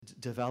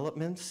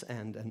developments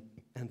and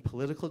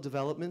political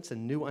developments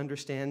and new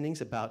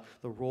understandings about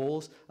the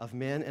roles of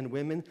men and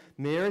women.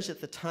 Marriage at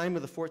the time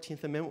of the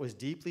 14th Amendment was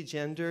deeply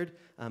gendered.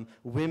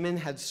 Women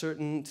had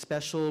certain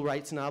special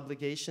rights and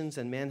obligations,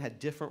 and men had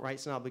different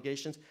rights and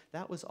obligations.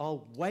 That was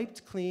all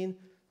wiped clean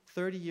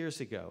 30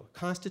 years ago,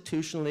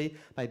 constitutionally,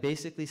 by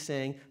basically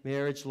saying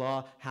marriage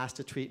law has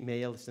to treat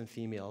males and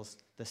females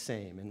the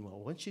same. And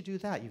well, once you do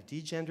that, you've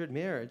degendered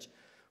marriage.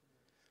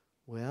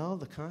 Well,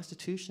 the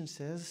Constitution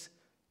says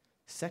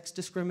sex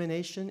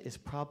discrimination is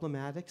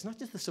problematic. It's not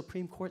just the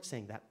Supreme Court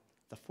saying that.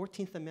 The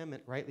 14th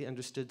Amendment, rightly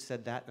understood,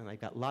 said that, and I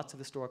got lots of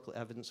historical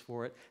evidence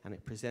for it, and I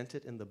present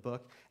it in the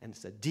book, and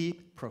it's a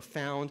deep,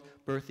 profound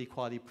birth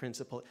equality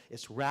principle.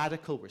 It's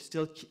radical. We're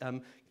still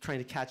trying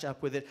to catch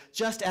up with it,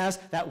 just as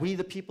that we,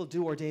 the people,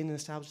 do ordain and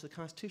establish the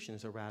Constitution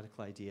is a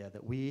radical idea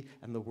that we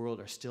and the world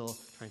are still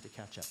trying to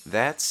catch up.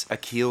 That's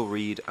Akhil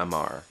Reed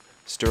Amar,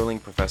 Sterling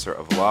Professor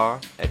of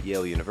Law at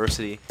Yale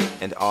University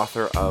and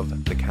author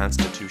of The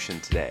Constitution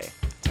Today,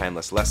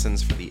 Timeless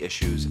Lessons for the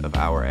Issues of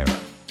Our Era.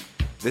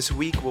 This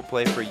week, we'll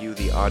play for you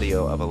the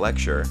audio of a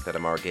lecture that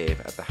Amar gave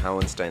at the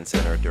Hauenstein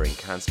Center during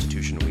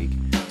Constitution Week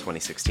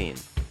 2016.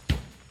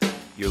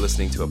 You're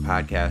listening to a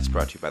podcast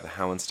brought to you by the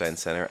Hauenstein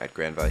Center at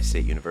Grand Valley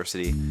State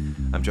University.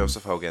 I'm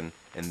Joseph Hogan,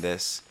 and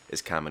this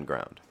is Common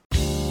Ground.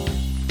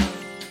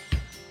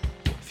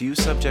 Few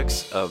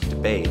subjects of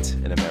debate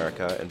in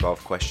America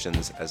involve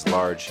questions as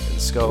large in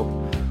scope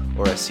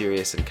or as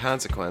serious in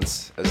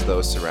consequence as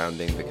those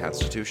surrounding the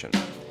Constitution.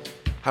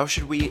 How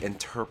should we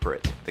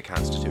interpret the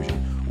Constitution?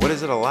 What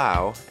does it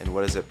allow and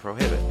what does it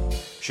prohibit?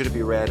 Should it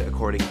be read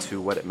according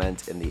to what it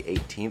meant in the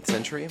 18th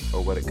century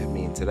or what it could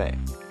mean today?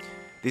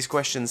 These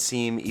questions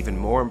seem even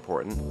more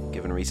important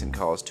given recent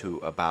calls to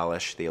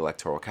abolish the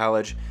Electoral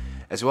College,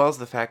 as well as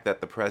the fact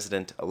that the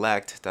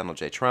president-elect, Donald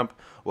J. Trump,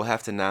 will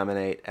have to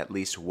nominate at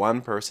least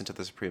one person to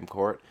the Supreme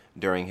Court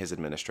during his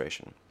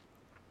administration.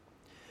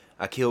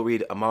 Akhil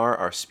Reed Amar,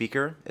 our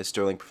speaker, is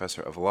Sterling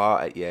Professor of Law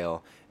at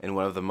Yale and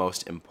one of the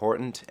most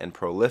important and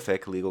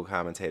prolific legal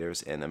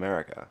commentators in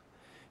America.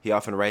 He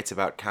often writes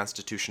about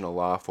constitutional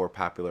law for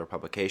popular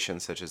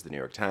publications such as the New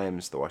York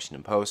Times, the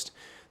Washington Post,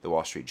 the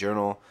Wall Street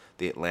Journal,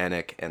 the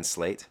Atlantic, and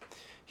Slate.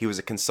 He was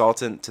a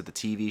consultant to the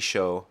TV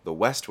show The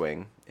West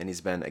Wing, and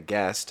he's been a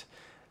guest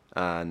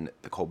on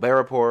The Colbert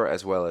Report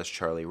as well as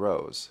Charlie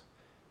Rose.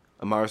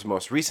 Amar's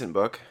most recent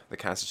book, The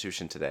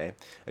Constitution Today,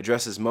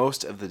 addresses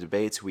most of the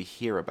debates we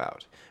hear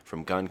about,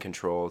 from gun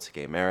control to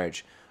gay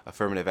marriage,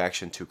 affirmative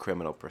action to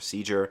criminal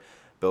procedure,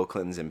 Bill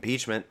Clinton's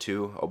impeachment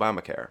to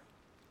Obamacare.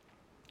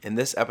 In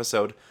this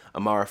episode,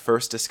 Amar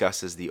first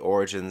discusses the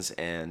origins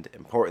and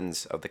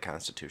importance of the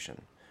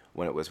Constitution,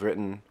 when it was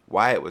written,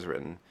 why it was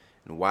written,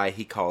 and why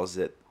he calls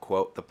it,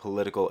 quote, the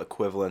political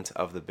equivalent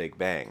of the Big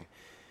Bang.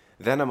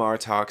 Then Amar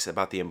talks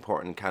about the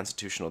important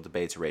constitutional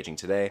debates raging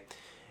today,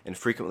 and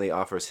frequently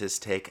offers his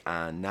take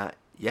on not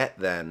yet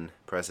then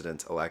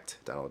President-elect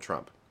Donald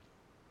Trump.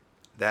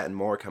 That and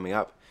more coming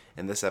up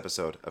in this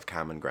episode of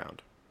Common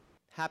Ground.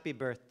 Happy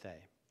birthday.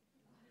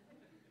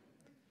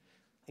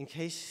 In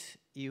case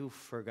you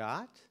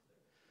forgot,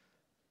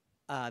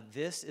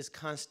 this is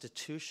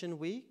Constitution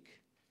Week,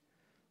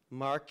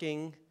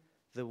 marking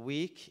the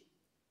week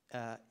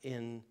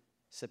in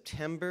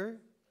September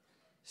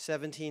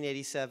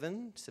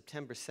 1787,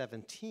 September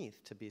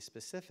 17th to be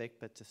specific,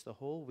 but just the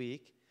whole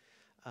week,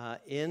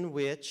 in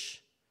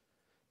which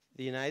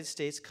the United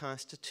States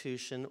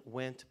Constitution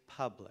went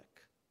public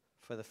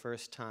for the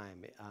first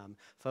time.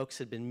 Folks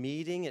had been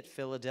meeting at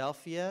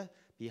Philadelphia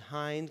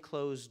behind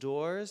closed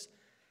doors,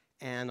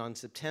 and on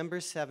September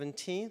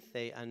 17th,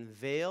 they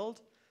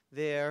unveiled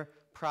their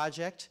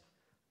project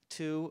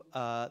to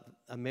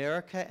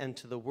America and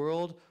to the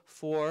world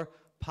for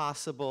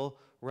possible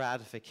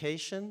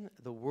ratification.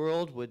 The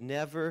world would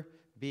never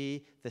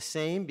be the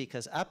same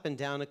because up and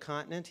down a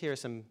continent, here are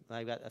some,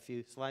 I've got a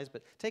few slides,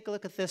 but take a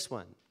look at this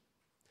one.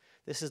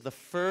 This is the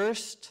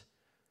first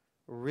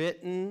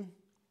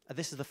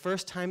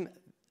time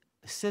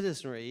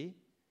citizenry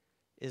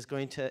is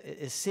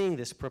seeing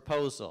this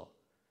proposal.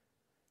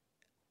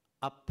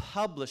 A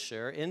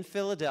publisher in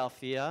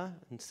Philadelphia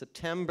in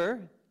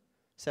September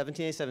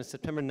 1787,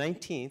 September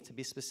 19th to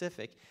be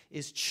specific,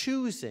 is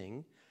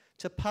choosing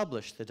to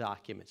publish the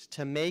document,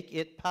 to make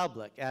it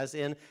public, as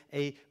in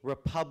a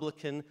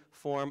republican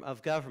form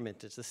of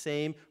government. It's the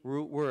same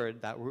root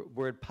word, that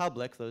word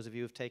public, those of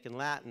you who have taken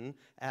Latin,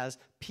 as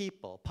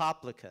people,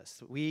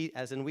 publicus, we,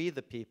 as in we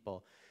the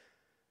people.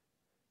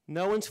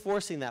 No one's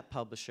forcing that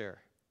publisher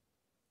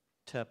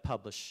to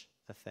publish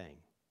the thing.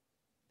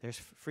 There's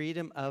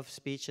freedom of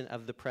speech and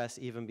of the press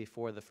even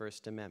before the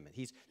First Amendment.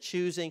 He's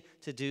choosing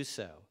to do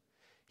so.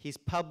 He's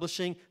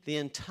publishing the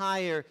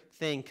entire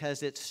thing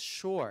because it's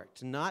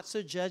short, not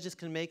so judges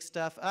can make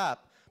stuff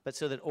up, but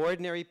so that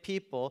ordinary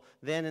people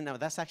then, and now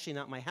that's actually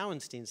not my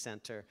Hauenstein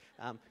Center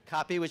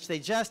copy, which they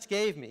just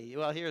gave me.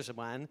 Well, here's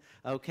one,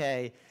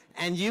 okay.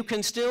 And you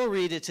can still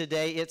read it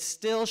today. It's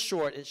still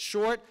short. It's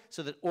short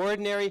so that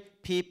ordinary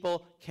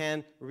people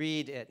can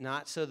read it,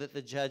 not so that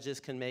the judges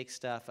can make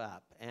stuff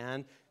up.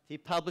 And he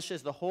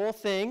publishes the whole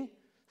thing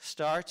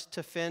start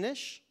to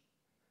finish.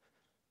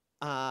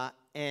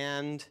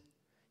 And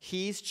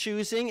he's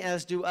choosing,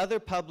 as do other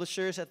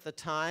publishers at the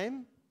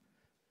time,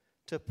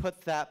 to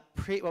put that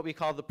what we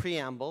call the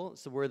preamble,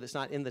 it's the word that's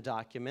not in the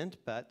document,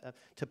 but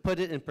to put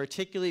it in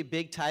particularly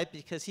big type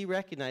because he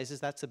recognizes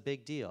that's a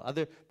big deal.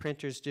 Other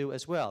printers do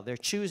as well. They're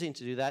choosing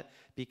to do that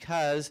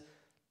because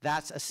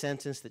that's a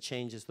sentence that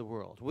changes the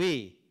world.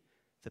 We,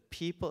 the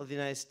people of the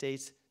United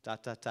States, ...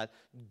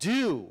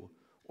 do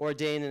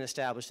ordain and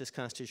establish this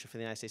Constitution for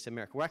the United States of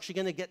America. We're actually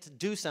going to get to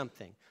do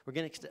something. We're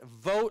going to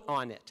vote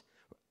on it.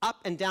 Up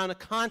and down a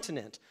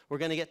continent, we're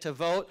going to get to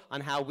vote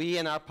on how we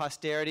and our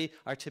posterity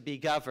are to be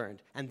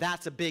governed. And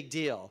that's a big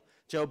deal.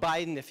 Joe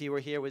Biden, if he were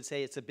here, would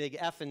say it's a big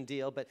effing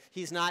deal, but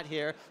he's not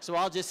here. So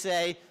I'll just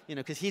say,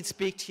 because he'd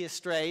speak to you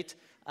straight,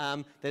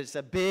 that it's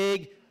a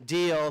big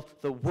deal.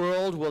 The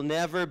world will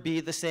never be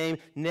the same.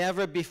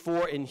 Never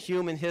before in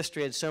human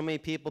history had so many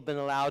people been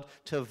allowed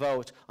to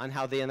vote on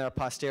how they and their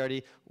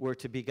posterity were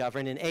to be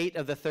governed. In 8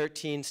 of the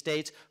 13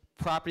 states,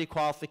 property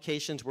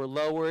qualifications were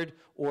lowered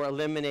or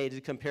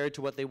eliminated compared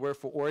to what they were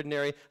for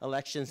ordinary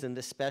elections in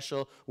this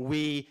special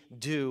we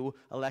do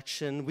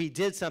election. We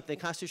did something.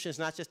 The Constitution is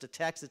not just a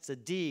text, it's a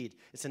deed.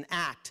 It's an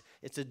act.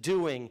 It's a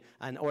doing,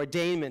 an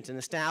ordainment, an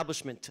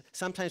establishment.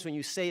 Sometimes when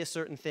you say a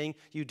certain thing,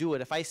 you do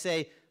it. If I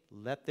say,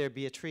 let there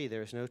be a tree,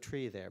 there is no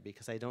tree there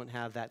because I don't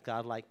have that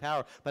godlike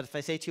power. But if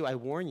I say to you, I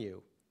warn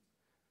you,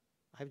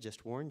 I've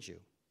just warned you.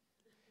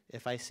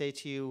 If I say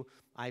to you,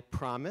 I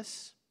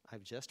promise,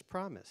 I've just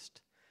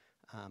promised.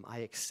 I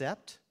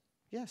accept.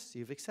 Yes,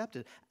 you've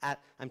accepted.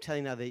 I'm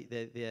telling now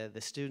the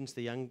students,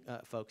 the young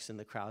folks in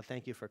the crowd,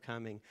 thank you for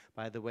coming,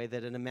 by the way,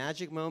 that in a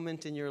magic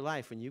moment in your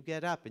life, when you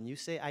get up and you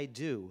say, I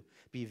do,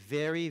 be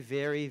very,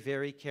 very,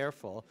 very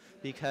careful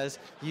because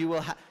you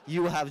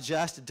will have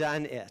just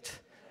done it.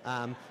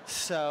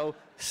 So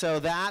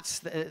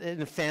that's,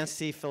 in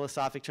fancy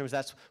philosophic terms,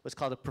 that's what's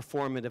called a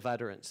performative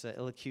utterance, an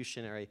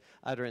elocutionary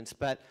utterance.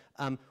 But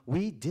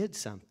we did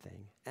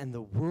something, and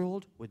the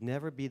world would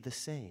never be the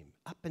same,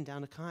 up and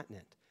down a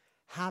continent.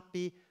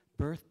 Happy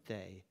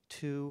birthday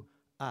to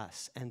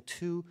us and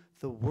to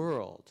the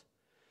world,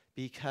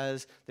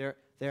 because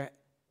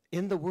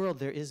in the world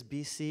there is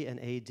BC and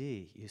AD,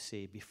 you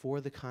see,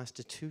 before the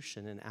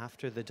Constitution and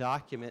after the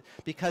document,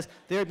 because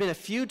there had been a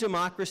few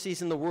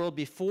democracies in the world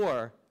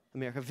before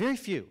America, very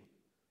few.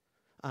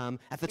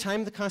 At the time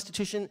of the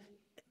Constitution,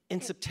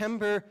 in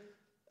September,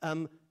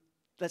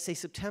 let's say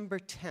September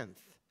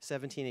 10th,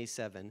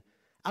 1787,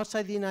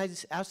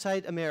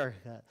 outside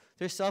America,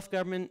 there's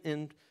self-government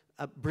in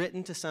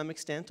Britain to some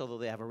extent, although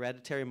they have a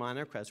hereditary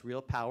monarch who has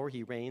real power.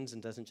 He reigns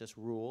and doesn't just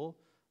rule.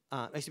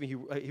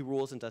 He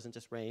rules and doesn't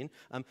just reign.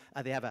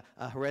 They have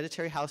a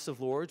hereditary House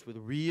of Lords with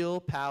real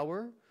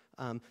power.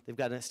 They've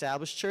got an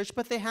established church,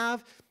 but they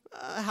have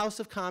a House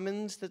of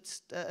Commons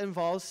that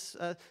involves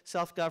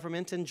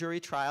self-government and jury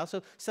trial.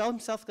 So some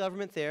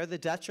self-government there. The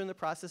Dutch are in the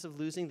process of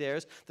losing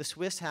theirs. The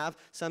Swiss have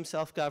some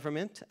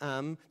self-government.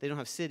 They don't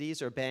have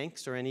cities or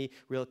banks or any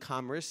real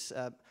commerce.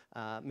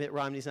 Mitt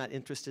Romney's not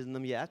interested in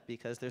them yet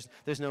because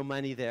there's no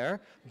money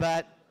there.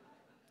 But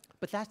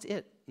that's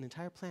it, an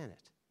entire planet.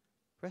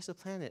 The rest of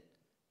the planet,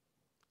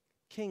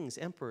 kings,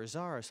 emperors,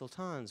 czars,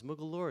 sultans,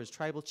 Mughal lords,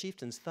 tribal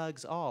chieftains,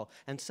 thugs, all.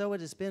 And so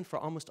it has been for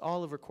almost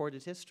all of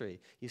recorded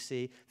history. You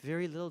see,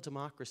 very little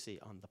democracy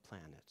on the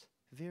planet.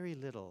 Very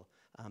little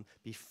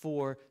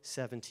before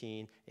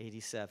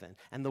 1787.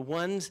 And the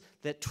ones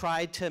that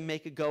tried to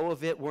make a go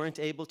of it weren't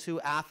able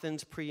to.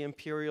 Athens,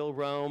 pre-imperial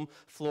Rome,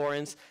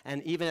 Florence,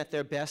 and even at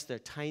their best, they're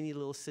tiny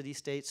little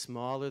city-states,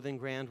 smaller than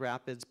Grand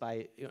Rapids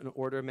by an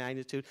order of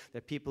magnitude.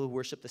 They're people who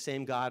worship the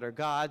same god or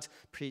gods,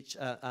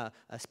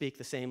 speak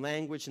the same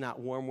language, not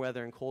warm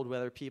weather and cold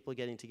weather people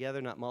getting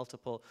together, not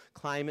multiple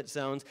climate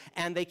zones,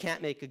 and they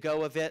can't make a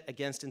go of it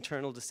against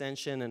internal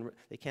dissension, and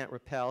they can't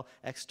repel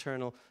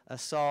external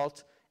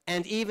assault.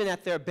 And even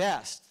at their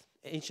best,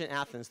 ancient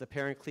Athens, the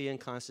Periclean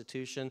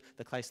Constitution,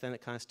 the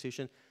Cleisthenes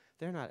Constitution,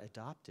 they're not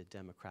adopted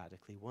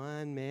democratically.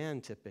 One man,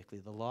 typically,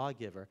 the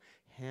lawgiver,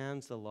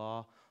 hands the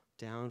law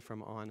down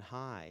from on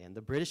high. And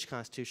the British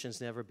Constitution's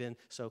never been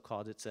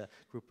so-called. It's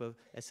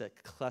a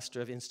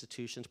cluster of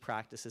institutions,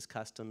 practices,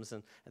 customs,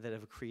 and that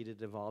have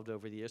accreted, evolved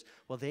over the years.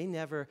 Well, they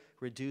never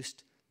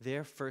reduced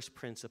their first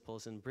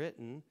principles in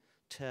Britain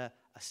to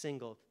a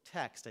single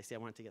text. I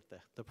wanted to get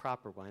the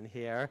proper one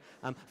here.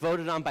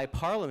 Voted on by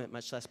Parliament,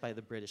 much less by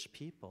the British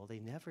people. They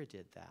never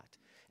did that.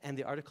 And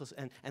the Articles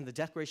and the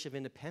Declaration of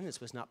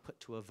Independence was not put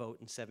to a vote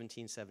in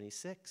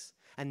 1776.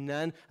 And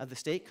none of the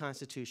state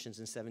constitutions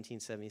in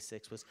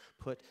 1776 was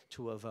put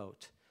to a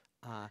vote.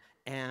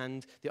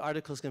 And the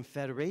Articles of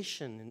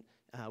Confederation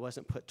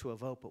wasn't put to a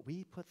vote, but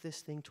we put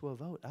this thing to a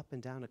vote up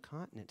and down a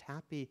continent.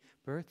 Happy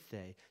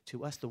birthday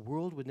to us. The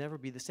world would never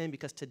be the same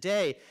because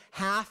today,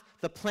 half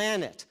the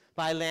planet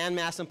by land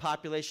mass and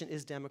population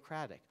is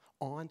democratic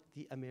on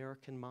the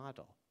American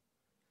model.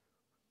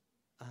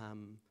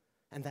 And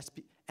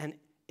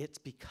it's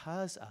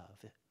because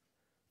of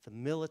the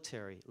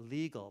military,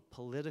 legal,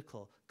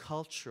 political,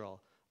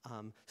 cultural,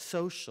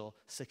 social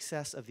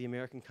success of the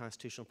American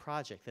constitutional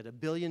project, that 1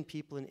 billion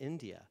people in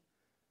India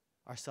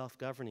are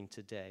self-governing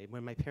today.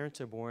 When my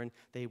parents are born,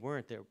 they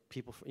weren't. There were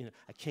people,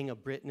 a king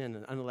of Britain and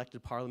an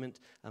unelected parliament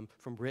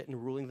from Britain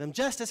ruling them,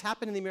 just as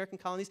happened in the American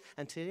colonies.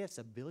 And today it's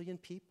 1 billion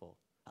people.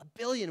 1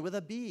 billion with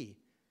a B.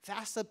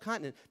 Vast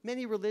subcontinent.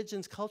 Many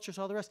religions, cultures,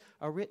 all the rest.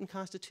 A written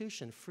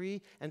constitution,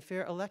 free and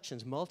fair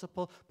elections,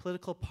 multiple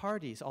political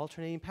parties,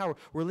 alternating power,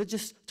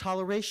 religious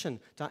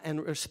toleration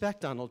and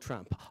respect, Donald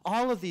Trump.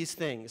 All of these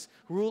things,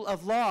 rule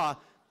of law,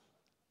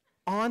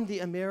 on the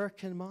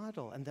American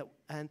model,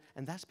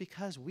 and that's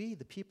because we,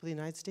 the people of the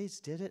United States,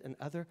 did it, and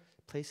other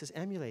places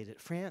emulated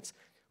it. France,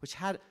 which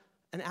had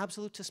an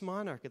absolutist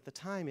monarch at the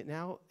time, it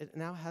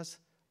now has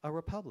a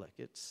republic.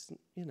 It's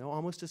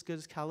almost as good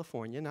as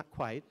California, not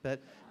quite,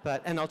 but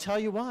and I'll tell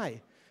you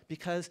why.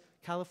 Because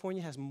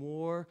California has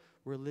more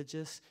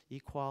religious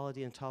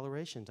equality and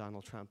toleration,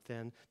 Donald Trump,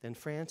 than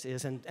France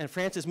is, and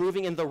France is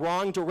moving in the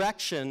wrong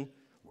direction.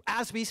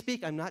 As we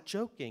speak, I'm not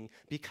joking,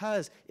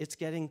 because it's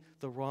getting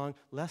the wrong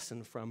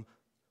lesson from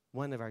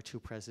one of our 2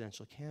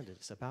 presidential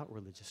candidates about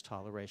religious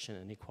toleration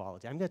and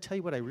equality. I'm going to tell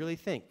you what I really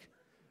think.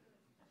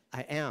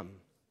 I am.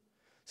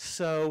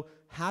 So,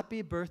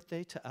 happy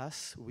birthday to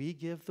us. We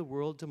give the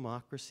world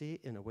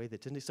democracy in a way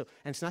that didn't exist.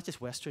 And it's not just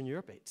Western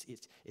Europe.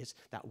 It's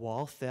that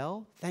wall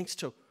fell thanks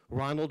to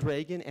Ronald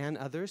Reagan and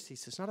others.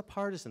 It's not a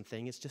partisan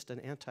thing. It's just an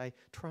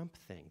anti-Trump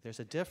thing. There's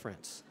a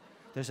difference.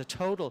 There's a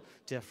total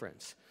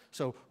difference.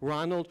 So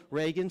Ronald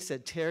Reagan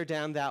said, tear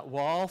down that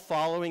wall,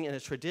 following in a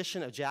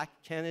tradition of Jack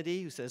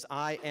Kennedy, who says,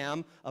 I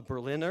am a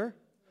Berliner.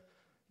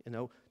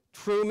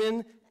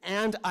 Truman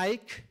and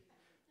Ike,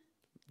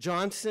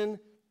 Johnson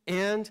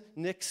and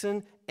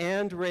Nixon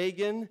and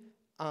Reagan,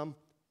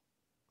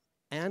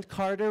 and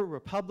Carter,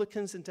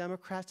 Republicans and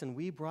Democrats, and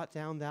we brought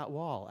down that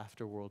wall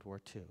after World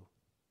War II.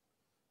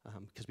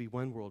 Because we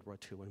won World War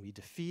II when we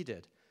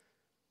defeated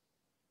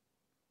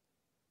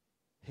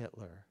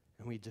Hitler.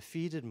 And we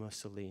defeated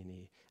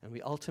Mussolini, and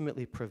we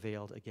ultimately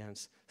prevailed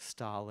against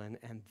Stalin,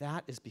 and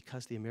that is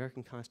because the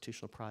American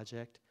constitutional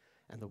project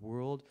and the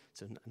world,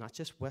 so not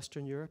just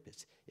Western Europe,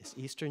 it's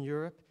Eastern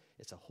Europe,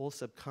 it's a whole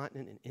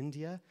subcontinent in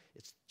India,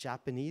 it's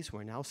Japanese who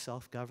are now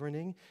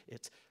self-governing,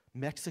 it's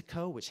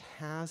Mexico, which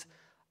has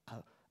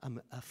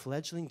a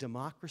fledgling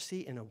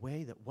democracy in a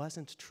way that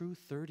wasn't true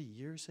 30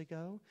 years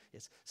ago,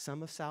 it's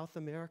some of South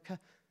America.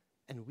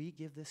 And we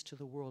give this to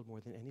the world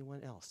more than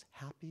anyone else.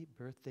 Happy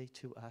birthday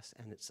to us,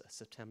 and it's a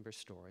September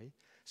story.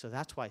 So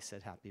that's why I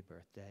said happy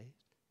birthday.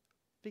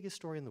 Biggest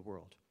story in the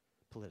world,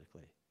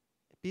 politically.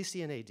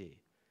 BC and AD.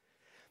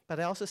 But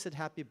I also said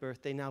happy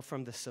birthday. Now,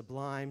 from the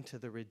sublime to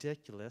the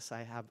ridiculous,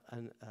 I have a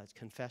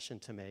confession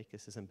to make.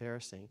 This is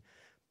embarrassing.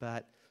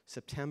 But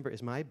September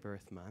is my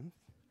birth month.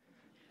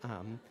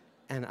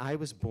 And I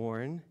was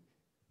born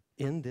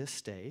in this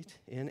state,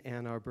 in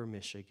Ann Arbor,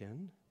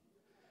 Michigan.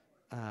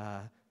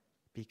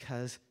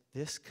 Because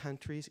this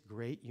country's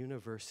great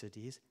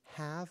universities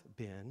have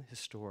been,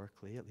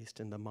 historically, at least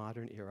in the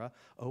modern era,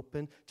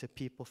 open to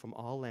people from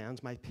all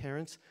lands. My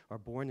parents are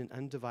born in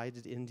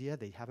undivided India.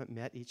 They haven't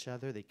met each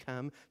other. They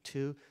come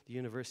to the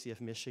University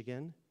of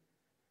Michigan,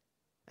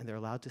 and they're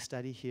allowed to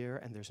study here,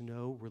 and there's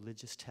no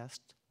religious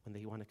test when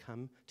they want to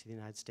come to the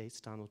United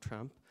States, Donald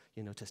Trump,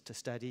 to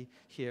study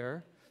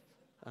here.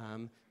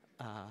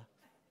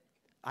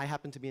 I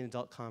happen to be an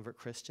adult convert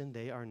Christian.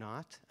 They are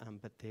not,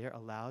 but they're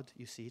allowed,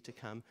 you see, to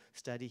come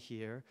study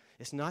here.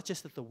 It's not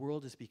just that the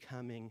world is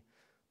becoming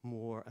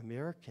more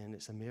American,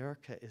 it's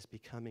America is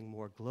becoming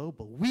more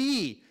global.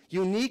 We,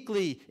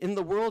 uniquely in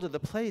the world, are the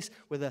place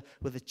where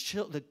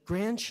the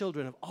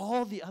grandchildren of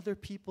all the other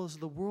peoples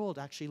of the world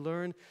actually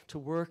learn to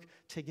work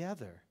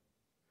together.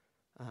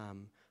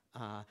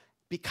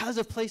 Because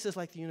of places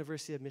like the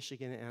University of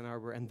Michigan in Ann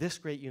Arbor and this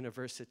great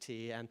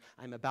university, and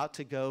I'm about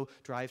to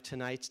drive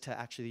tonight to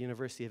actually the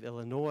University of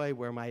Illinois,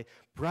 where my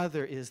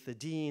brother is the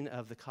dean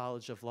of the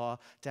College of Law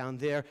down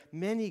there.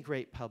 Many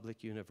great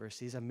public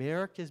universities.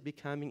 America is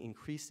becoming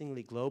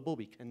increasingly global.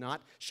 We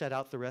cannot shut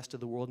out the rest of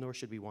the world, nor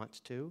should we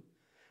want to.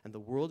 And the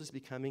world is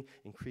becoming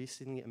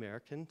increasingly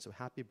American, so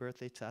happy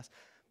birthday to us.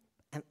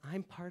 And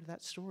I'm part of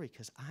that story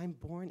because I'm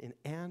born in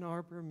Ann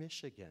Arbor,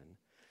 Michigan,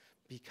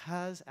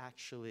 because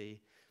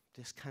actually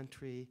this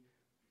country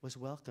was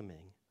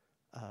welcoming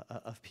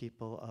of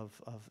people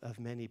of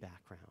many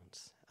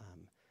backgrounds,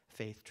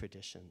 faith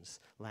traditions,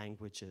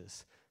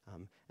 languages,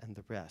 and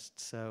the rest.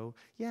 So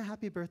yeah,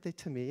 happy birthday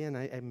to me, and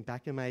I'm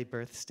back in my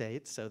birth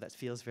state, so that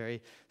feels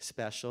very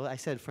special. I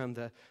said from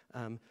the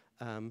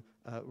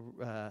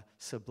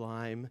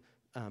sublime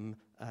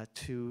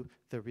to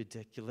the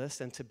ridiculous,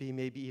 and to be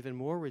maybe even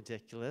more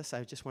ridiculous,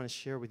 I just want to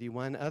share with you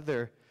one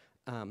other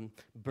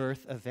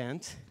birth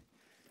event.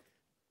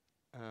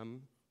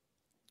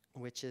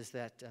 Which is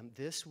that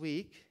this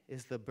week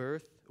is the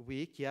birth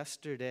week.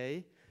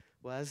 Yesterday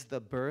was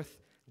the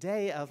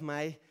birthday of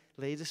my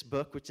latest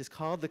book, which is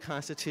called The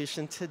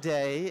Constitution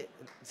Today.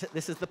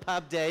 This is the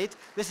pub date.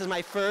 This is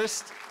my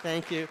first,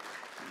 thank you,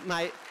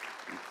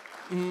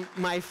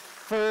 my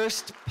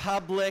first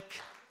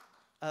public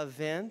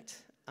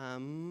event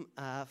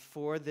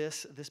for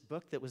this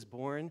book that was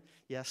born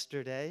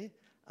yesterday.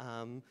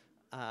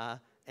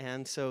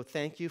 And so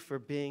thank you for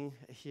being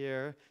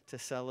here to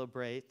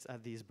celebrate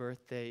these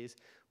birthdays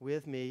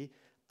with me.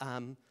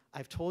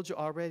 I've told you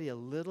already a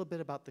little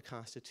bit about the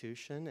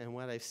Constitution, and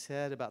what I've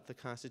said about the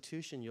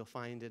Constitution you'll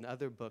find in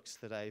other books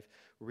that I've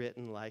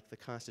written, like the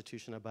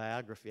Constitution, a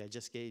Biography. I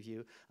just gave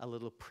you a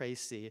little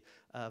précis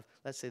of,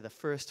 let's say, the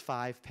first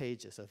 5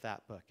 pages of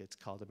that book. It's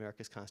called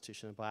America's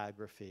Constitution, a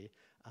Biography,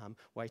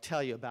 where I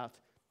tell you about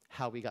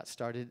how we got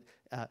started.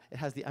 It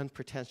has the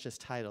unpretentious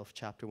title of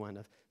Chapter 1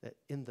 of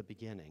In the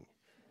Beginning.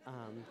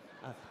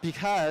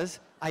 Because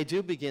I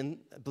do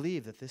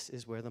believe that this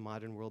is where the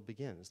modern world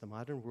begins. The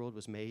modern world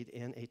was made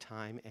in a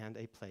time and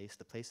a place.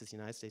 The place is the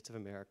United States of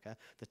America.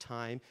 The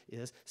time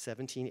is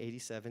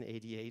 1787,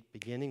 88,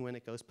 beginning when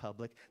it goes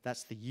public.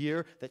 That's the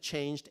year that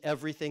changed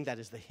everything. That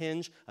is the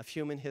hinge of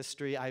human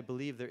history. I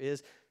believe there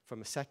is,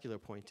 from a secular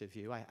point of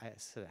view, I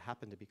said I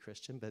happen to be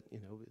Christian, but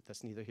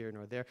that's neither here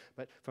nor there.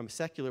 But from a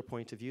secular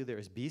point of view, there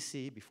is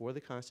BC, before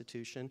the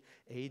Constitution,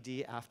 AD,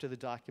 after the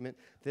document.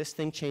 This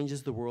thing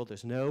changes the world.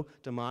 There's no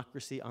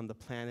democracy on the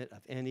planet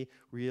of any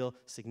real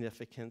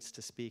significance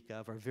to speak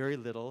of, or very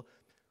little,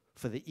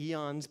 for the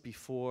eons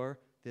before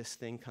this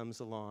thing comes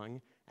along.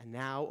 And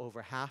now,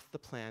 over half the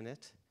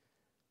planet,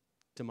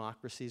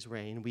 democracies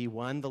reign. We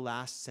won the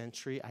last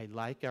century. I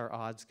like our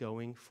odds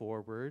going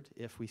forward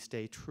if we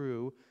stay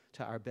true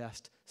to our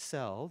best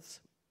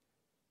selves.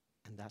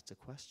 And that's a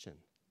question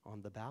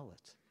on the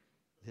ballot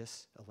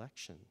this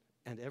election,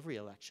 and every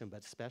election,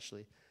 but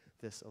especially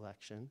this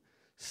election.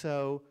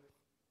 So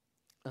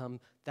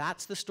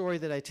that's the story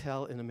that I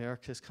tell in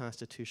America's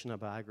Constitution, a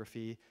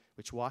Biography,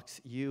 which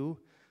walks you,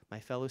 my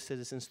fellow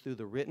citizens, through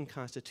the written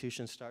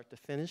Constitution start to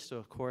finish. So,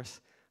 of course,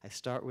 I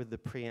start with the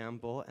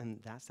preamble, and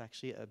that's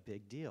actually a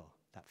big deal,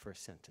 that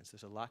first sentence.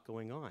 There's a lot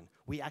going on.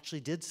 We actually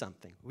did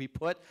something. We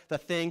put the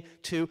thing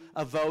to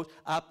a vote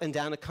up and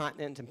down a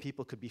continent, and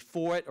people could be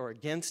for it or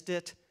against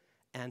it,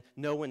 and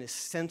no one is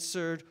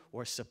censored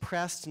or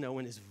suppressed. No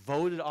one is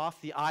voted off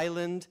the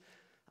island.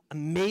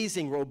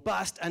 Amazing,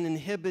 robust,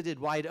 uninhibited,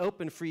 wide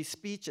open, free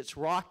speech. It's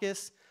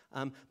raucous,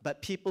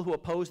 but people who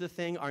oppose the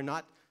thing are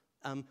not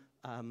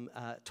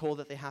told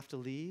that they have to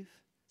leave.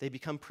 They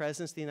become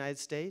presidents of the United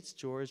States.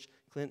 George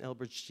Clinton,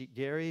 Elbridge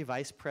Gerry,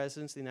 vice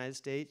presidents of the United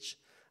States.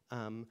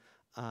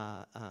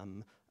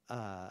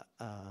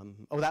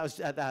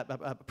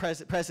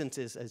 President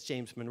is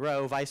James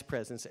Monroe, vice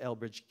presidents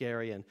Elbridge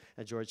Gerry and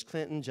George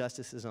Clinton,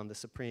 justices on the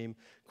Supreme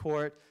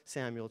Court,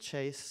 Samuel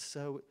Chase.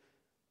 So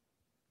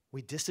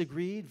we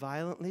disagreed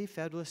violently,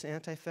 Federalists,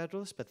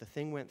 Anti-Federalists, but the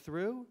thing went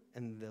through,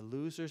 and the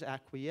losers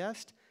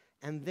acquiesced.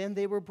 And then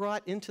they were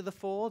brought into the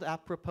fold,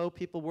 apropos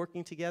people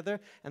working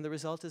together, and the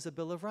result is a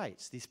Bill of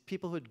Rights. These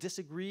people who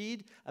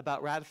disagreed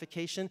about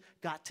ratification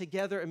got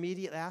together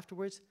immediately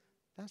afterwards.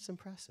 That's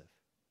impressive.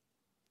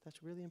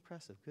 That's really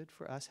impressive. Good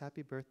for us.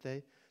 Happy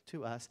birthday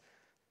to us.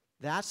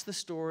 That's the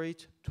story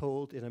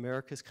told in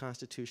America's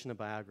Constitution, a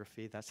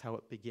Biography. That's how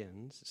it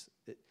begins.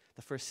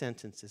 The first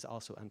sentence is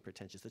also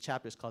unpretentious. The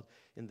chapter is called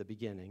In the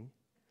Beginning.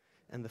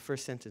 And the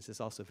first sentence is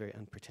also very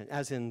unpretentious.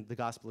 As in the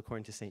Gospel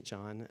according to St.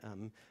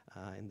 John,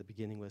 in the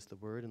beginning was the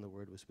Word, and the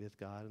Word was with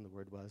God, and the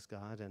Word was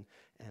God,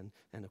 and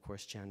of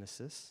course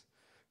Genesis.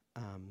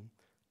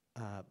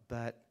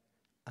 But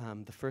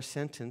the first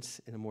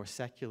sentence in a more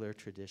secular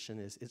tradition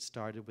is, it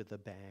started with a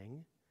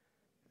bang.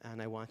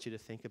 And I want you to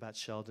think about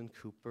Sheldon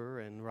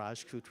Cooper and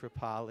Raj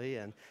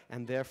Koothrappali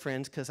and their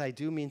friends, because I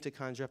do mean to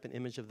conjure up an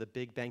image of the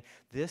Big Bang.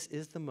 This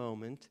is the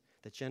moment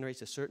that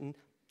generates a certain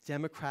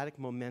democratic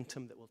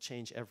momentum that will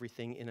change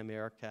everything in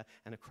America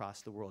and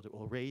across the world. It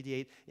will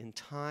radiate in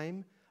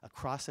time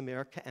across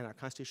America, and our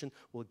Constitution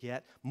will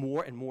get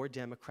more and more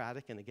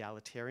democratic and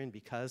egalitarian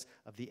because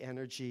of the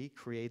energy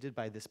created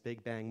by this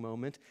Big Bang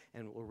moment,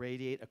 and it will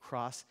radiate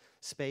across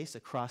space,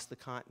 across the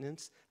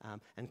continents,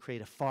 and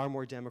create a far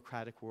more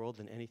democratic world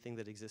than anything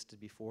that existed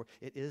before.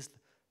 It is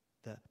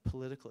the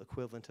political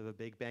equivalent of a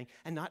Big Bang,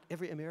 and not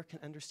every American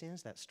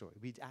understands that story.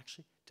 We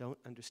actually don't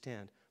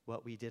understand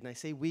what we did. And I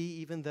say we,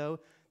 even though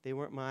they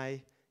weren't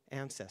my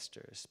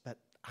ancestors, but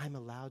I'm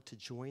allowed to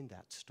join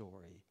that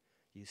story,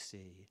 you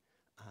see,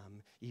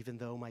 even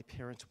though my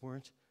parents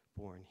weren't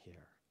born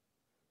here.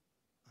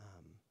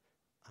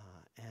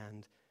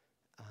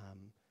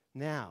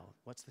 Now,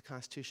 what's the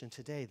Constitution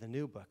today, the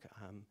new book?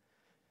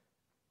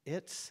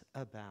 It's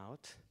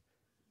about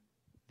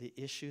the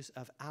issues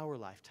of our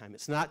lifetime.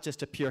 It's not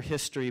just a pure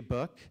history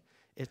book.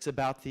 It's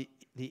about the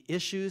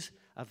issues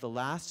of the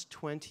last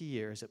 20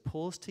 years. It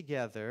pulls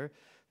together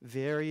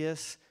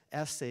various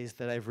essays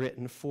that I've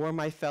written for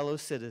my fellow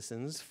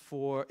citizens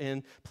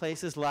in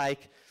places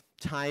like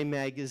Time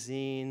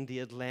Magazine, The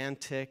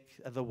Atlantic,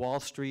 the Wall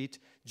Street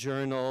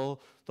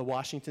Journal, the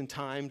Washington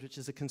Times, which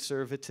is a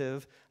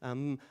conservative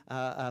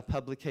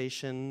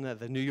publication,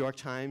 the New York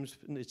Times,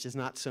 which is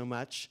not so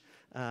much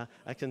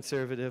a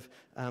conservative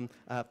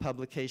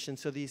publication.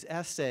 So these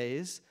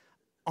essays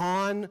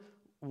on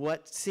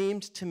what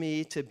seemed to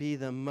me to be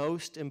the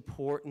most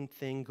important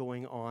thing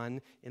going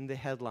on in the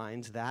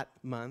headlines that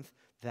month,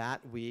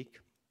 that week.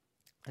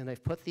 And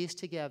I've put these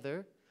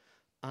together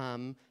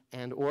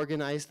and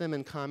organized them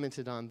and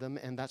commented on them,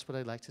 and that's what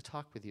I'd like to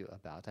talk with you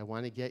about. I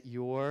want to get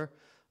your,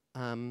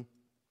 I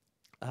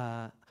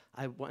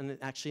want to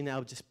actually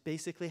now just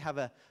basically have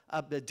a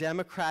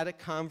democratic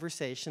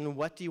conversation.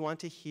 What do you want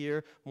to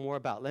hear more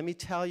about? Let me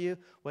tell you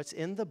what's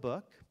in the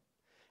book,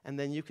 and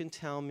then you can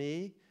tell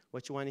me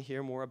what you want to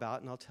hear more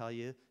about, and I'll tell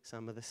you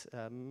some of this,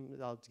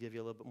 I'll give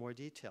you a little bit more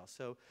detail.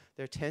 So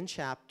there are 10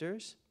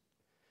 chapters,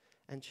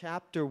 and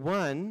chapter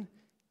 1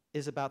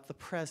 is about the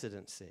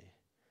presidency.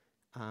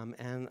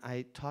 And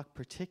I talk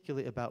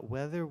particularly about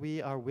whether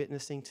we are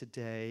witnessing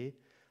today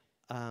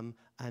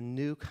a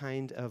new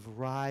kind of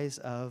rise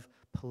of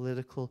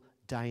political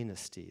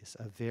dynasties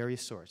of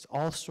various sorts,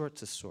 all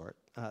sorts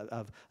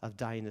of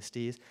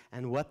dynasties,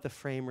 and what the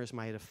framers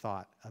might have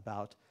thought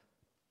about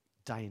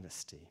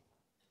dynasty.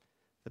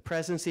 The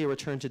presidency, a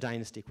return to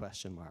dynasty,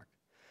 question mark.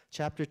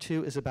 Chapter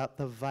 2 is about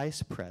the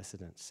vice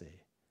presidency,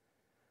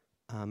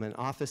 an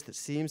office that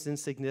seems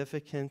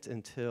insignificant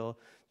until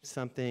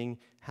something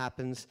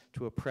happens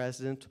to a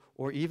president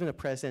or even a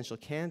presidential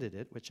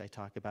candidate, which I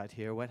talk about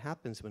here. What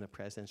happens when a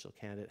presidential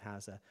candidate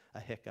has a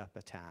hiccup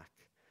attack,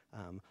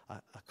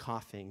 a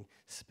coughing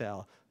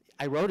spell?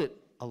 I wrote it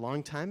a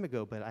long time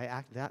ago, but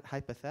that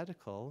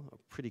hypothetical, or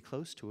pretty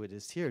close to it,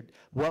 is here.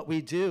 What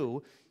we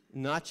do,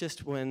 not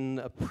just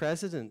when a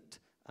president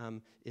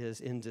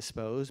is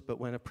indisposed, but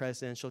when a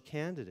presidential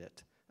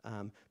candidate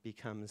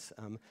becomes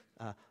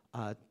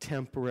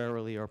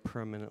temporarily or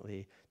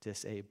permanently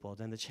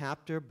disabled. And the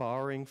chapter,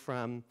 borrowing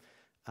from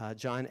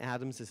John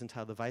Adams, is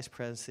entitled The Vice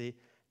Presidency,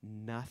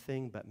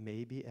 Nothing But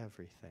Maybe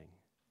Everything.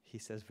 He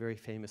says very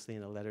famously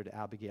in a letter to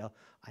Abigail,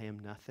 I am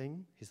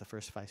nothing, he's the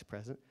first vice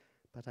president,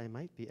 but I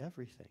might be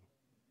everything.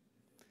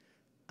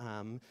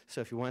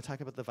 So if you want to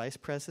talk about the vice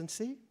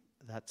presidency,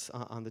 that's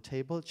on the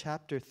table.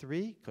 Chapter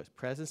 3,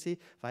 presidency,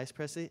 vice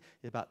presidency,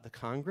 is about the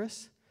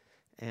Congress.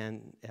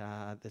 And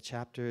the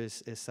chapter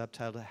is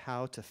subtitled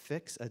How to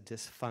Fix a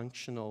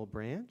Dysfunctional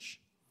Branch.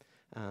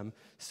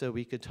 So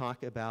we could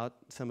talk about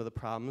some of the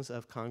problems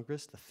of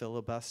Congress, the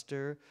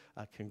filibuster,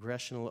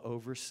 congressional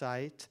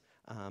oversight,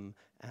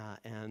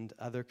 and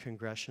other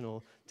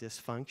congressional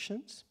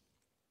dysfunctions.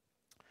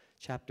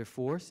 Chapter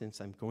 4, since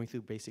I'm going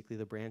through basically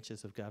the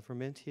branches of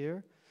government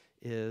here,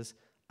 is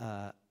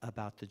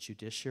about the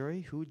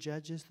judiciary. Who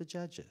judges the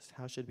judges?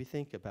 How should we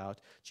think about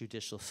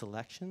judicial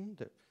selection?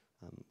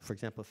 For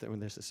example, when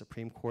there's a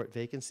Supreme Court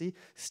vacancy,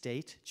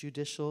 state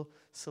judicial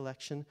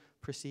selection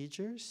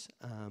procedures.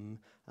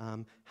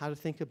 How to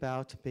think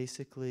about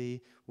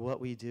basically what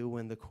we do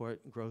when the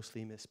court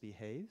grossly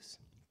misbehaves.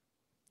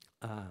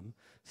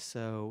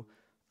 So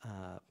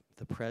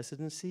the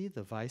presidency,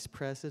 the vice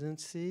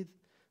presidency,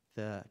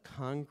 the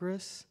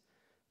Congress,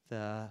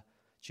 the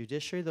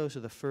judiciary, those are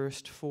the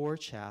first 4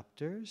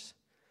 chapters.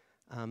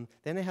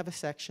 Then I have a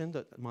section,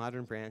 the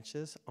modern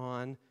branches,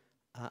 on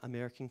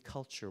American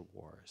culture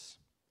wars.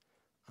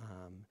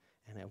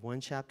 And I have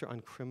one chapter on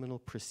criminal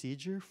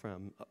procedure,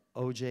 from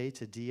OJ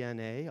to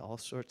DNA, all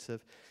sorts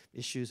of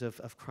issues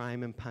of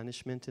crime and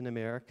punishment in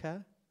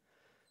America.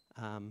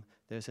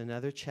 There's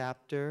another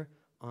chapter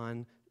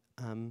on,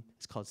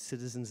 it's called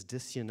Citizens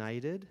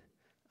Disunited,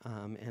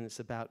 and it's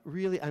about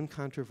really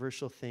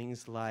uncontroversial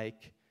things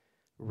like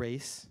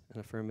race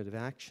and affirmative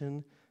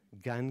action,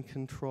 gun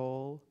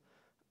control,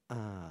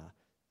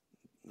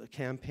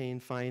 campaign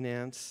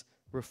finance,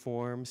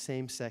 reform,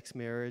 same-sex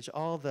marriage,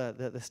 all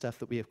the stuff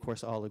that we, of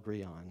course, all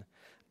agree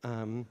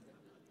on.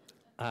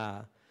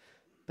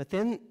 But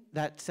then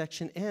that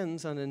section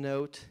ends on a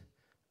note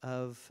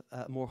of,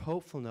 a more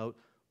hopeful note.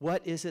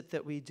 What is it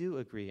that we do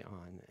agree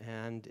on?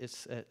 And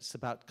it's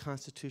about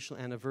constitutional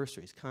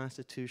anniversaries,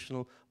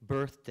 constitutional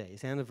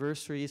birthdays.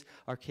 Anniversaries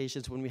are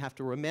occasions when we have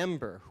to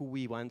remember who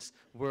we once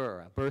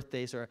were.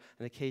 Birthdays are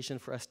an occasion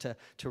for us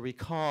to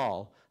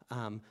recall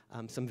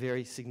some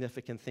very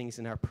significant things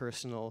in our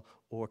personal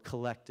or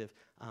collective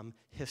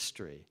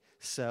history.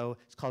 So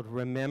it's called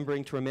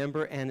Remembering to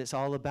Remember, and it's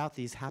all about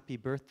these happy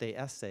birthday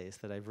essays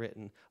that I've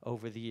written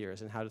over the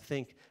years and how to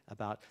think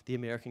about the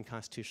American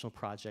constitutional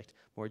project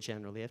more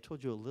generally. I've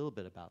told you a little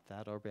bit about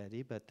that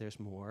already, but there's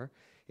more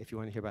if you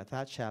want to hear about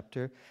that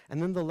chapter.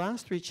 And then the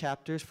last 3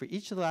 chapters, for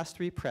each of the last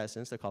 3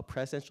 presidents, they're called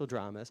presidential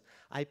dramas,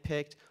 I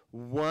picked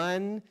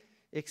one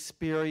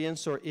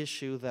experience or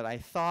issue that I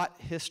thought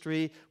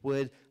history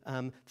would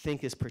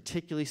think is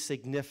particularly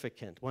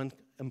significant, one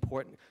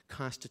important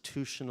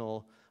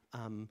constitutional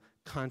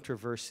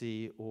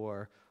controversy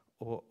or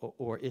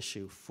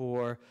issue.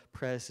 For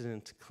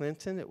President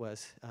Clinton, it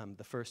was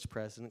the first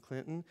President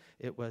Clinton,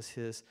 it was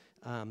his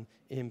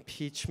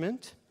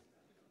impeachment.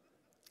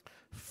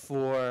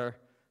 For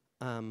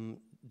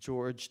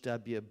George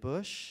W.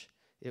 Bush,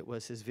 it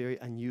was his very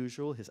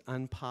unusual, his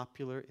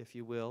unpopular, if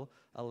you will,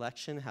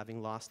 election,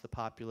 having lost the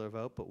popular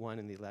vote but won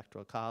in the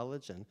Electoral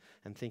College, and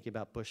thinking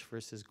about Bush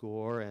versus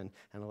Gore and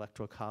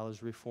Electoral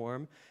College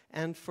reform.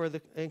 And for the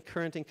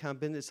current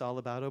incumbent, it's all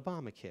about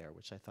Obamacare,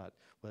 which I thought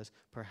was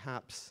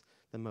perhaps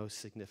the most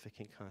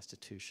significant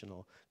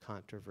constitutional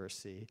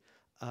controversy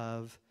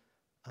of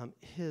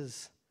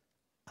his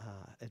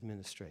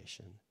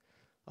administration.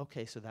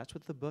 Okay, so that's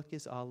what the book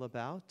is all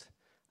about.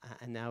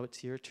 And now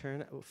it's your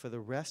turn. For the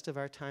rest of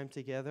our time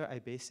together, I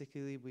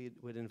basically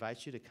would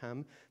invite you to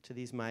come to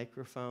these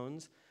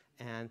microphones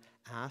and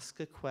ask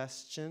a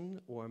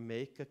question or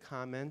make a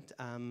comment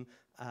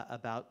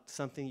about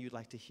something you'd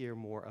like to hear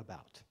more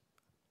about.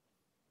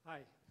 Hi.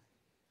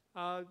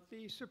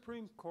 The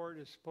Supreme Court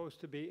is supposed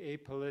to be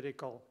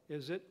apolitical,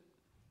 is it?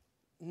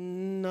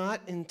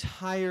 Not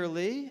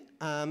entirely,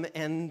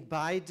 and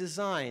by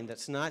design.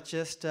 That's not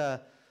just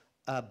a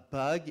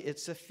bug,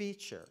 it's a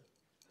feature.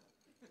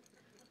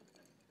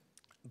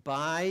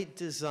 By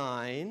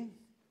design,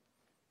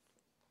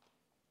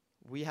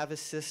 we have a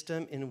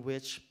system in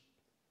which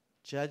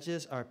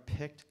judges are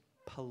picked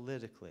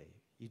politically.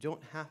 It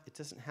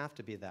doesn't have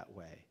to be that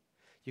way.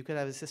 You could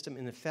have a system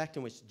in effect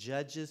in which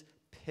judges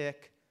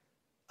pick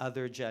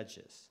other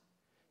judges.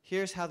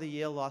 Here's how the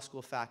Yale Law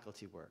School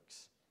faculty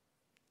works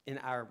in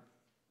our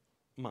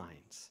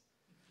minds.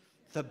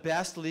 The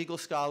best legal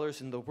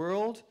scholars in the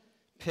world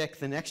pick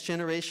the next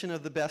generation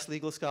of the best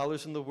legal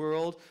scholars in the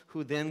world,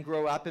 who then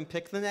grow up and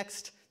pick the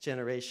next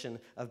generation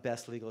of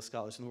best legal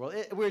scholars in the world.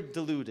 We're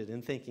deluded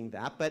in thinking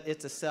that, but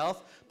it's a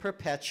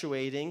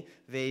self-perpetuating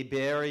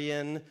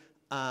Weberian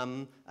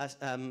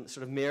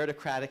sort of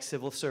meritocratic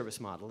civil service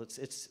model.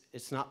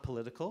 It's not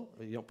political.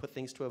 You don't put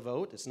things to a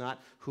vote. It's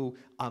not who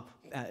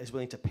is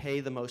willing to pay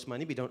the most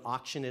money. We don't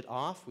auction it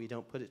off. We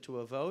don't put it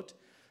to a vote.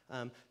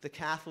 The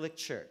Catholic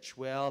Church,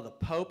 well, the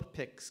Pope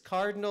picks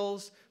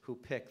cardinals, who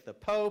pick the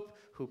Pope,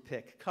 who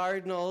pick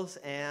cardinals,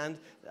 and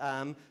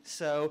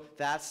so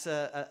that's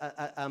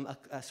a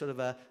sort of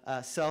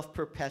a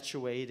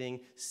self-perpetuating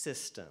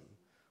system.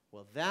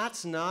 Well,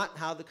 that's not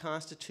how the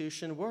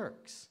Constitution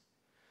works.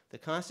 The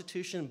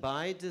Constitution,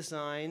 by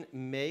design,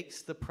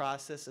 makes the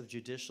process of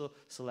judicial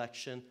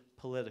selection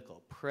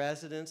political.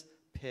 Presidents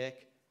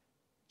pick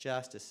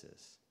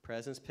justices.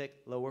 Presidents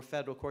pick lower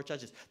federal court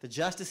judges. The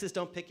justices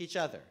don't pick each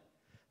other.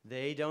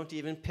 They don't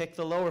even pick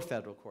the lower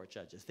federal court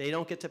judges. They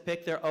don't get to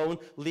pick their own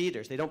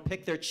leaders. They don't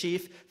pick their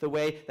chief the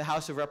way the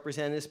House of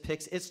Representatives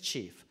picks its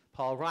chief,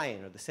 Paul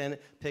Ryan, or the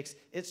Senate picks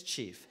its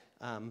chief,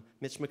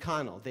 Mitch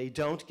McConnell. They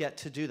don't get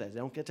to do that. They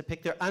don't get to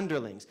pick their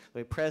underlings the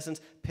way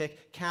presidents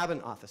pick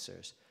cabinet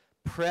officers.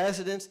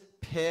 Presidents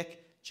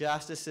pick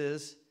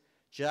justices.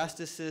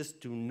 Justices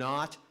do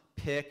not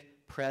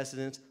pick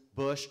presidents.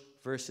 Bush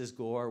versus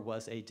Gore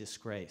was a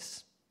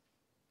disgrace.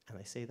 And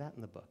I say that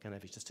in the book, and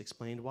I've just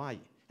explained why.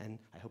 And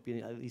I hope you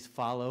at least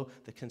follow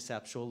the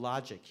conceptual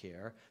logic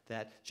here,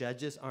 that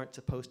judges aren't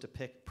supposed to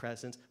pick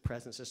presidents,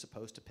 presidents are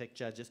supposed to pick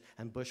judges,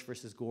 and Bush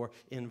versus Gore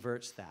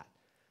inverts that.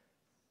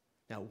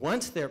 Now,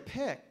 once they're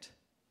picked,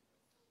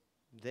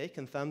 they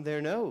can thumb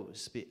their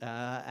nose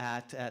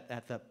at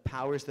the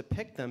powers that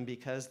pick them,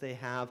 because they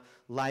have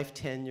life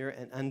tenure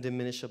and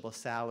undiminishable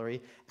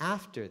salary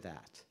after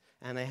that.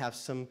 And I have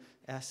some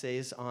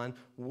essays on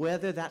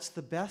whether that's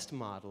the best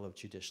model of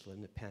judicial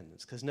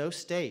independence, because no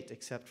state,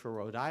 except for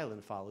Rhode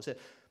Island, follows it.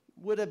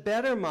 Would a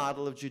better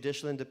model of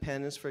judicial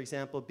independence, for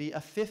example, be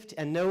a 50,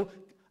 and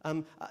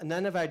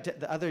none of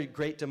the other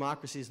great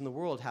democracies in the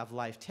world have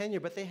life tenure,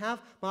 but they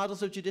have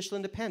models of judicial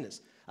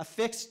independence. A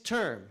fixed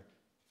term,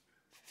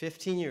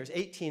 15 years,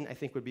 18 I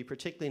think would be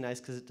particularly nice,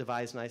 because it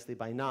divides nicely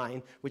by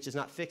 9, which is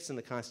not fixed in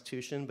the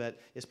Constitution, but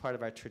is part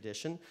of our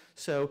tradition.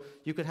 So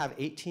you could have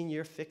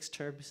 18-year fixed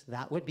terms.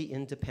 That would be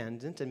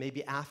independent, and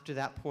maybe after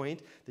that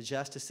point, the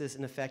justices,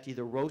 in effect,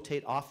 either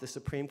rotate off the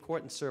Supreme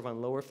Court and serve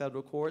on lower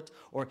federal courts,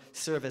 or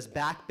serve as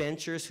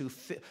backbenchers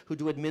who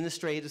do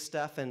administrative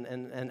stuff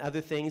and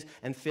other things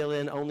and fill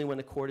in only when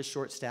a court is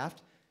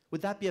short-staffed.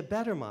 Would that be a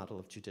better model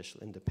of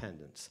judicial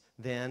independence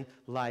than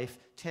life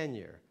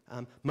tenure?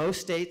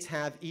 Most states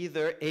have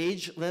either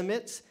age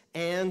limits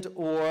and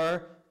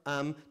or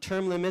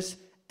term limits,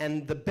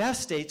 and the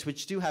best states,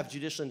 which do have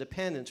judicial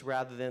independence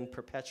rather than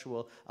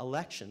perpetual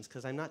elections,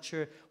 because I'm not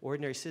sure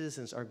ordinary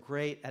citizens are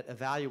great at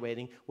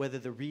evaluating whether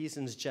the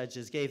reasons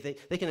judges gave.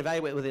 They can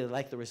evaluate whether they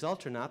like the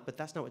result or not, but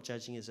that's not what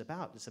judging is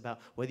about. It's about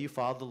whether you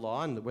followed the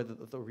law and whether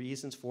the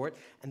reasons for it,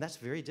 and that's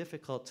very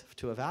difficult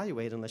to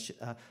evaluate unless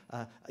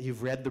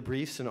you've read the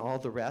briefs and all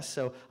the rest.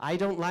 So I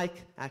don't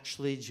like,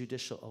 actually,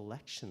 judicial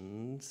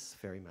elections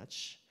very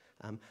much.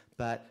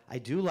 But I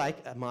do like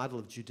a model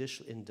of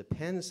judicial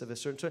independence of a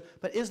certain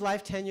sort. But is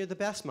life tenure the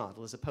best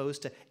model, as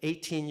opposed to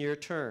 18-year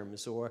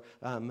terms or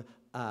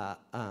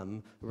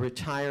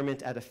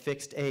retirement at a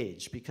fixed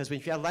age? Because when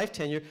you have life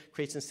tenure, it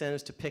creates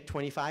incentives to pick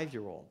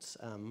 25-year-olds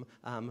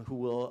who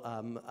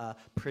will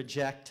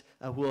project,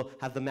 who will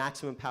have the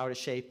maximum power to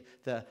shape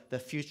the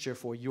future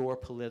for your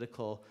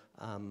political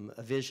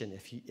vision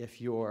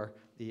if you're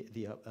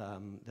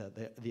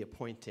the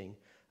appointing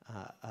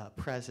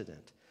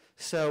president.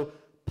 So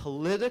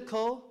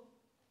political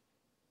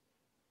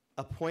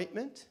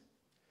appointment,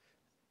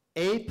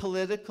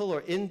 apolitical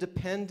or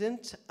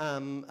independent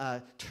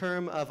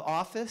term of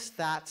office,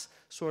 that's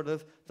sort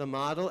of the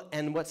model.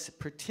 And what's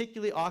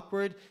particularly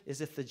awkward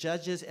is if the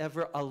judges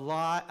ever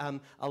align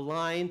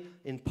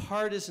in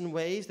partisan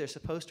ways. They're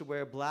supposed to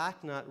wear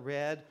black, not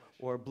red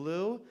or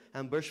blue.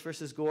 And Bush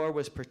versus Gore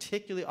was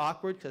particularly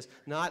awkward because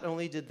not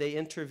only did they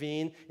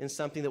intervene in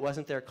something that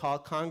wasn't their call,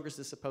 Congress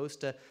is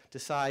supposed to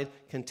decide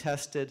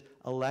contested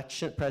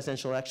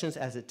presidential elections,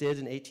 as it did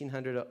in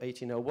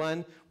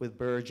 1801 with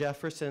Burr,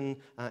 Jefferson,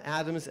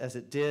 Adams, as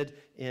it did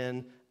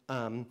in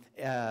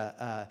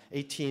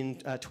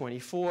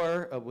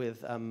 1824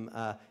 with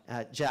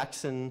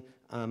Jackson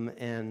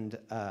and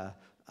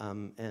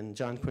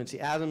John Quincy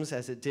Adams,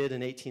 as it did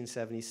in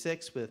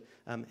 1876 with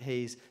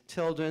Hayes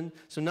Tilden.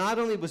 So not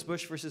only was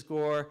Bush versus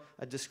Gore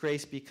a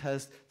disgrace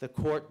because the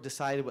court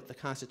decided what the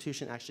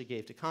Constitution actually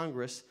gave to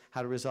Congress,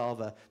 how to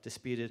resolve a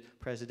disputed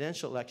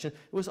presidential election,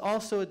 it was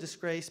also a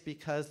disgrace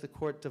because the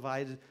court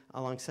divided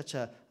along such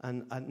a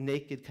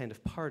naked kind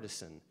of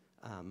partisan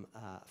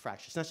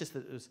fracture. It's not just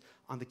that it was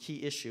on the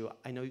key issue.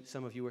 I know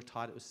some of you were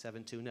taught it was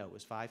 7-2. No, it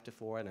was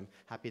 5-4, and I'm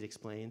happy to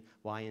explain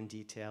why in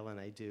detail, and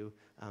I do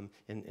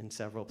in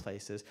several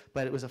places.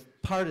 But it was a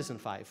partisan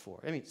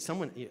 5-4. I mean,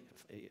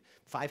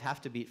 5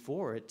 have to beat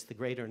 4. It's the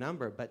greater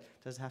number, but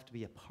does it have to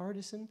be a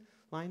partisan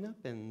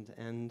lineup?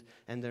 And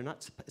they're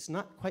not. It's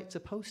not quite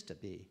supposed to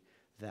be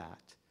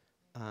that.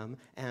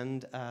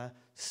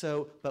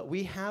 But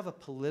we have a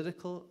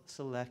political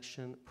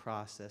selection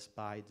process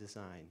by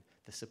design.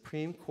 The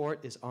Supreme Court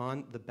is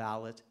on the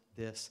ballot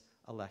this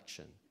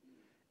election.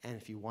 And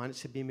if you want it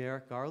to be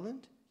Merrick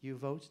Garland, you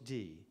vote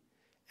D.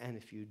 And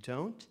if you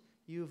don't,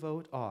 you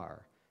vote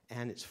R.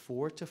 And it's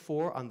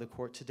 4-4 on the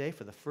court today.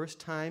 For the first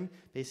time,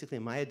 basically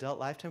in my adult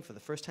lifetime, for the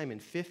first time in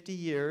 50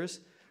 years,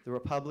 the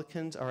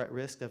Republicans are at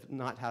risk of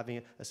not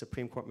having a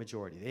Supreme Court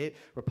majority.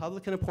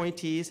 Republican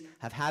appointees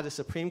have had a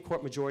Supreme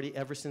Court majority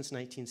ever since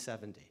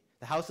 1970.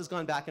 The House has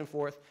gone back and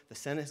forth, the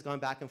Senate has gone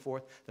back and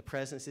forth, the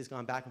presidency has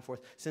gone back and forth.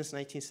 Since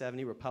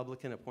 1970,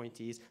 Republican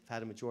appointees have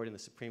had a majority in the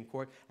Supreme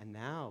Court, and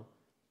now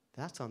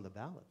that's on the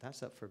ballot.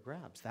 That's up for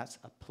grabs. That's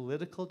a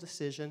political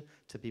decision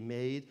to be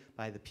made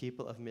by the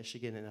people of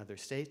Michigan and other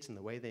states, and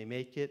the way they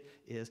make it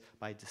is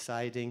by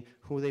deciding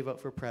who they vote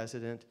for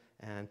president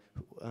and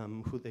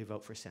who they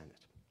vote for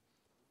Senate.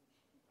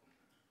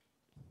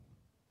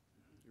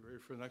 You ready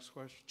for the next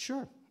question?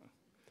 Sure.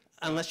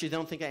 Unless you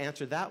don't think I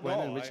answered that one,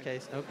 No, in which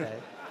case, okay.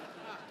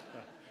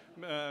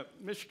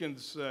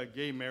 Michigan's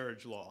gay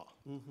marriage law,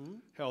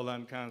 held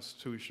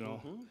unconstitutional.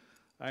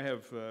 I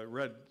have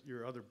read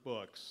your other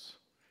books.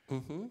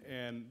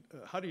 And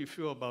how do you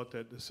feel about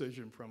that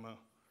decision from a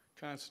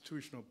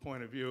constitutional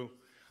point of view?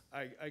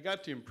 I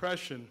got the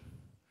impression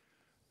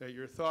that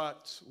your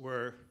thoughts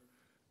were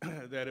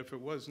that if it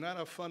was not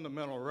a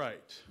fundamental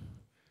right,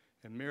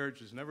 and marriage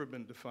has never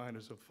been defined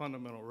as a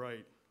fundamental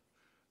right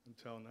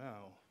until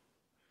now,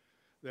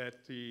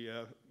 that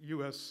the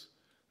U.S.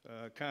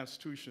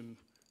 Constitution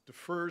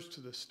defers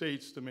to the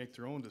states to make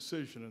their own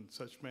decision in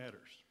such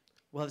matters.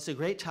 Well, it's a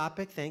great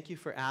topic. Thank you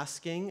for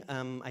asking.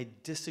 I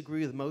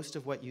disagree with most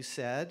of what you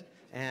said,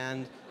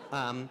 and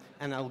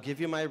I'll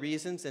give you my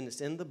reasons, and it's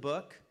in the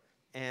book,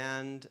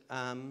 and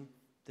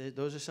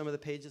those are some of the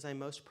pages I'm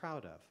most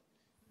proud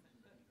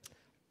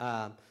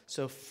of.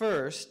 So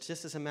first,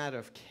 just as a matter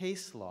of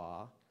case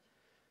law,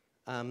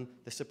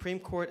 the Supreme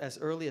Court, as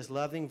early as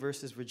Loving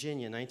versus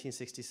Virginia in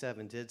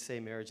 1967, did say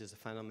marriage is a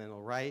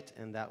fundamental right,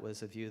 and that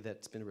was a view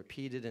that's been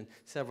repeated in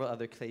several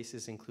other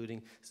cases,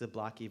 including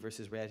Zablocki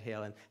versus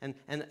Redhale, and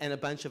a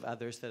bunch of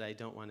others that I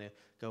don't want to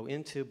go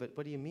into. But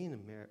what do you mean a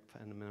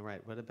fundamental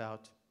right? What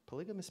about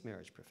polygamous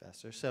marriage,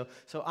 Professor? So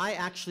I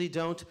actually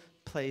don't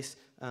place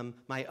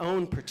my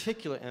own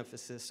particular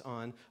emphasis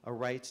on a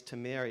right to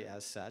marry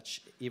as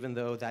such, even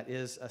though that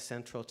is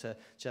central to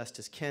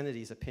Justice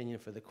Kennedy's opinion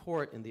for the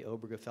court in the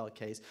Obergefell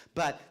case.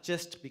 But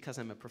just because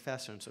I'm a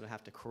professor and sort of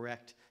have to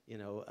correct,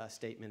 a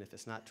statement if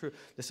it's not true,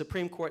 the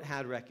Supreme Court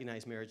had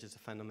recognized marriage as a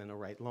fundamental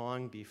right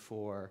long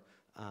before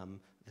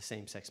the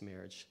same-sex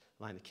marriage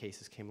line of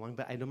cases came along.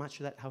 But I'm not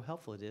sure how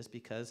helpful it is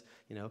because,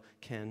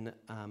 can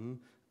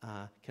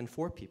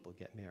 4 people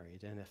get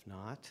married? And if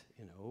not,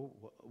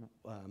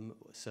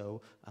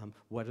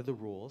 what are the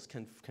rules?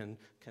 Can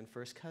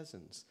first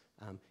cousins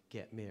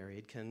get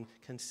married? Can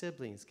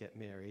siblings get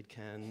married?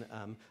 Can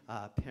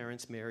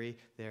parents marry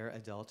their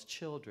adult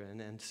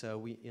children? And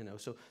so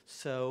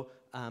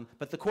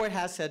but the court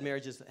had said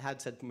marriage is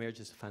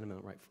a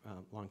fundamental right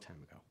a long time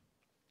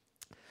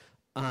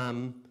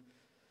ago.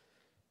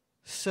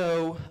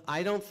 So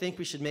I don't think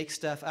we should make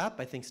stuff up.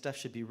 I think stuff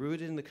should be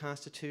rooted in the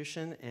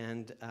Constitution,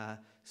 and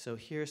so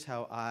here's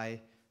how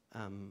I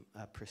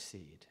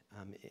proceed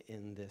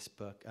in this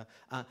book.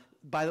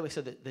 By the way,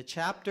 so the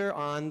chapter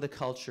on the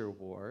culture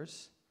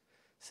wars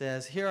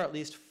says here are at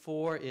least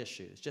 4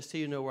 issues, just so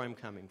you know where I'm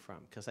coming from,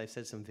 because I've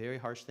said some very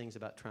harsh things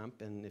about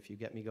Trump, and if you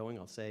get me going,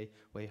 I'll say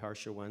way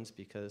harsher ones,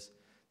 because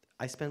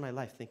I spend my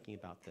life thinking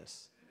about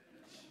this,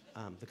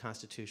 the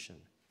Constitution,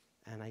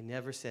 and I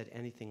never said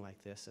anything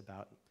like this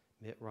about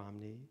Mitt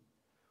Romney,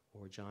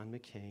 or John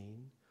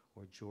McCain,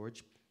 or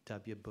George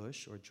W.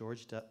 Bush, or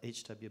George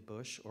H.W.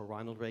 Bush, or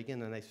Ronald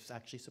Reagan, and I've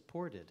actually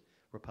supported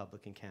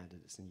Republican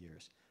candidates in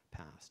years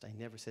past. I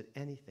never said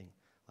anything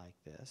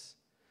like this.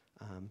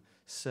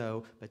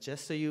 But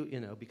just so you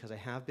know, because I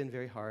have been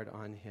very hard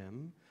on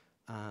him,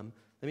 Let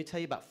me tell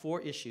you about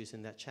 4 issues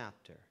in that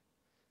chapter.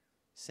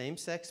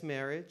 Same-sex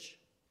marriage,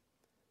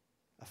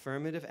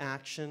 affirmative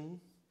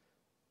action,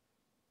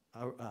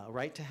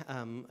 right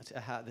to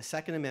have the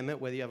Second Amendment,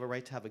 whether you have a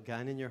right to have a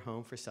gun in your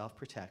home for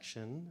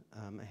self-protection,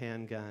 a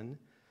handgun,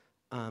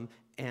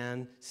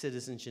 and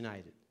Citizens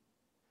United.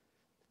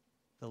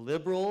 The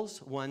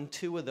liberals won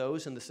 2 of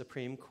those in the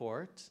Supreme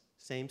Court,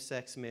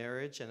 same-sex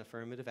marriage and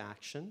affirmative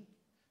action.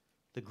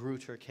 The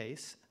Grutter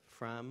case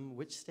from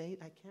which state?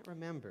 I can't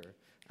remember.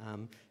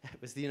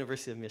 It was the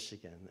University of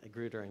Michigan,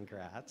 Grutter and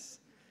Gratz.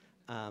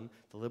 The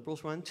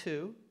liberals won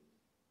 2.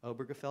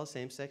 Obergefell,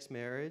 same-sex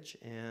marriage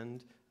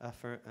and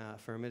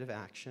affirmative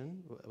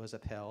action was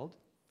upheld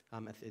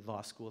at the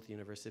law school at the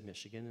University of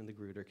Michigan in the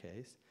Grutter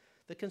case.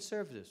 The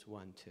conservatives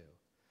won 2.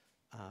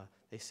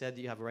 They said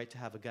that you have a right to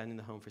have a gun in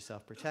the home for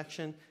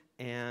self-protection,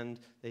 and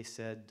they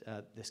said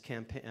this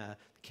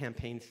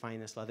campaign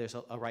finance law, there's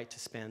a right to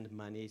spend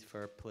money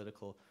for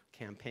political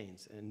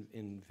campaigns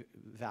in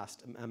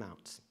vast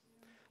amounts.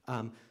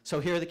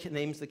 So here are the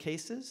names of the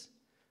cases.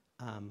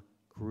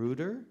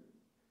 Grutter,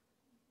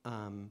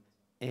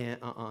 and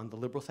on the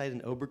liberal side,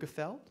 in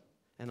Obergefell,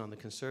 and on the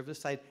conservative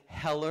side,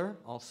 Heller,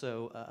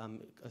 also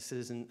a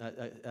citizen,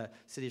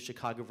 City of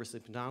Chicago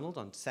versus McDonald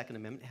on Second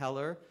Amendment,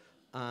 Heller,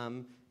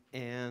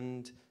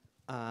 and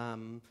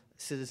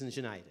Citizens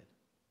United.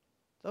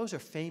 Those are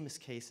famous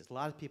cases. A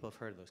lot of people have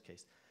heard of those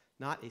cases.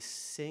 Not a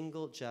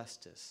single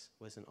justice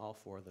was in all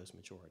 4 of those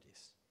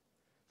majorities.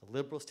 The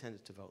liberals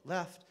tended to vote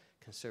left,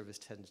 conservatives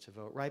tended to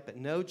vote right, but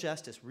no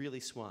justice really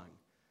swung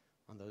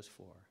on those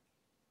 4.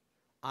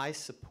 I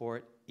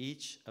support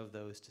each of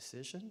those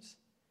decisions,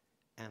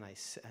 and I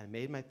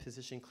made my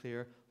position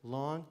clear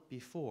long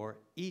before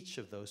each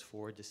of those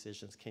 4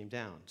 decisions came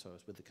down. So I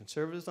was with the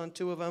conservatives on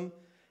 2 of them,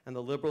 and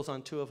the liberals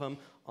on 2 of them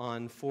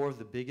on 4 of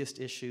the biggest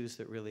issues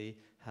that really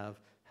have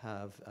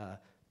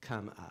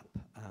come up.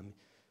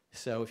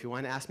 So if you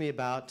want to ask me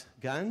about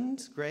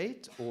guns,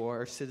 great,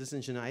 or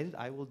Citizens United,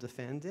 I will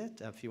defend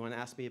it. If you want to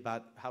ask me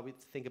about how we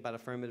think about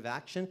affirmative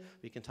action,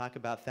 we can talk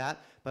about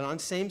that. But on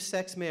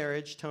same-sex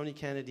marriage, Tony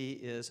Kennedy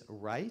is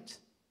right.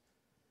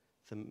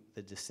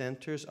 The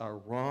dissenters are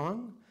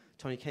wrong.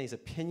 Tony Kennedy's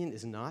opinion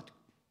is not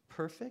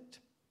perfect.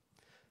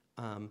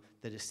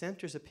 The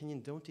dissenters'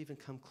 opinion don't even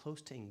come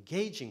close to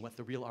engaging what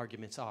the real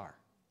arguments are.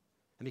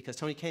 And because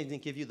Tony Kennedy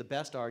didn't give you the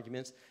best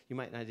arguments, you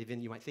might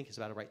think it's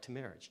about a right to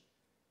marriage.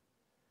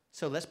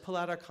 So let's pull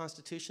out our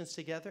constitutions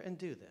together and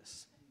do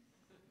this.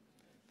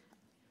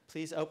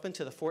 Please open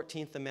to the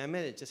 14th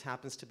Amendment. It just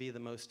happens to be the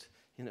most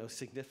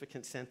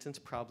significant sentence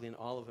probably in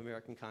all of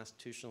American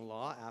constitutional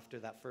law after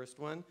that first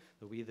one,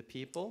 the We the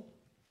People.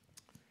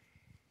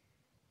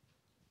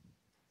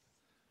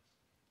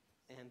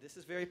 And this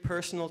is very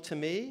personal to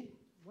me.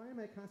 Why am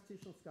I a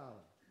constitutional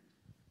scholar?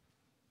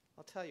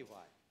 I'll tell you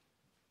why.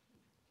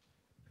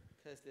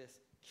 Because this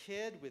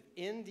kid with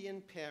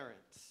Indian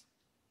parents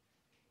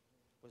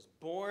was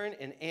born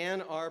in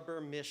Ann Arbor,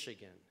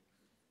 Michigan.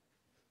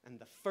 And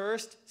the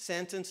first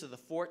sentence of the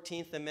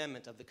 14th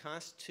Amendment of the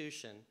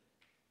Constitution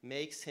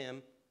makes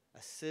him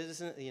a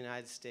citizen of the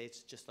United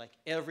States just like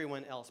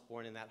everyone else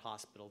born in that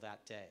hospital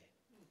that day.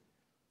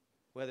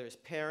 Whether his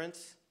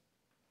parents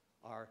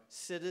are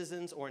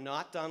citizens or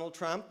not, Donald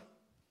Trump,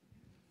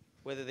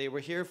 whether they were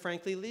here,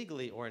 frankly,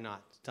 legally or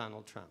not,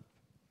 Donald Trump.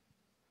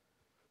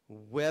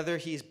 Whether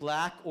he's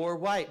black or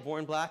white,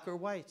 born black or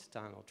white,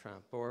 Donald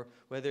Trump, or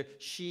whether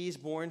she's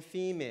born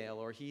female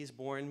or he's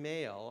born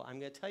male. I'm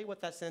going to tell you what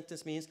that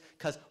sentence means,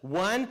 because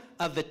one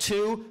of the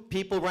 2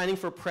 people running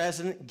for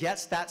president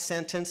gets that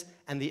sentence,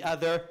 and the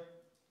other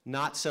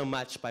not so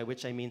much, by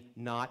which I mean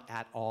not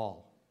at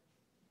all.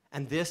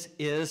 And this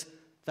is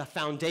the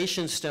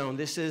foundation stone.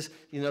 This is,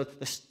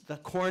 the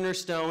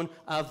cornerstone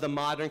of the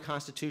modern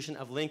Constitution,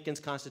 of Lincoln's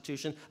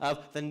Constitution, of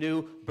the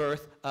new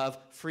birth of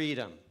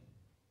freedom.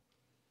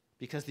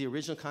 Because the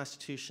original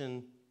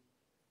Constitution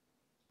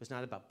was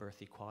not about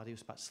birth equality, it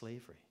was about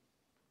slavery.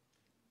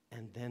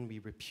 And then we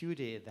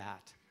repudiated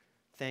that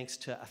thanks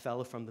to a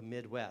fellow from the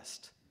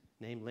Midwest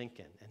named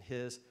Lincoln and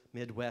his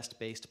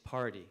Midwest-based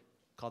party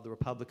called the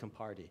Republican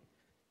Party.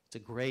 It's a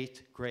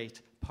great, great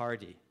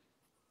party.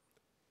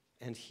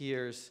 And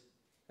here's,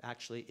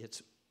 actually,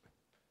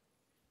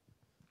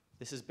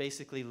 this is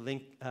basically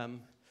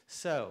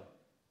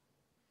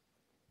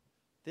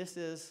this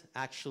is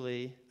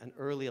actually an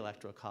early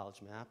electoral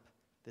college map.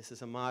 This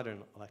is a modern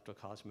electoral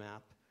college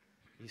map.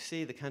 You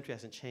see, the country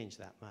hasn't changed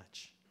that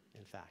much,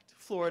 in fact.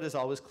 Florida's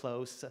always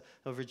close,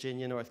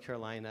 Virginia, North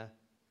Carolina.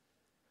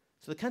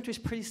 So the country's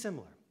pretty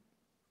similar.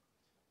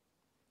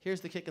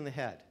 Here's the kick in the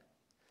head.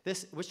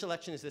 Which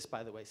election is this,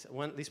 by the way?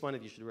 So at least one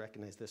of you should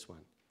recognize this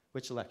one.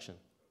 Which election?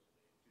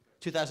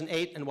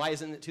 2008, and why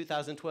isn't it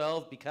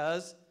 2012?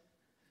 Because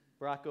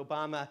Barack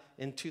Obama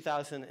in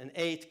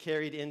 2008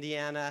 carried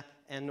Indiana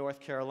and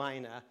North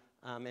Carolina,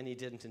 and he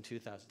didn't in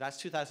 2000. That's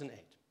 2008.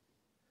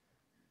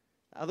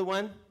 The other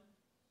one,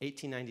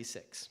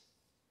 1896.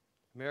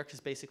 America's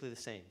basically the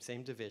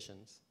same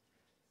divisions.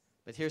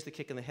 But here's the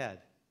kick in the head.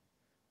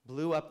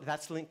 Blue up,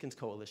 that's Lincoln's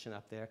coalition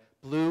up there.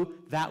 Blue,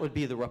 that would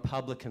be the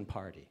Republican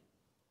Party.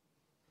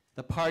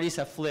 The parties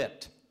have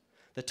flipped.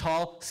 The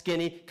tall,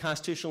 skinny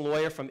constitutional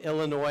lawyer from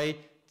Illinois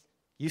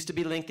used to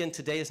be Lincoln.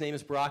 Today his name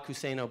is Barack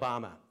Hussein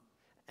Obama.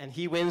 And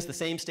he wins the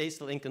same states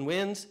that Lincoln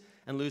wins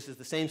and loses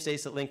the same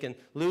states that Lincoln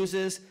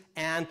loses.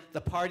 And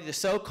the party, the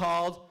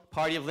so-called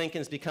party of Lincoln,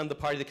 has become the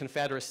party of the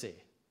Confederacy,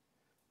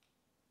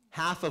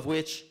 half of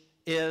which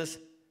is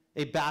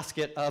a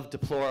basket of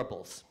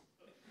deplorables.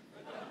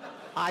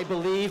 I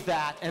believe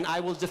that, and I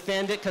will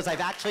defend it because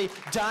I've actually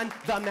done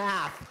the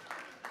math.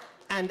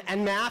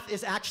 And math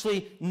is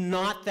actually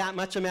not that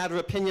much a matter of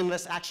opinion.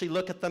 Let's actually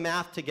look at the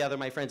math together,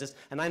 my friends.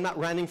 And I'm not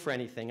running for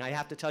anything. I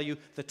have to tell you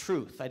the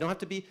truth. I don't have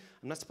to be,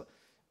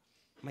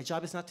 my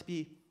job is not to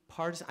be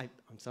partisan.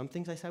 On some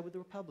things I side with the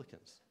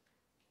Republicans.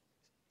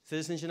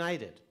 Citizens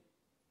United,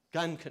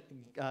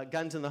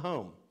 guns in the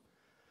home.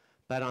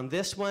 But on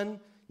this one,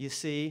 you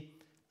see,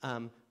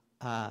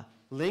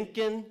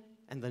 Lincoln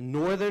and the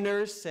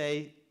Northerners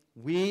say,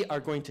 we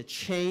are going to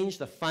change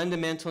the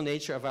fundamental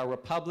nature of our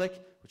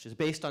republic, which is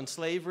based on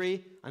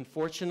slavery,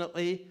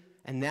 unfortunately.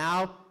 And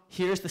now,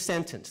 here's the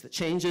sentence that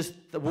changes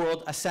the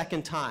world a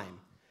second time.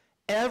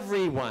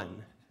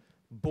 Everyone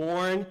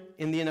born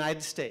in the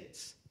United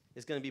States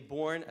is going to be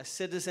born a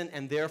citizen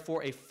and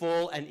therefore a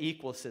full and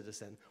equal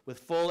citizen with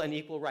full and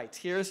equal rights.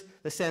 Here's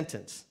the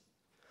sentence.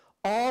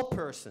 All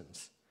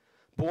persons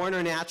born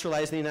or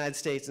naturalized in the United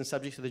States and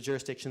subject to the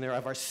jurisdiction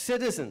thereof are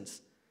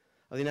citizens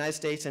of the United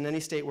States and any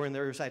state wherein they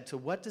reside. So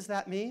what does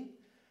that mean?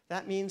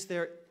 That means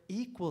they're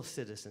equal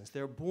citizens.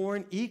 They're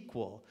born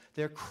equal.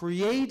 They're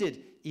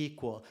created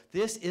equal.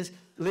 This is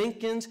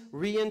Lincoln's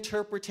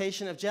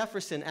reinterpretation of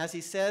Jefferson. As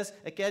he says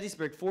at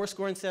Gettysburg,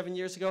 77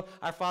 years ago,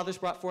 our fathers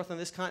brought forth on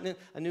this continent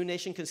a new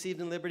nation conceived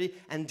in liberty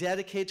and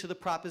dedicated to the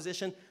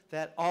proposition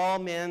that all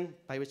men,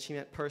 by which he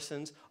meant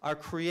persons, are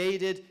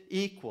created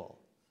equal.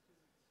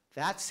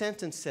 That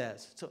sentence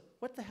says, so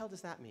what the hell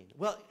does that mean?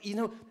 Well, you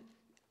know,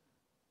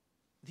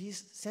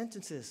 these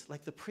sentences,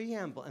 like the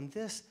preamble and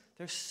this,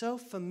 they're so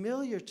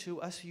familiar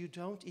to us you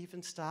don't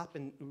even stop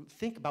and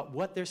think about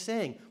what they're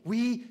saying.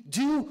 We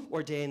do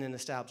ordain and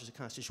establish a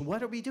constitution.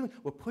 What are we doing?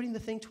 We're putting the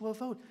thing to a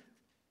vote.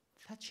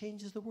 That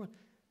changes the world.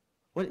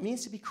 What it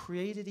means to be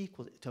created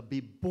equal, to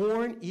be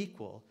born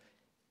equal,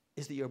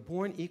 is that you're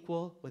born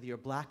equal whether you're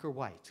black or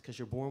white, because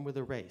you're born with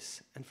a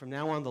race. And from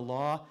now on, the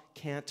law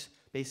can't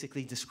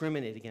basically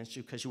discriminate against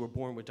you because you were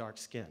born with dark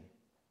skin.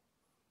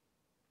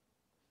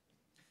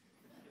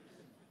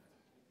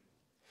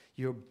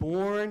 You're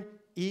born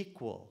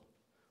equal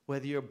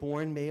whether you're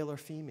born male or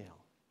female.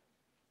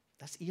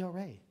 That's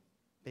ERA,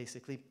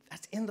 basically.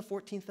 That's in the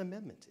 14th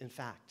Amendment, in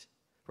fact,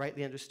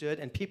 rightly understood.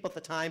 And people at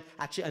the time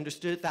actually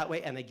understood it that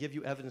way, and I give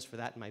you evidence for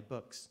that in my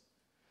books.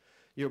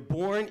 You're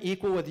born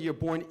equal whether you're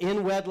born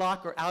in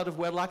wedlock or out of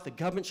wedlock. The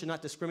government should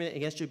not discriminate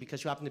against you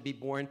because you happen to be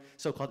born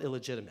so-called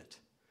illegitimate.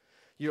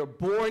 You're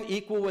born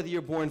equal whether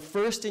you're born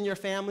first in your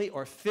family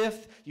or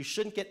fifth. You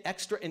shouldn't get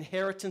extra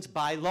inheritance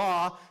by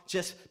law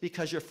just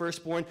because you're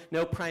firstborn.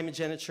 No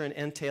primogeniture and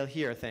entail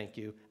here, thank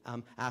you,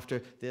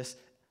 after this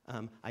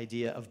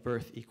idea of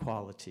birth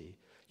equality.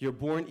 You're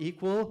born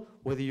equal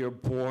whether you're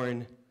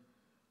born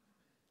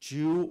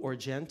Jew or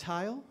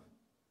Gentile,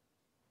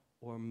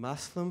 or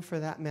Muslim for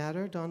that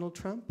matter, Donald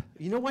Trump.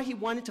 You know why he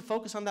wanted to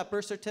focus on that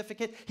birth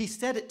certificate? He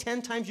said it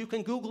 10 times. You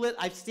can Google it.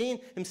 I've seen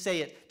him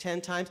say it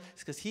 10 times.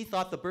 It's because he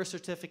thought the birth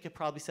certificate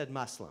probably said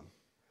Muslim.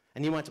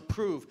 And he wanted to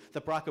prove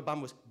that Barack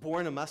Obama was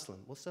born a Muslim.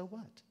 Well, so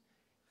what?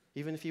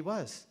 Even if he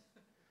was.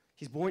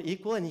 He's born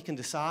equal and he can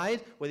decide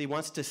whether he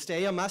wants to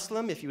stay a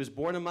Muslim, if he was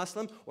born a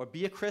Muslim, or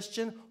be a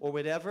Christian, or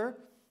whatever.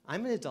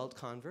 I'm an adult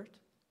convert.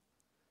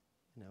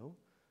 No.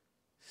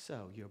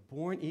 So you're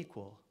born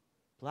equal,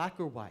 black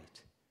or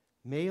white,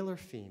 male or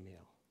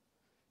female,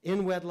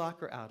 in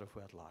wedlock or out of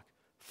wedlock,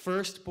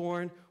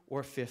 firstborn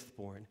or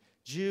fifthborn,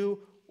 Jew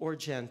or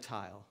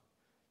Gentile,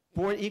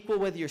 born equal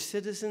whether your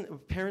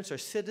parents are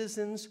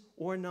citizens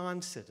or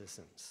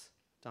non-citizens,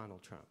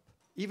 Donald Trump.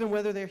 Even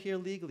whether they're here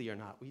legally or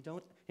not, we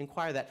don't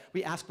inquire that.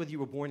 We ask whether you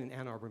were born in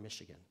Ann Arbor,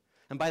 Michigan.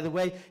 And by the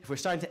way, if we're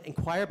starting to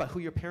inquire about who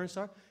your parents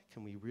are,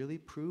 can we really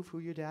prove who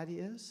your daddy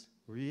is?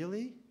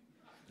 Really?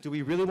 Do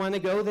we really want to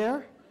go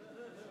there?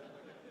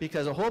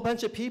 Because a whole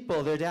bunch of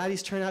people, their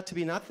daddies turn out to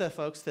be not the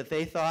folks that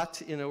they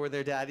thought, were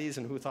their daddies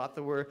and who thought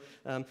they were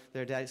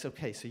their daddies.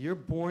 Okay, so you're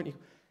born,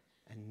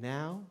 and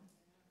now,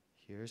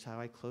 here's how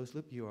I close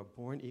loop. You are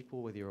born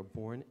equal whether you're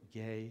born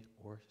gay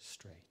or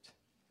straight.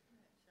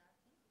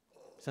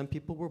 Some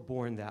people were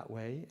born that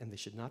way, and they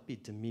should not be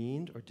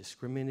demeaned or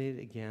discriminated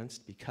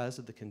against because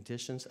of the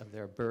conditions of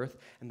their birth.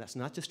 And that's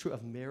not just true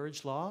of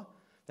marriage law.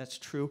 That's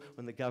true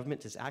when the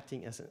government is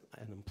acting as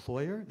an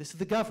employer. This is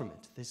the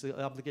government. These are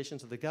the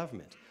obligations of the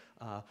government.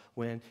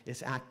 When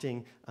it's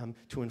acting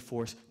to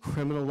enforce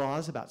criminal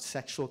laws about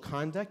sexual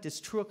conduct,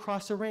 it's true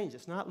across a range.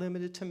 It's not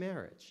limited to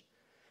marriage.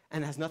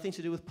 And it has nothing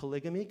to do with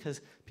polygamy,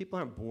 because people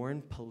aren't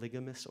born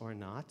polygamous or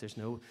not. There's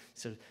no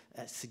sort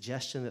of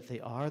suggestion that they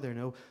are. There are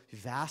no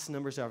vast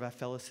numbers of our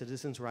fellow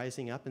citizens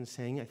rising up and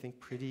saying, I think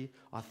pretty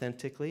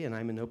authentically, and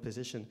I'm in no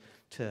position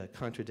to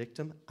contradict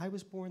them, I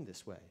was born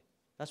this way.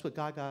 That's what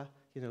Gaga,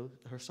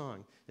 her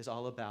song is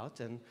all about.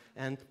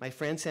 And my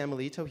friend Sam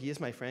Alito, he is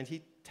my friend.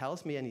 He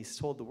tells me, and he's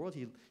told the world,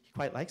 he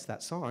quite likes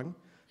that song.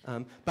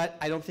 But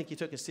I don't think he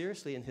took it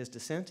seriously in his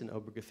dissent in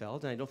Obergefell,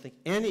 and I don't think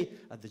any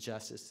of the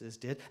justices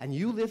did. And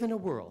you live in a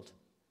world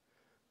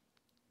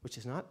which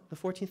is not the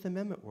 14th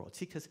Amendment world.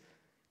 See,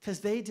 because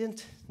they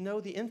didn't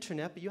know the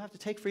internet, but you have to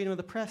take freedom of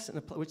the press,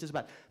 which is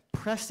about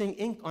pressing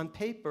ink on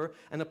paper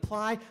and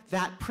apply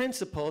that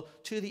principle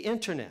to the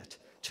internet,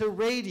 to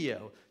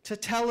radio, to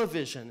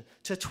television,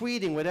 to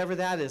tweeting, whatever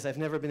that is. I've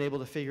never been able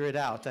to figure it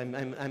out.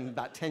 I'm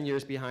about 10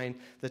 years behind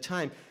the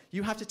time.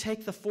 You have to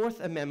take the Fourth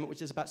Amendment,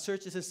 which is about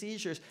searches and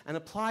seizures, and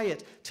apply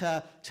it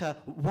to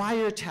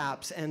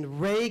wiretaps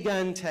and ray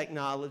gun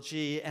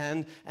technology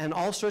and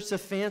all sorts of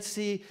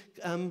fancy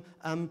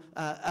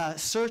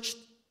search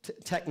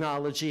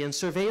technology and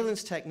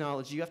surveillance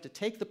technology. You have to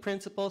take the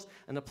principles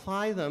and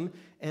apply them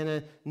in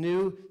a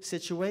new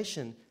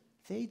situation.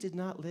 They did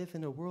not live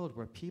in a world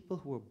where people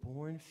who were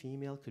born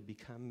female could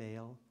become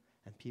male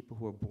and people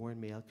who were born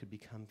male could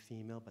become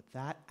female, but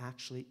that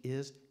actually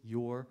is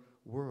your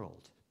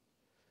world.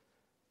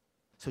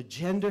 So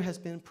gender has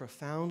been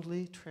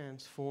profoundly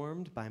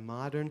transformed by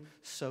modern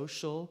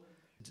social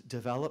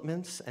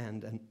developments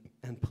and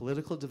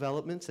political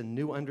developments and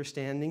new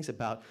understandings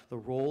about the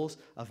roles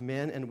of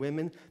men and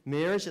women.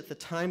 Marriage at the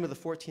time of the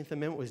 14th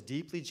Amendment was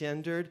deeply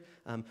gendered.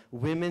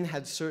 Women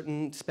had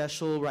certain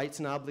special rights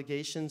and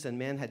obligations, and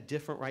men had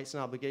different rights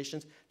and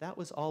obligations. That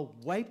was all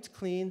wiped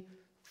clean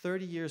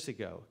 30 years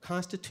ago,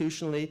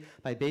 constitutionally,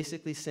 by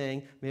basically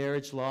saying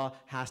marriage law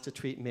has to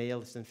treat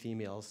males and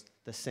females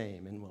the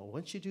same. And well,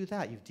 once you do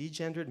that, you've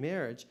degendered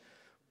marriage.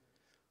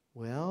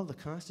 Well, the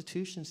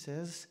Constitution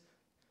says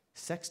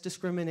sex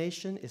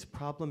discrimination is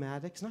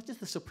problematic. It's not just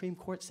the Supreme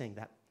Court saying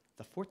that.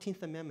 The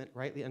 14th Amendment,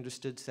 rightly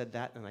understood, said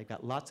that, and I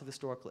got lots of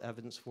historical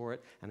evidence for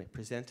it, and I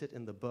present it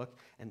in the book,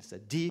 and it's a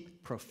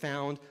deep,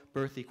 profound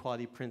birth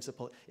equality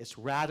principle. It's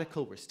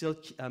radical. We're still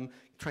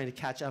trying to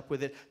catch up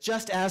with it,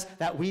 just as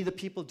that we, the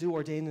people, do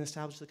ordain and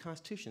establish the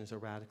Constitution is a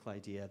radical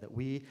idea that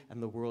we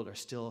and the world are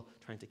still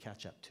trying to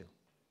catch up to.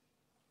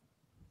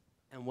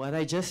 And what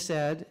I just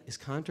said is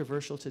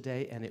controversial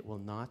today, and it will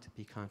not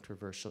be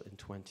controversial in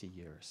 20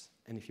 years.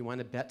 And if you want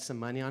to bet some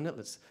money on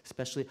it,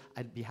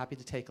 I'd be happy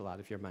to take a lot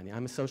of your money.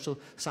 I'm a social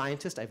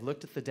scientist. I've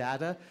looked at the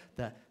data.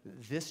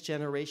 This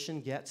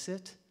generation gets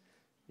it.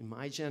 In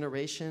my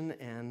generation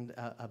and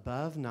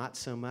above, not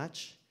so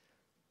much.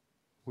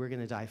 We're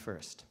going to die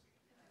first.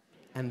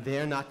 And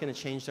they're not going to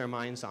change their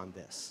minds on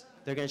this.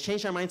 They're going to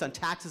change their minds on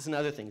taxes and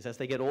other things. As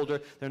they get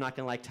older, they're not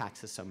going to like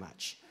taxes so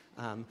much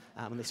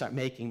when they start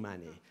making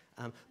money.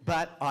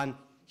 But on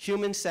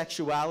human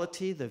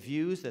sexuality, the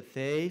views that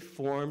they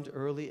formed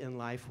early in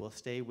life will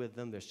stay with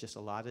them. There's just a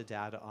lot of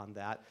data on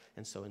that.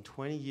 And so in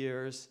 20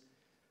 years,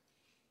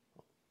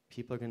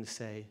 people are going to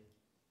say,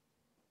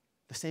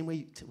 the same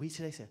way we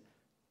today say,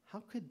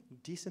 how could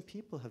decent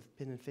people have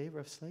been in favor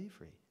of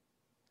slavery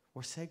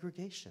or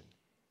segregation?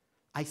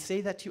 I say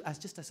that to you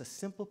as a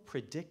simple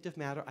predictive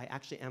matter. I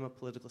actually am a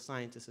political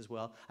scientist as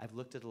well. I've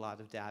looked at a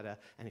lot of data.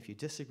 And if you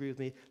disagree with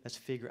me, let's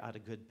figure out a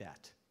good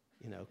bet.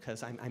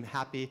 Because I'm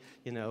happy,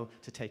 to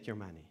take your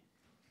money.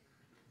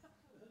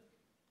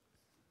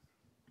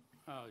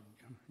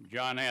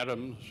 John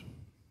Adams,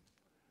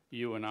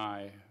 you and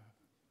I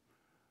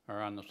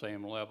are on the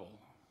same level.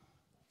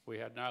 We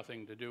had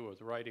nothing to do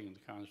with writing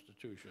the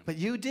Constitution. But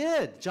you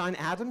did. John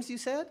Adams, you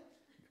said?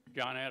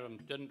 John Adams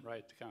didn't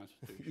write the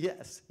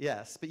Constitution.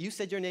 Yes. But you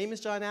said your name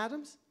is John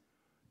Adams?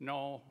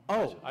 No.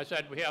 Oh. I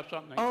said we have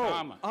something in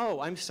common.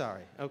 Oh, I'm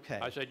sorry. Okay.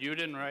 I said you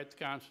didn't write the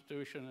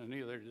Constitution, and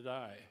neither did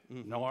I,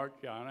 nor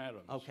John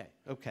Adams.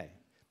 Okay.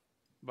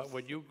 But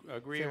would you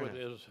agree Fair with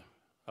enough. his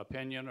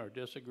opinion or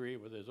disagree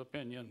with his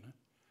opinion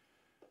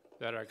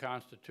that our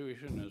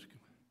Constitution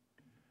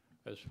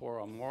is for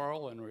a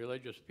moral and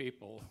religious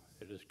people?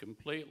 It is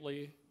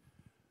completely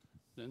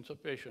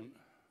insufficient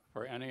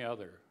for any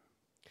other.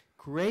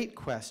 Great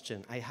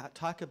question. I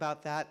talk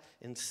about that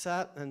in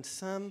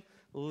some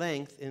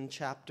length in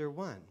chapter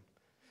 1.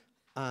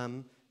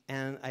 And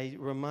I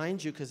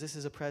remind you, because this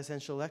is a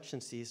presidential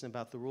election season,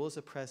 about the rules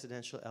of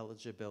presidential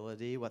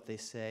eligibility, what they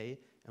say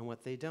and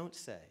what they don't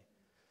say.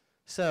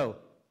 So,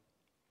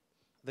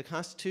 the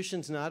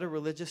Constitution's not a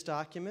religious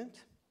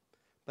document,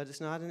 but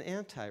it's not an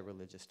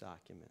anti-religious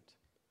document.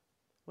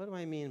 What do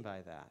I mean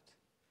by that?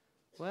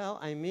 Well,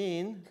 I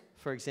mean,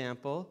 for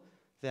example,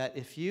 that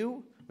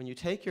when you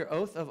take your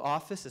oath of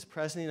office as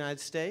President of the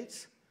United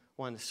States,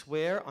 want to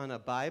swear on a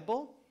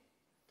Bible,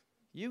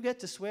 you get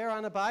to swear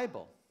on a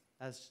Bible,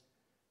 as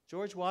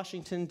George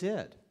Washington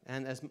did,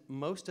 and as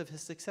most of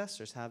his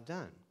successors have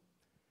done.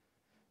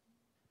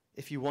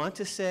 If you want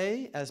to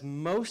say, as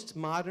most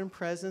modern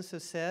presidents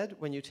have said,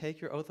 when you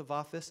take your oath of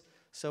office,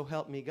 so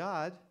help me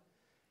God,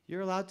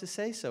 you're allowed to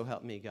say, so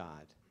help me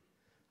God.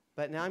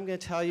 But now I'm going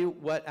to tell you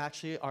what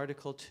actually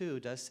Article 2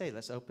 does say.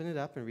 Let's open it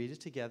up and read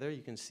it together.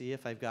 You can see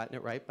if I've gotten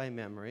it right by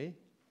memory.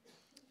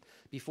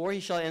 Before he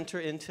shall enter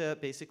into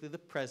basically the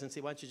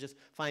presidency, why don't you just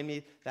find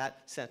me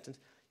that sentence?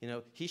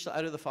 he shall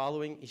utter the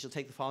following, he shall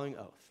take the following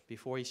oath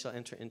before he shall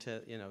enter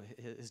into,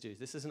 his duties.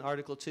 This is in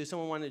Article 2.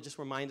 Someone wanted to just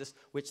remind us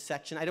which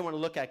section. I don't want to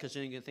look at it because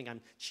you're going to think I'm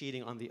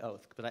cheating on the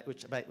oath,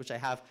 which I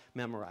have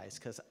memorized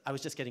because I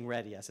was just getting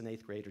ready as an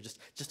 8th grader,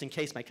 just in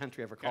case my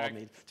country ever called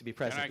me to be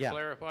president. Can I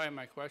clarify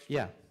my question?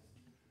 Yeah.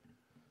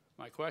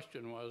 My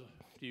question was,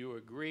 do you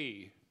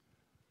agree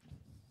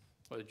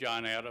with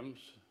John Adams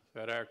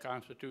that our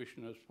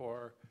Constitution is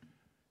for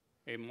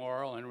a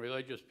moral and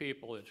religious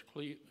people? It's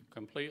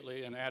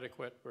completely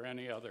inadequate for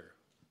any other.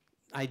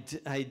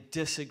 I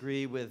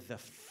disagree with the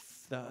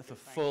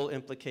full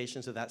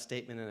implications of that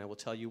statement, and I will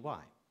tell you why.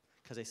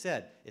 Because I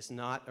said, it's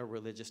not a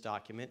religious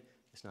document.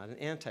 It's not an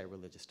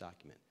anti-religious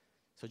document.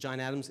 So John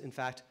Adams, in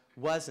fact,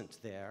 wasn't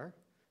there,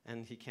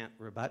 and he can't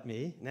rebut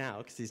me now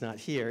because he's not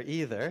here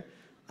either.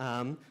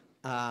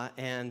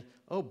 And,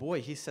 oh boy,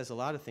 he says a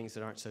lot of things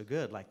that aren't so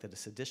good, like that a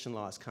sedition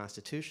law is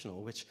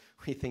constitutional, which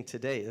we think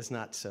today is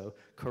not so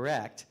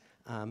correct.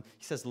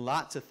 He says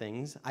lots of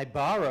things. I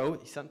borrow,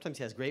 sometimes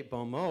he has great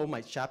bon mot.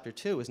 My chapter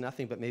 2 is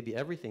nothing but maybe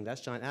everything.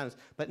 That's John Adams.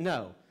 But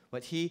no,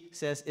 what he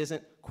says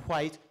isn't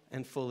quite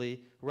and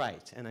fully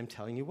right, and I'm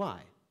telling you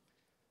why.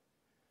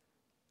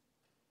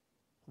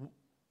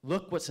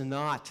 Look what's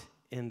not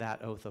in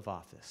that oath of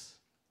office.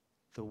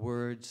 The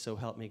words, so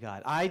help me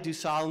God. I do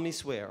solemnly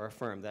swear or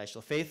affirm that I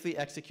shall faithfully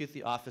execute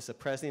the office of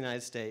President of the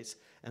United States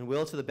and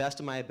will, to the best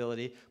of my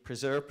ability,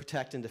 preserve,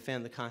 protect, and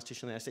defend the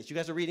Constitution of the United States. You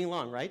guys are reading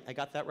along, right? I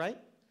got that right?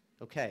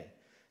 Okay.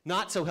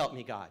 Not so help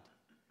me God.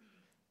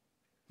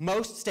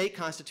 Most state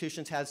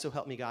constitutions had so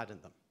help me God in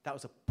them. That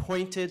was a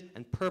pointed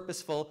and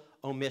purposeful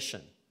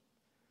omission.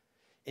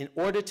 In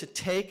order to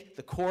take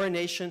the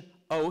coronation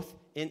oath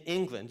in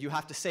England, you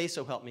have to say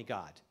so help me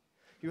God.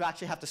 You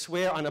actually have to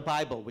swear on a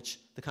Bible, which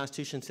the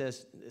Constitution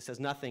says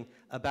nothing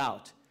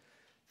about.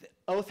 The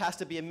oath has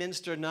to be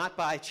administered not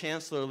by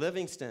Chancellor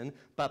Livingston,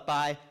 but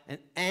by an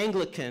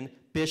Anglican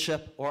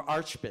bishop or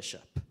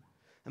archbishop.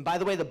 And by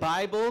the way, the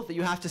Bible that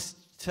you have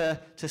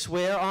to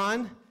swear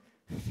on,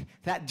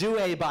 that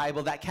Douay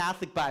Bible, that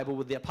Catholic Bible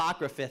with the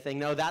Apocrypha thing,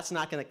 no, that's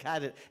not going to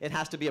cut it. It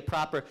has to be a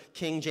proper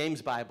King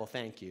James Bible,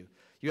 thank you.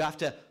 You have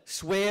to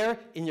swear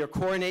in your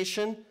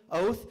coronation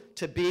oath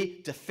to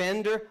be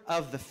defender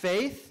of the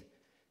faith,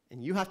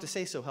 and you have to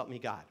say, so help me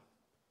God.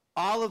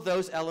 All of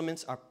those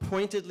elements are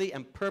pointedly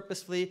and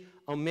purposefully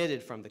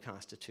omitted from the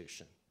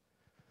Constitution.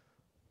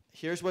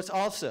 Here's what's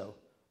also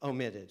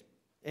omitted.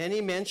 Any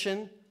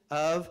mention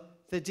of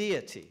the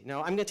deity.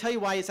 Now, I'm going to tell you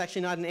why it's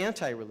actually not an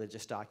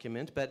anti-religious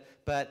document,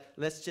 but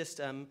let's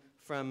just,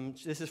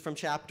 this is from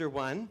chapter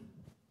 1.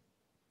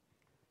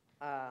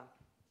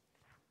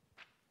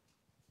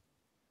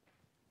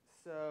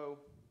 So,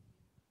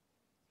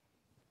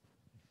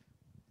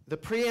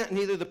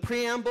 neither the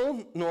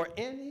preamble nor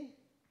any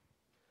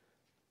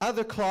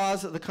other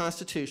clause of the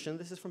Constitution,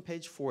 this is from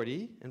page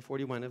 40 and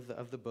 41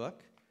 of the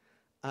book,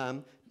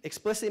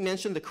 explicitly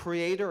mentioned the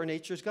creator or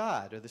nature's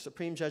God or the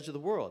supreme judge of the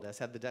world, as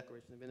had the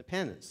Declaration of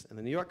Independence and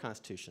the New York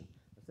Constitution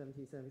of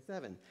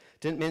 1777.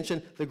 Didn't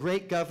mention the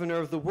great governor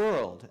of the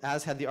world,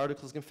 as had the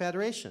Articles of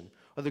Confederation,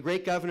 or the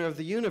great governor of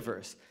the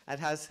universe,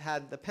 as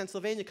had the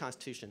Pennsylvania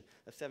Constitution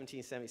of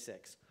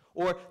 1776.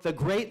 Or the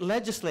great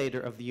legislator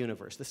of the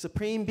universe, the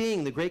supreme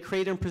being, the great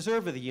creator and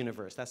preserver of the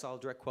universe. That's all a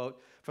direct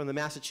quote from the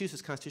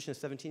Massachusetts Constitution of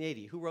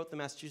 1780. Who wrote the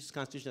Massachusetts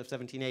Constitution of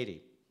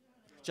 1780?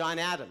 John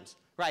Adams.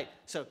 Right.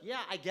 So, yeah,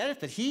 I get it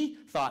that he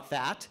thought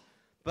that,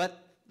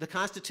 but the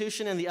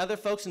Constitution and the other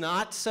folks,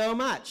 not so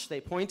much.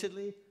 They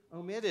pointedly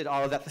omitted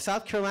all of that. The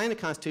South Carolina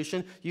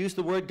Constitution used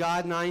the word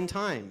God 9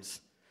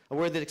 times, a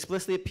word that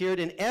explicitly appeared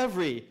in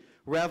every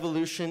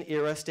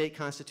Revolution-era state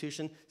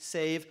constitution,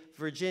 save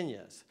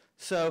Virginia's.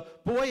 So,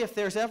 boy, if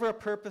there's ever a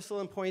purposeful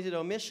and pointed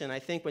omission, I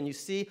think when you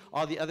see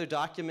all the other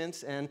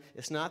documents and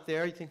it's not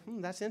there, you think,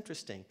 that's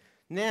interesting.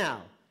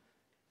 Now,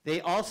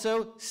 they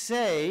also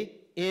say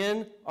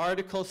in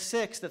Article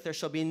 6 that there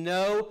shall be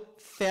no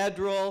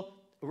federal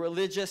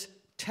religious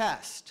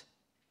test.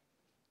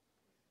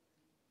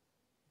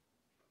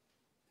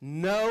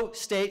 No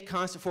state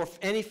for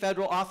any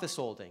federal office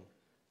holding.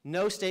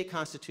 No state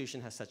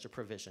constitution has such a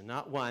provision,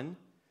 not one.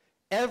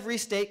 Every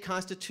state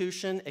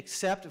constitution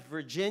except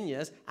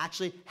Virginia's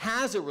actually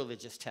has a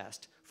religious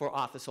test for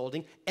office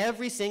holding.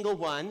 Every single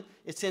one.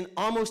 It's in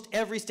almost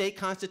every state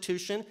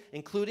constitution,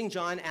 including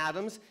John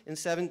Adams,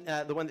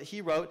 the one that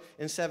he wrote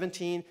in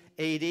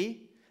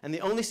 1780. And the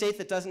only state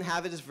that doesn't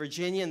have it is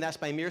Virginia, and that's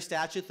by mere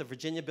statute, the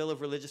Virginia Bill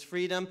of Religious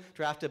Freedom,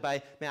 drafted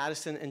by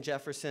Madison and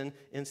Jefferson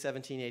in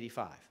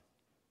 1785.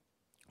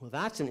 Well,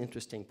 that's an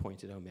interesting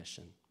pointed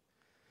omission.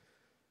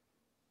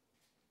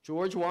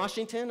 George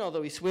Washington,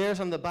 although he swears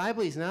on the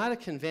Bible, he's not a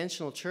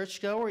conventional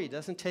churchgoer. He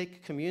doesn't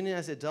take communion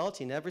as an adult.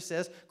 He never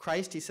says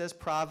Christ, he says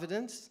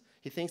providence.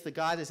 He thinks that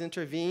God has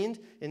intervened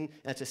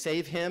to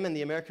save him in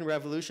the American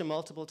Revolution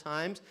multiple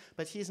times,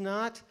 but he's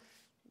not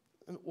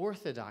an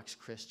Orthodox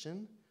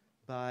Christian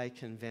by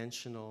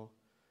conventional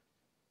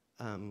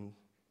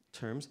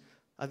terms.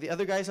 The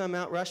other guys on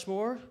Mount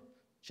Rushmore,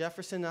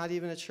 Jefferson, not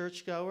even a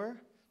churchgoer.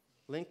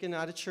 Lincoln,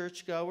 not a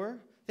churchgoer.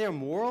 They are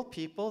moral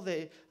people.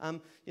 They,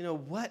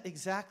 what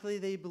exactly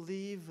they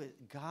believe,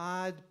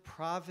 God,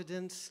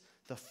 providence,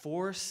 the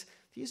force.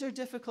 These are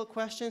difficult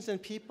questions,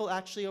 and people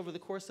actually, over the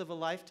course of a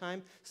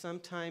lifetime,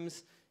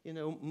 sometimes,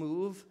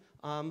 move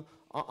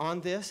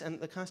on this, and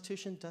the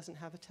Constitution doesn't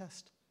have a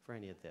test for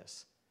any of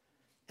this.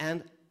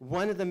 And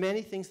one of the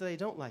many things that I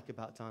don't like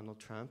about Donald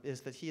Trump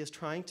is that he is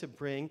trying to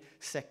bring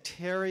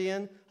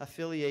sectarian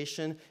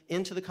affiliation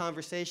into the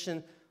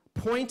conversation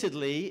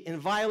pointedly in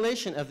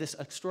violation of this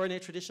extraordinary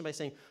tradition by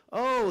saying,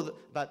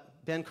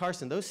 about Ben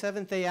Carson, those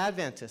Seventh-day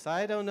Adventists,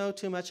 I don't know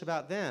too much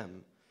about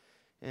them.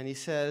 And he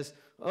says,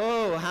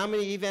 how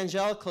many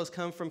evangelicals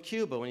come from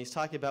Cuba, when he's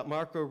talking about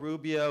Marco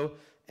Rubio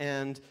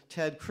and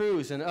Ted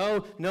Cruz, and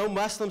no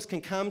Muslims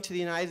can come to the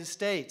United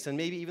States, and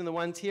maybe even the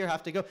ones here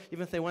have to go,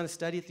 even if they want to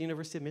study at the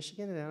University of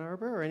Michigan in Ann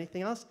Arbor or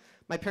anything else.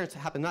 My parents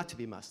happen not to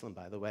be Muslim,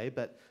 by the way,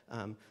 but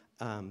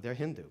they're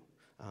Hindu.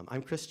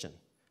 I'm Christian.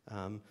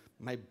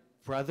 My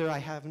brother, I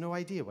have no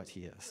idea what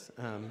he is.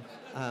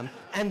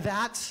 And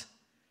that's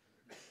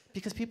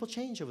because people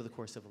change over the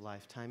course of a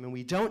lifetime, and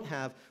we don't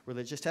have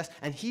religious tests,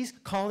 and he's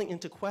calling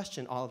into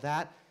question all of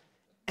that,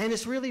 and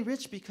it's really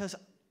rich because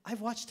I've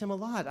watched him a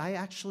lot. I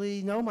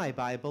actually know my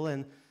Bible,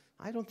 and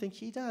I don't think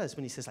he does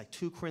when he says,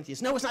 2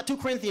 Corinthians. No, it's not 2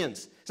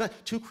 Corinthians. It's not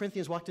 2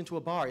 Corinthians walked into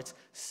a bar. It's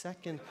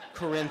 2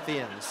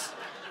 Corinthians.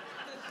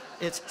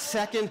 It's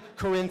 2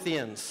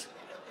 Corinthians.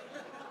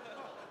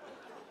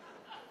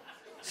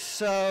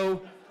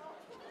 So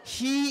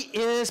he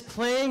is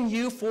playing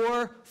you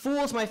for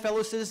fools, my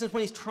fellow citizens,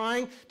 when he's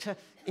trying to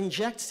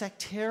inject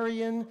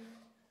sectarian.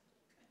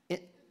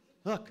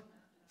 Look,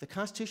 the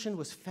Constitution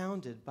was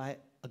founded by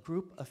a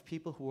group of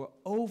people who were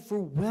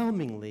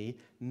overwhelmingly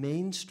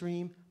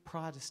mainstream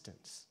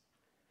Protestants.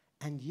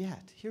 And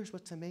yet, here's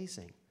what's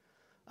amazing.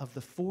 Of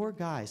the 4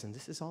 guys, and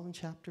this is all in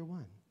chapter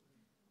 1,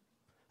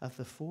 of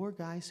the 4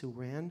 guys who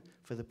ran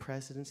for the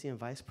presidency and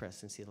vice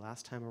presidency the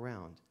last time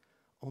around,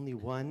 only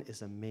one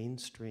is a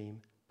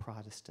mainstream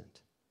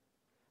Protestant.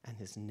 And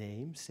his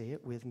name, say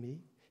it with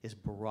me, is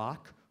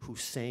Barack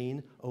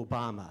Hussein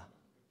Obama.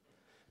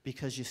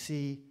 Because you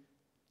see,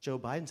 Joe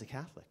Biden's a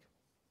Catholic.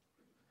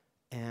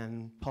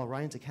 And Paul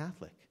Ryan's a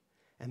Catholic.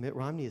 And Mitt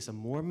Romney is a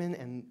Mormon,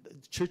 and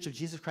the Church of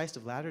Jesus Christ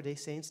of Latter-day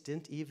Saints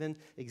didn't even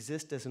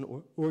exist as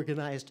an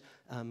organized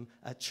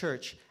a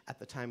church at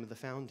the time of the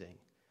founding.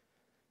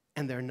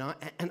 And they're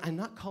not, and I'm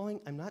not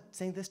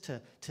saying this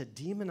to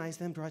demonize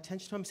them, draw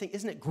attention to them. I'm saying,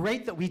 isn't it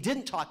great that we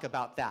didn't talk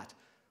about that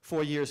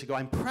 4 years ago?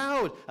 I'm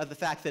proud of the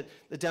fact that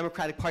the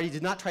Democratic Party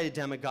did not try to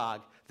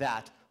demagogue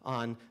that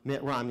on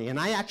Mitt Romney. And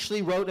I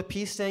actually wrote a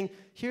piece saying,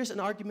 here's an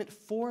argument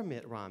for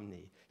Mitt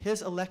Romney.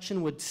 His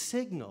election would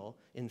signal,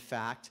 in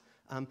fact,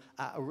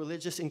 a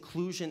religious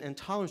inclusion and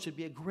tolerance. Would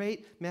be a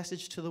great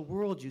message to the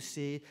world, you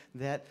see,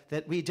 that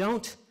we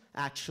don't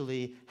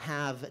actually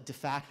have a de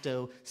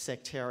facto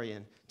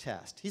sectarian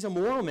test. He's a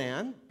moral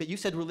man, but you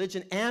said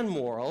religious and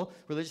moral,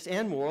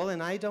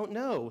 and I don't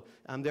know.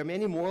 There are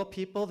many moral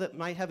people that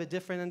might have a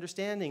different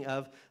understanding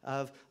of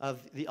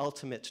the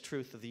ultimate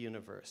truth of the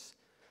universe.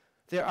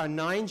 There are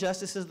 9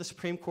 justices of the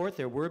Supreme Court.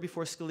 There were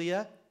before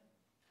Scalia.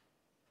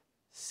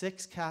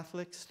 6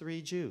 Catholics,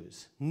 3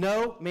 Jews.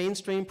 No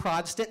mainstream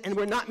Protestant, and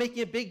we're not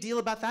making a big deal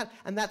about that,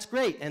 and that's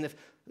great. And if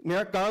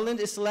Merrick Garland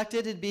is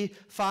selected, it'd be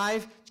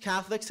 5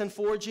 Catholics and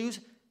 4 Jews.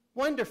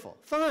 Wonderful,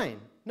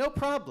 fine, no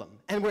problem.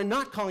 And we're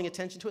not calling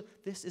attention to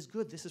it. This is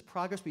good, this is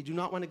progress. We do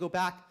not want to go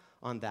back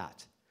on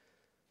that.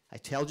 I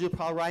told you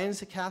Paul Ryan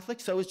is a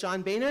Catholic, so is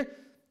John Boehner,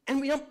 and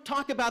we don't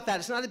talk about that.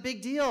 It's not a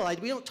big deal.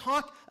 We don't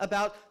talk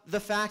about the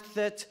fact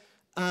that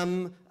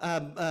Harry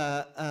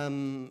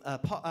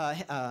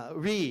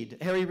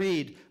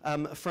Reid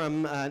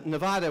from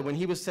Nevada, when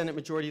he was Senate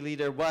Majority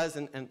Leader, was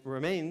and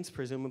remains,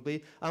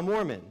 presumably, a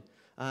Mormon.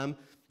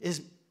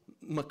 Is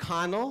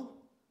McConnell,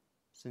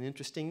 it's an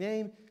interesting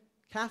name,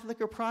 Catholic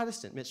or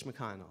Protestant, Mitch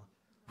McConnell?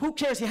 Who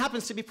cares? He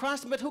happens to be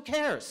Protestant, but who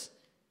cares?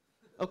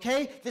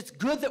 Okay? It's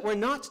good that we're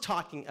not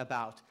talking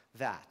about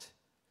that.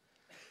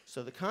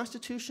 So the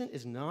Constitution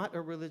is not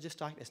a religious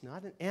document. It's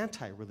not an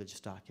anti-religious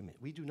document.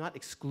 We do not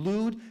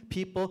exclude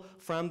people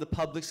from the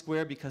public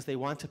square because they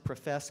want to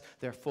profess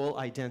their full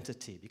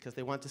identity, because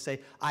they want to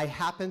say, I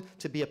happen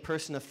to be a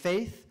person of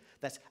faith.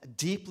 That's a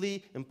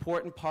deeply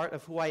important part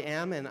of who I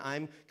am, and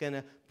I'm going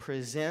to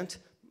present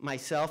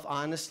myself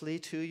honestly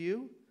to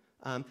you.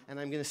 And I'm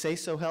going to say,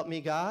 so help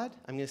me God.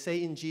 I'm going to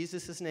say in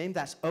Jesus' name.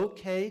 That's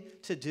okay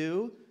to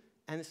do,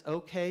 and it's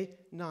okay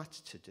not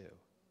to do.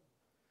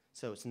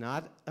 So it's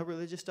not a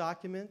religious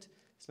document.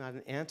 It's not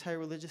an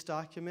anti-religious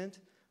document.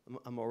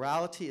 A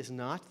morality is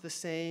not the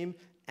same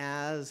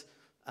as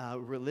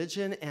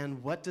religion.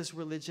 And what does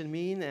religion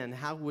mean? And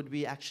how would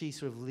we actually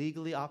sort of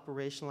legally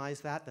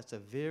operationalize that? That's a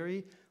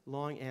very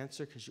long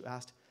answer because you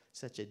asked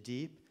such a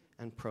deep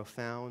and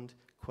profound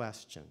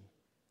question.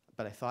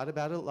 But I thought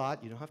about it a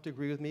lot. You don't have to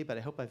agree with me, but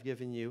I hope I've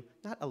given you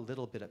not a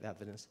little bit of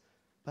evidence,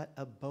 but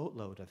a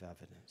boatload of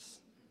evidence.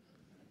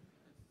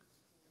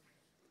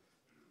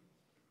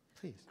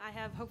 Please. I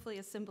have hopefully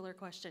a simpler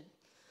question,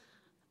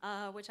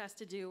 which has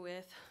to do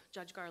with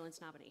Judge Garland's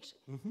nomination.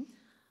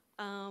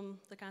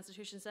 The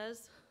Constitution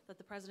says that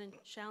the president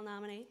shall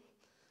nominate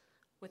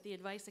with the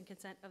advice and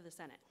consent of the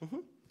Senate.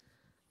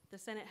 The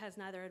Senate has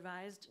neither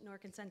advised nor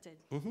consented.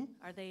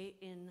 Are they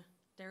in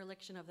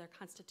dereliction of their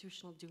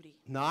constitutional duty?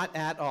 Not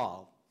at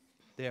all.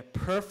 They're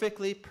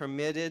perfectly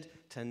permitted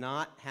to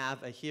not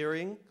have a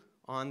hearing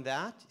on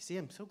that. You see,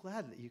 I'm so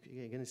glad that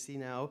you're going to see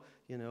now,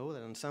 you know,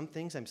 that on some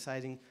things I'm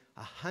citing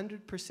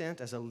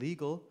 100% as a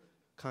legal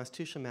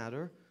constitutional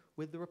matter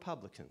with the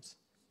Republicans.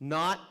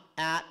 Not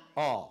at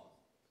all.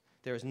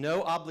 There is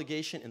no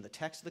obligation in the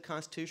text of the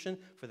Constitution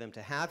for them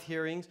to have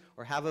hearings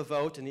or have a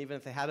vote, and even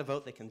if they had a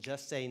vote, they can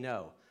just say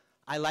no.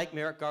 I like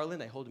Merrick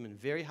Garland. I hold him in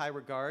very high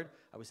regard.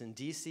 I was in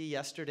D.C.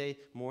 yesterday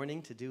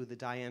morning to do the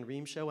Diane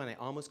Rehm show, and I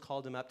almost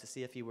called him up to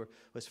see if he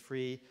was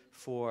free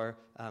for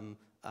a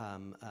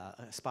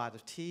spot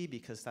of tea,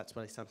 because that's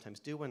what I sometimes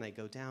do when I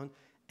go down,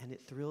 and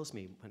it thrills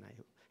me when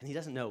and he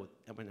doesn't know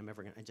when I'm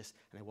ever going to,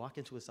 and I walk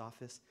into his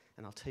office,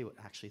 and I'll tell you what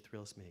actually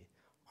thrills me.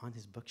 On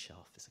his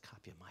bookshelf is a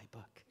copy of my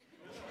book.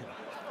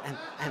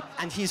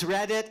 And he's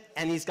read it,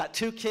 and he's got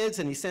 2 kids,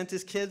 and he sent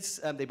his kids,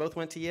 they both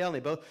went to Yale, and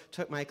they both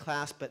took my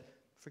class, but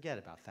forget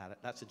about that.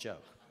 That's a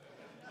joke.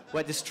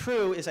 What is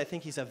true is I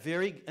think he's a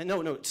very,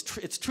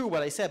 it's true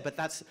what I said,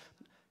 but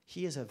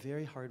he is a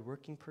very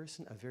hardworking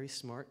person, a very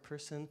smart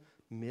person,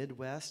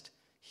 Midwest.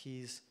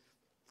 He's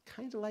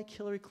kind of like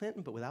Hillary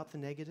Clinton, but without the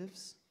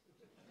negatives.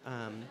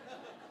 Kind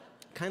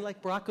of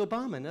like Barack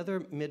Obama,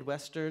 another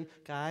Midwestern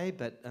guy,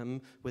 but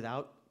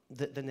without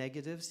the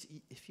negatives.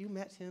 If you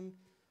met him,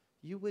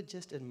 you would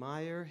just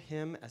admire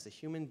him as a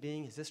human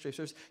being, his history of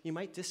service. You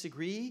might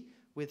disagree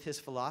with his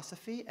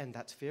philosophy, and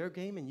that's fair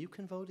game, and you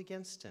can vote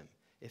against him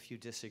if you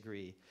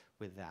disagree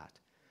with that.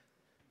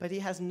 But he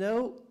has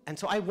and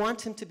so I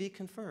want him to be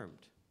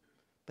confirmed,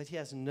 but he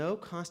has no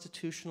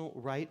constitutional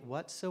right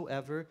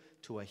whatsoever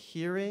to a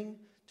hearing,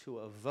 to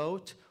a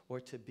vote, or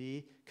to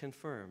be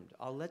confirmed.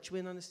 I'll let you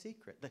in on a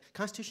secret. The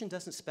Constitution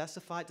doesn't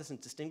specify,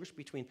 doesn't distinguish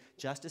between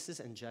justices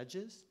and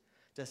judges,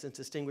 doesn't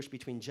distinguish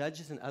between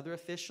judges and other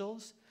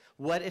officials.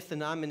 What if the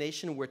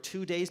nomination were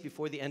 2 days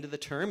before the end of the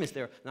term? Is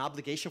there an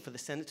obligation for the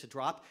Senate to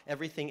drop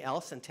everything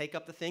else and take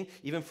up the thing,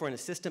 even for an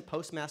assistant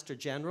postmaster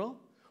general?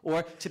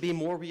 Or to be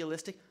more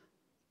realistic,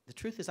 the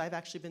truth is I've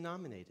actually been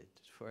nominated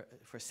for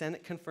a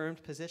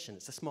Senate-confirmed position.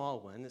 It's a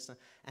small one,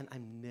 and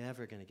I'm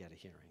never going to get a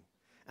hearing.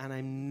 And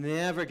I'm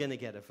never going to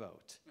get a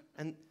vote.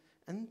 And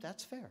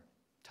that's fair,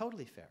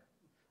 totally fair.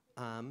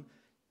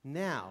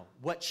 Now,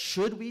 what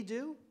should we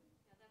do?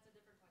 Yeah, that's a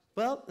different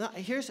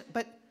question.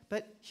 Well,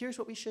 but here's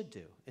what we should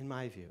do, in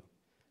my view.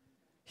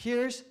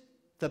 Here's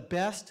the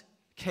best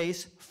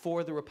case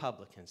for the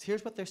Republicans.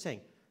 Here's what they're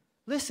saying.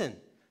 Listen,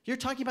 you're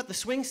talking about the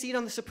swing seat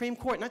on the Supreme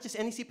Court, not just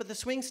any seat, but the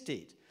swing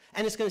seat.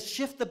 And it's going to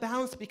shift the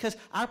balance because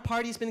our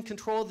party's been in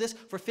control of this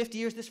for 50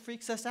 years. This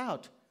freaks us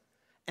out.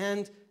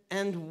 And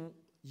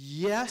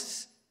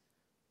yes,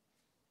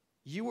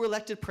 you were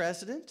elected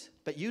president,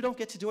 but you don't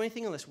get to do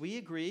anything unless we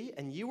agree,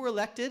 and you were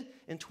elected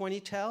in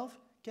 2012.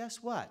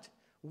 Guess what?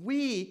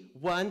 We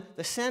won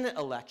the Senate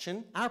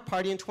election, our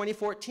party, in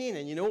 2014,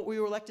 and you know what we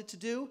were elected to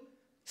do?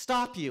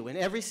 Stop you in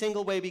every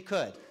single way we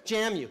could.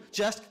 Jam you.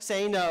 Just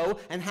say no,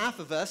 and half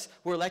of us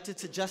were elected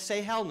to just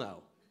say hell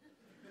no.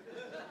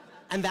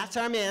 And that's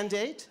our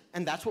mandate,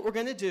 and that's what we're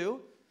going to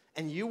do.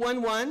 And you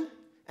won one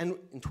in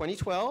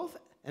 2012,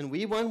 and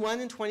we won one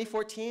in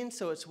 2014,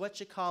 so it's what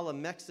you call a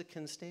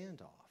Mexican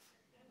standoff.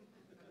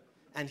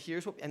 And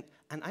here's what, and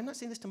I'm not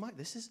saying this to mock,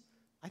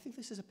 I think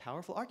this is a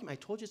powerful argument.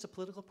 I told you it's a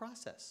political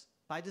process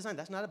by design.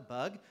 That's not a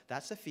bug,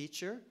 that's a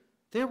feature.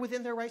 They're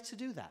within their rights to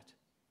do that.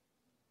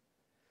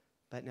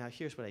 But now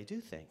here's what I do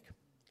think.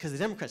 Because the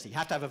Democrats say, you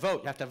have to have a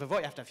vote, you have to have a vote,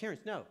 you have to have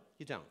hearings. No,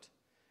 you don't.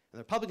 And the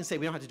Republicans say,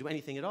 we don't have to do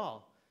anything at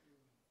all.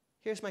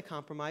 Here's my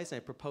compromise,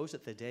 and I proposed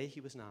it the day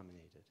he was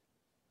nominated.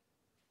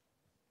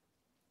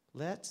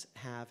 Let's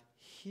have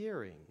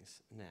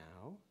hearings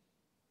now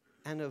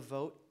and a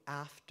vote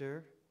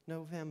after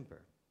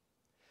November.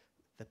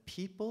 The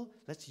people,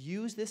 let's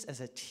use this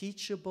as a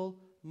teachable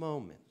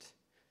moment.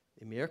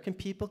 The American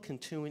people can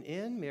tune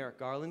in. Merrick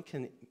Garland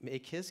can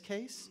make his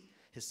case.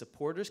 His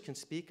supporters can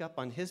speak up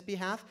on his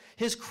behalf.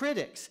 His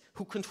critics,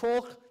 who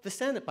control the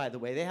Senate, by the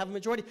way, they have a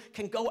majority,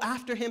 can go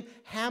after him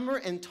hammer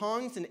and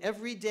tongs and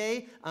every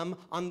day on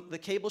the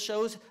cable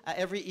shows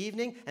every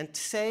evening and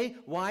say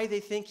why they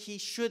think he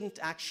shouldn't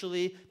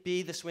actually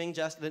be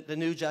the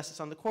new justice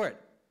on the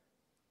court.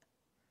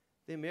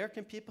 The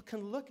American people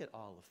can look at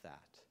all of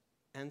that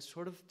and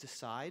sort of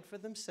decide for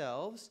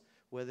themselves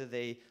whether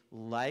they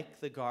like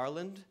the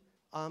Garland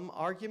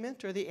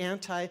argument or the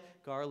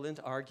anti-Garland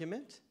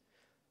argument.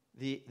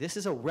 This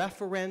is a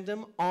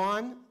referendum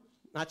on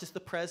not just the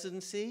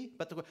presidency,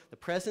 but the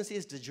presidency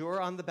is de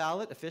jure on the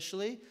ballot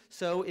officially.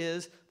 So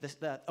is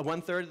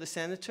 1/3 of the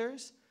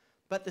senators.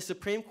 But the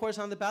Supreme Court is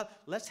on the ballot.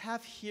 Let's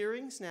have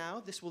hearings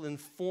now. This will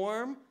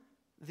inform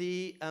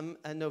the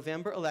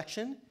November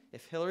election.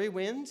 If Hillary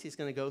wins, he's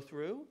going to go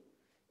through.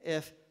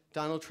 If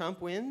Donald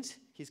Trump wins,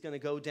 he's going to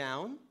go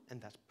down. And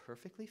that's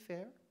perfectly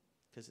fair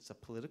because it's a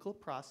political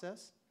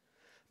process.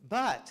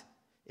 But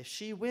if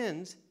she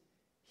wins,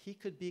 he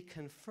could be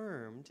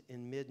confirmed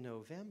in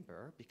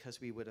mid-November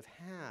because we would have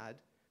had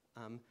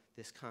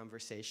this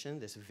conversation,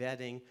 this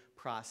vetting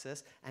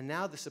process, and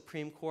now the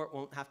Supreme Court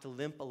won't have to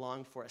limp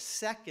along for a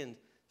second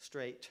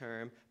straight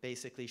term,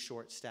 basically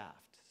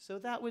short-staffed. So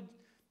that would,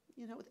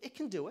 it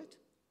can do it.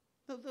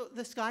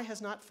 The sky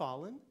has not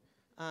fallen,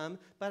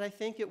 but I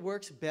think it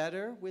works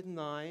better with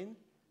 9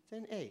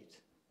 than 8.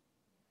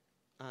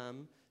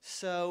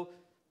 So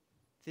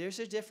there's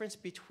a difference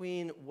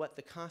between what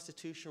the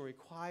Constitution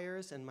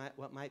requires and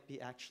what might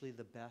be actually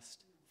the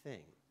best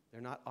thing.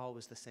 They're not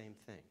always the same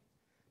thing.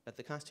 But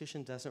the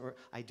Constitution doesn't work.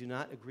 I do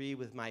not agree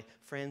with my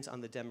friends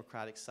on the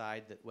Democratic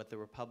side that what the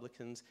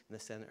Republicans in the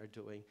Senate are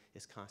doing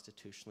is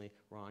constitutionally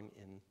wrong.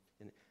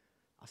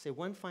 I'll say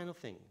one final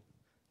thing.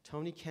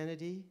 Tony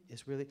Kennedy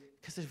is really,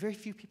 because there's very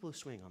few people who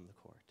swing on the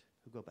court,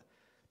 who go back.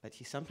 But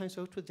he sometimes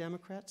votes with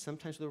Democrats,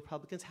 sometimes with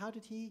Republicans. How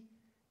did he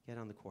get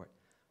on the court?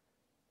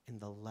 In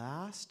the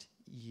last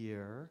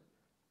year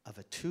of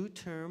a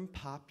 2-term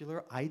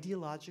popular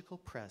ideological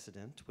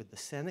president with the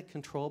Senate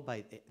controlled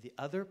by the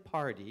other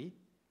party,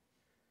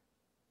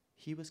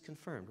 he was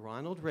confirmed.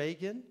 Ronald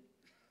Reagan,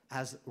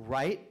 as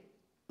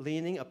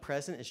right-leaning a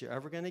president as you're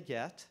ever going to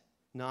get,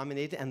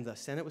 nominated, and the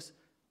Senate was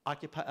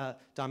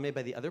dominated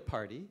by the other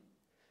party.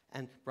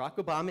 And Barack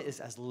Obama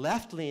is as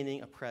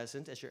left-leaning a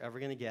president as you're ever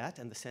going to get,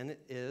 and the Senate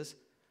is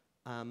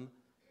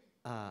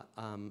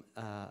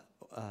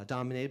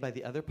dominated by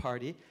the other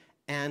party.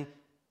 And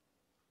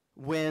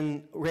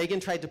when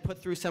Reagan tried to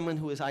put through someone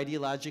who was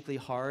ideologically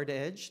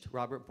hard-edged,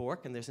 Robert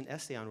Bork, and there's an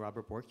essay on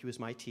Robert Bork, he was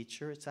my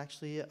teacher. It's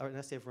actually an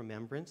essay of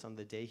remembrance on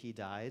the day he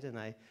died, and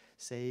I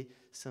say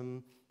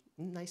some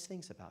nice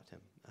things about him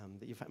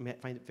that you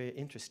find it very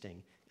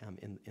interesting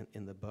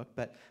in the book.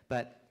 But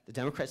the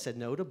Democrats said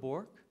no to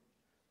Bork,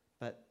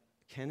 but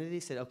Kennedy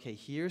said, okay,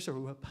 here's a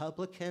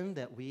Republican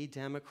that we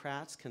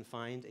Democrats can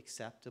find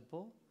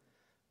acceptable.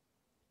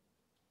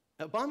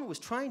 Obama was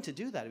trying to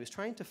do that. He was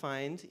trying to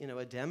find,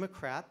 a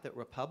Democrat that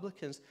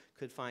Republicans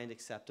could find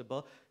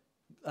acceptable.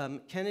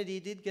 Kennedy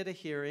did get a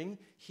hearing.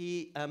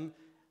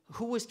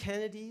 Who was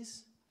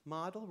Kennedy's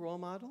role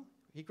model?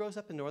 He grows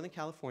up in Northern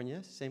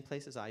California, same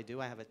place as I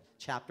do. I have a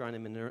chapter on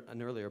him in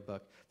an earlier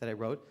book that I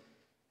wrote.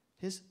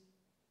 His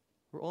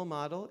role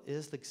model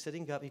is the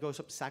sitting governor. He goes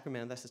up to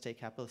Sacramento, that's the state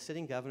capital, the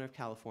sitting governor of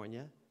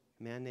California,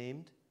 a man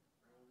named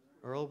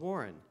Earl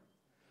Warren,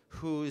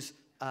 whose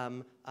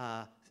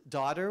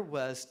daughter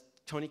was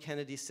Tony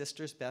Kennedy's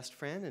sister's best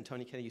friend, and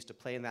Tony Kennedy used to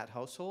play in that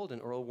household,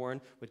 and Earl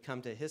Warren would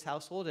come to his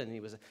household, and he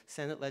was a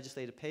Senate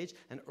legislative page,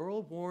 and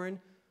Earl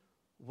Warren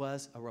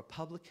was a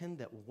Republican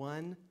that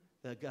won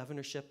the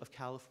governorship of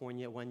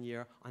California one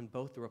year on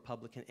both the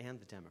Republican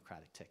and the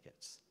Democratic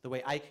tickets. The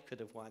way Ike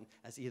could have won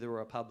as either a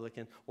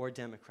Republican or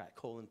Democrat.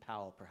 Colin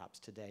Powell, perhaps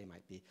today,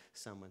 might be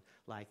someone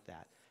like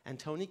that. And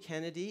Tony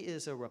Kennedy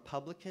is a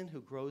Republican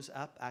who grows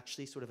up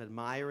actually sort of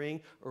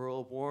admiring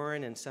Earl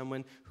Warren and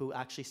someone who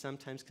actually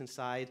sometimes can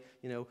side,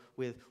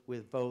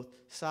 with both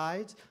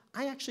sides.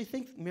 I actually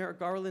think Merrick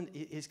Garland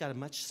has got a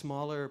much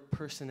smaller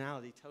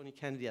personality. Tony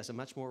Kennedy has a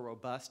much more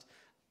robust,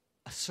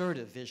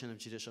 assertive vision of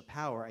judicial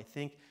power. I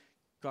think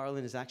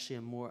Garland is actually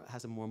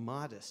has a more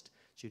modest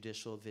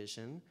judicial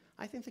vision.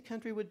 I think the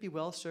country would be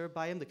well served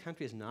by him. The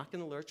country is not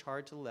going to lurch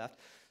hard to the left.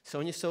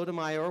 Sonia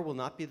Sotomayor will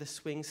not be the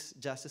swing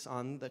justice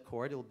on the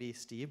court. It will be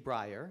Steve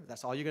Breyer.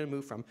 That's all you're going to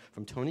move from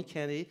Tony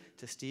Kennedy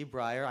to Steve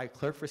Breyer. I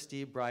clerk for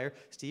Steve Breyer.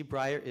 Steve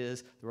Breyer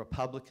is the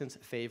Republicans'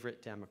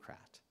 favorite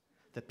Democrat.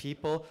 The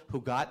people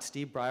who got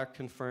Steve Breyer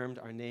confirmed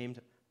are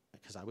named,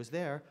 because I was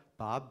there,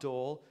 Bob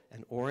Dole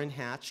and Orrin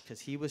Hatch,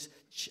 because he was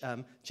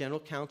general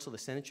counsel of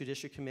the Senate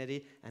Judiciary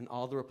Committee, and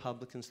all the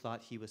Republicans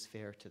thought he was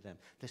fair to them.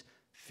 There's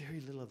very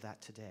little of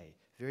that today.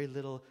 Very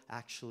little,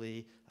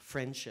 actually,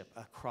 friendship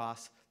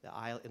across the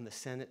aisle in the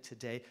Senate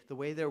today, the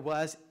way there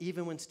was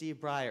even when Steve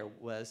Breyer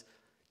was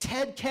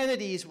Ted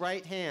Kennedy's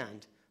right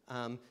hand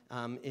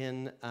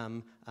in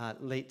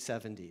late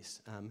 70s.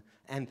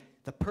 And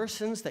the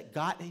persons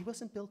that he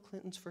wasn't Bill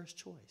Clinton's first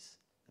choice.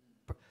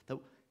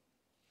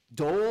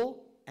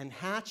 Dole and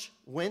Hatch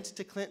went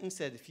to Clinton and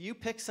said, if you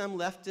pick some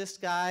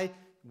leftist guy,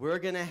 we're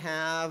going to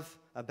have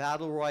a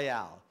battle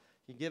royale.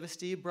 You give us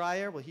Steve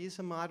Breyer, well, he's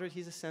a moderate,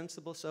 he's a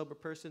sensible, sober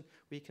person,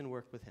 we can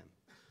work with him.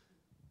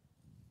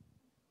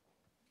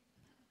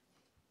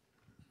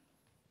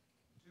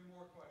 2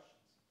 more questions.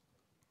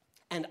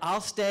 And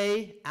I'll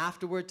stay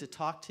afterward to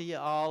talk to you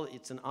all.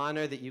 It's an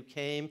honor that you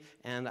came,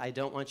 and I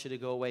don't want you to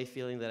go away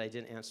feeling that I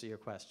didn't answer your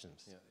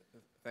questions. Yeah,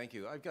 thank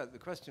you. The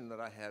question that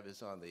I have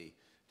is on the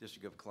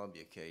District of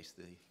Columbia case,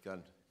 the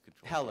gun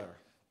control. Heller.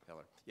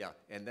 Yeah,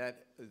 and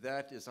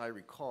that, as I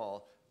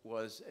recall,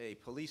 was a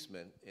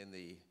policeman in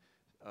the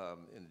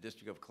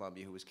District of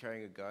Columbia who was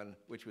carrying a gun,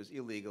 which was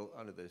illegal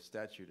under the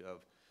statute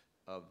of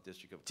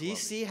District of Columbia.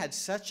 D.C. had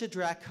such a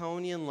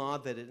draconian law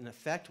that it, in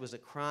effect, was a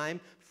crime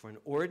for an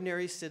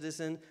ordinary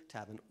citizen to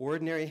have an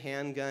ordinary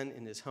handgun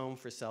in his home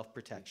for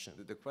self-protection.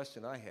 The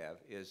question I have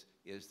is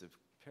the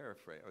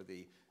paraphrase, or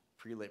the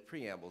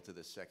preamble to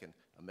the Second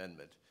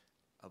Amendment,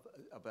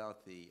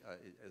 about the,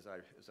 as I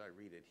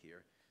read it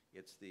here,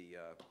 It's a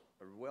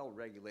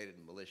well-regulated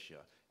militia.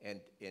 And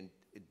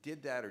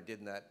did that or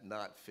did that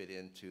not fit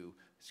into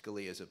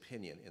Scalia's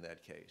opinion in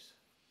that case?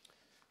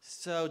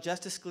 So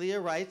Justice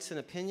Scalia writes an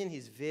opinion.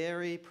 He's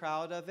very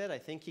proud of it. I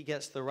think he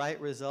gets the right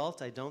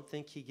result. I don't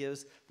think he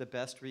gives the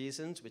best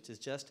reasons, which is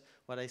just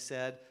what I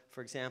said,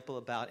 for example,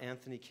 about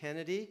Anthony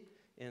Kennedy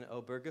in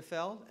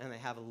Obergefell. And I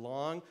have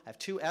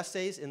 2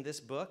 essays in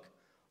this book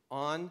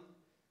on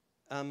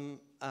the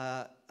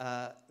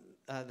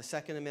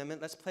Second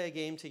Amendment. Let's play a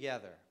game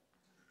together.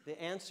 The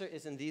answer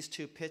is in these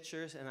 2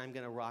 pictures, and I'm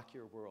going to rock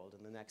your world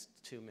in the next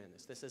 2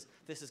 minutes.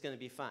 This is going to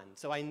be fun.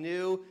 So I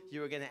knew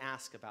you were going to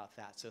ask about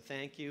that. So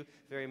thank you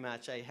very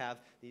much. I have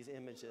these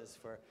images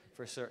for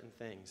certain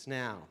things.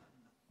 Now,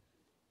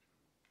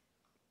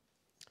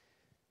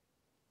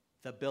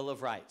 the Bill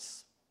of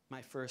Rights.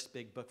 My first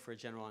big book for a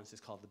general audience is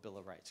called The Bill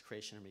of Rights,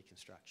 Creation and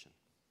Reconstruction.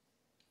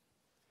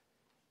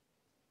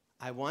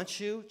 I want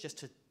you just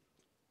to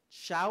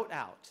shout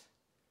out,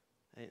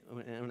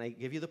 when I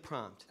give you the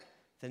prompt,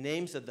 the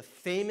names of the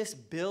famous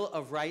Bill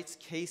of Rights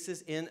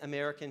cases in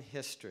American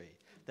history.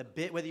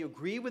 Whether you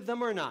agree with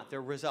them or not,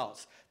 their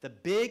results. The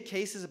big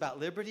cases about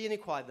liberty and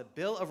equality, the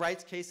Bill of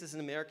Rights cases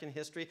in American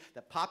history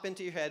that pop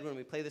into your head when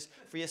we play this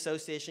free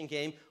association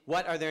game,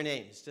 what are their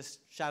names? Just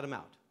shout them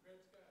out.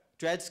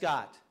 Dred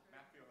Scott.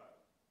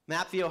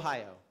 Map v.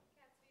 Ohio.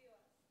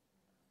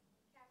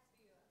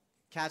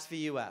 Katz v.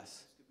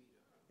 U.S.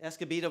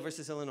 Escobedo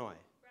versus Illinois.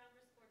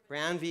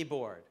 Brown v.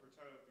 Board.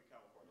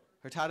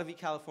 Hurtado v.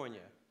 California.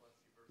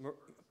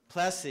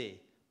 Plessy,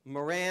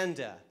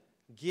 Miranda,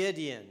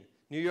 Gideon,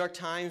 New York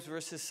Times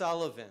versus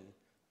Sullivan,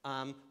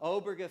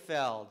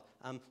 Obergefell,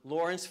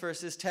 Lawrence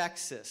versus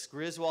Texas,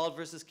 Griswold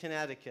versus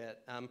Connecticut,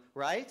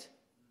 right?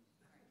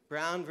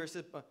 Brown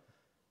versus...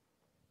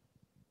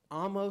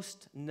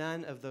 almost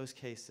none of those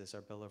cases are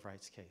Bill of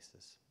Rights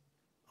cases.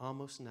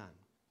 Almost none.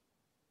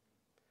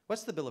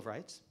 What's the Bill of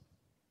Rights?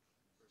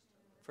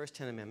 First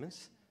 10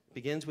 amendments.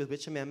 Begins with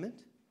which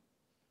amendment?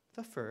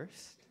 The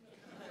first.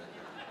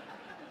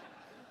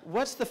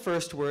 What's the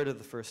first word of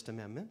the First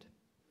Amendment?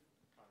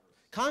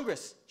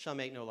 Congress shall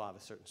make no law of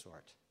a certain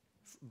sort,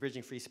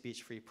 bridging free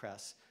speech, free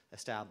press,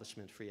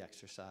 establishment, free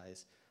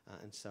exercise,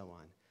 and so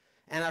on.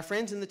 And our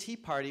friends in the Tea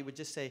Party would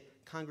just say,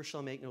 Congress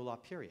shall make no law,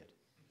 period.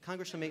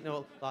 Congress shall make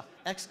no law,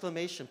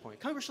 exclamation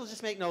point. Congress shall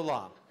just make no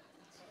law.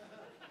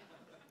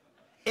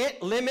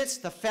 It limits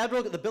the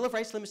Bill of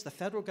Rights limits the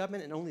federal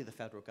government and only the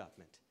federal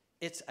government.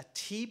 It's a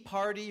Tea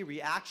Party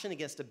reaction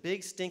against a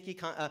big, stinky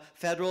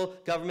federal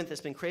government that's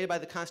been created by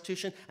the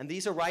Constitution, and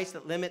these are rights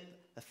that limit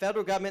the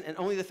federal government and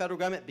only the federal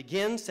government. It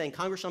begins saying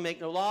Congress shall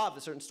make no law of a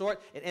certain sort.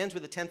 It ends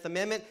with the 10th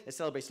Amendment. It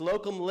celebrates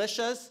local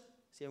militias.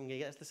 See how I'm going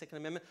to get to the Second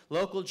Amendment?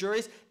 Local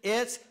juries.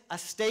 It's a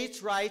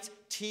states' rights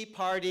Tea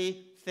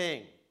Party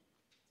thing.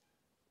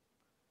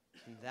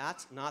 And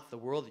that's not the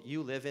world that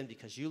you live in,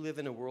 because you live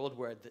in a world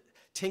where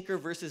Tinker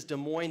versus Des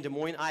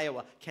Moines,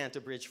 Iowa can't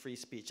abridge free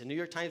speech. And New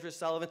York Times versus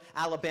Sullivan,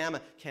 Alabama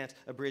can't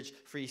abridge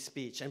free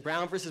speech. And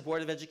Brown versus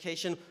Board of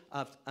Education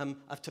of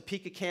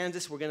Topeka,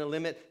 Kansas, we're going to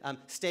limit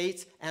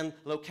states and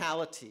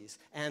localities.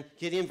 And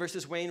Gideon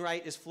versus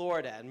Wainwright is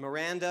Florida. And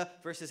Miranda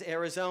versus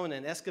Arizona.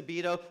 And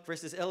Escobedo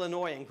versus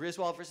Illinois. And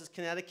Griswold versus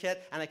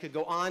Connecticut. And I could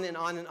go on and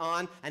on and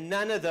on. And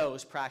none of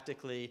those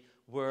practically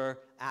were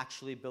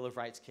actually Bill of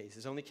Rights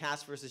cases. Only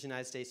Cass versus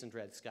United States and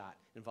Dred Scott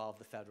involved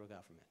the federal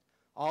government.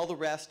 All the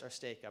rest are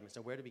state governments.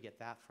 Now, where do we get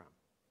that from?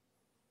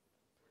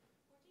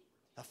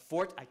 I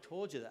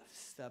told you that.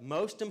 The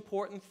most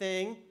important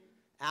thing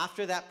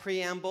after that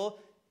preamble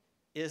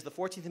is the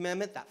 14th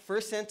Amendment. That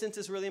first sentence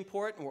is really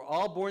important. We're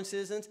all born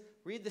citizens.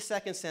 Read the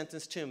second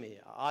sentence to me.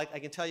 I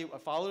can tell you, I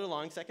followed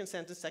along. Second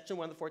sentence, Section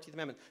 1 of the 14th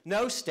Amendment.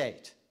 No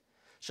state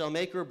shall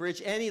make or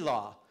abridge any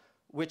law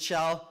which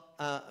shall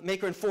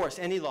make or enforce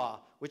any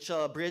law which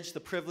shall abridge the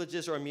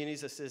privileges or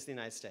immunities of citizens of the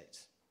United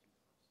States.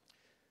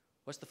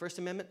 What's the First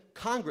Amendment?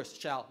 Congress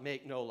shall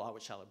make no law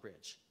which shall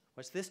abridge.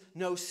 What's this?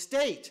 No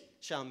state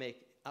shall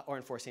make or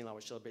enforce any law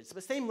which shall abridge. So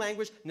the same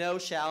language, no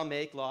shall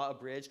make law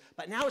abridge,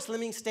 but now it's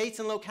limiting states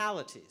and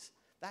localities.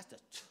 That's a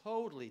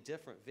totally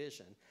different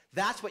vision.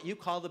 That's what you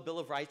call the Bill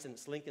of Rights, and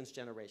it's Lincoln's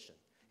generation.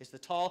 It's the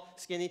tall,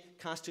 skinny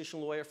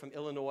constitutional lawyer from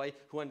Illinois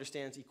who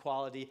understands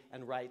equality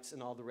and rights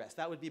and all the rest.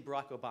 That would be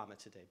Barack Obama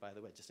today, by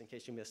the way, just in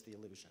case you missed the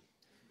illusion.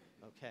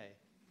 Okay.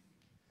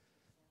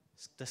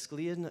 Does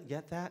Scalia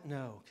get that?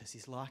 No, because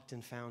he's locked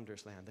in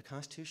founder's land. The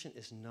Constitution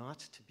is not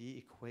to be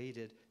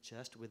equated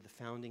just with the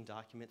founding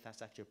document.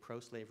 That's actually a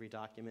pro-slavery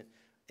document.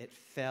 It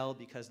fell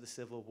because of the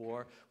Civil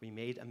War. We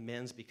made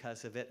amends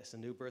because of it. It's a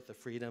new birth of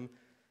freedom.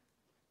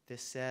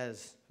 This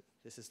says,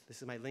 this is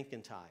my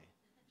Lincoln tie.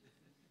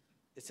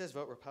 It says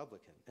vote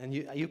Republican. And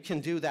you can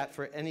do that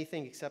for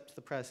anything except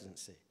the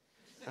presidency.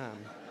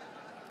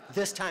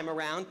 This time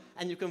around,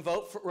 and you can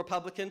vote for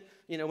Republican,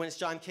 when it's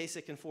John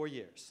Kasich in 4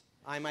 years.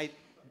 I might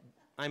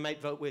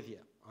vote with you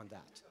on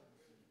that.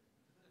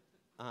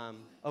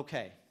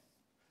 Okay.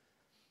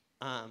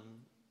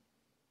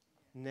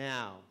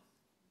 Now,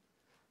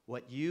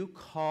 What you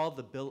call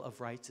the Bill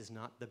of Rights is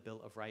not the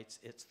Bill of Rights,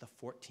 it's the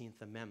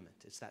 14th Amendment.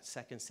 It's that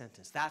second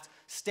sentence. That's,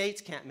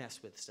 states can't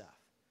mess with stuff.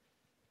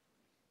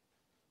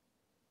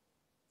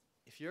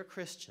 If you're a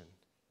Christian,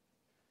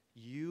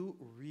 you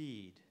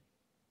read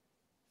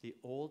the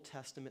Old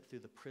Testament through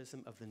the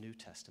prism of the New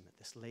Testament,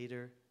 this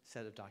later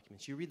set of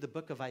documents. You read the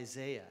book of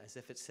Isaiah as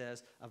if it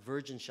says, a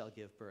virgin shall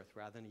give birth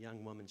rather than a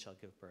young woman shall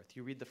give birth.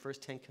 You read the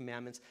first 10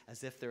 commandments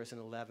as if there is an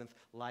 11th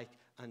like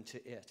unto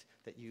it,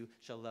 that you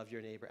shall love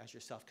your neighbor as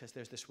yourself, because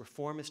there's this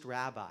reformist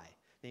rabbi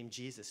named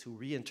Jesus who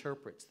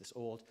reinterprets this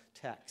old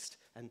text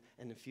and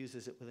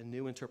infuses it with a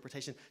new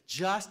interpretation.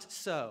 Just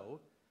so,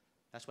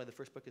 that's why the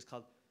first book is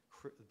called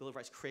the Bill of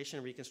Rights, Creation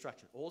and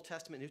Reconstruction. Old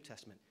Testament, New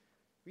Testament.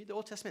 Read the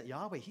Old Testament,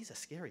 Yahweh, he's a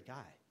scary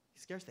guy. He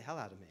scares the hell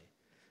out of me.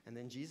 And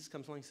then Jesus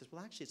comes along and says,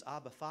 well, actually, it's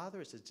Abba Father.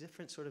 It's a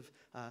different sort of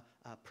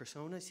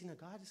persona. See, now,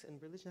 God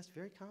and religion, that's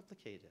very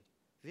complicated.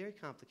 Very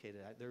complicated.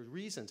 There are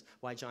reasons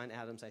why John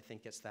Adams, I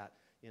think, gets that,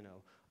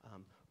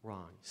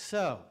 wrong.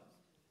 So,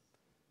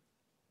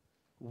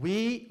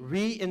 we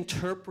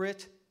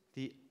reinterpret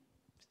the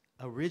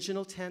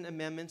original 10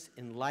 amendments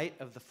in light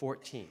of the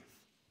 14th.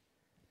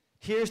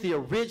 Here's the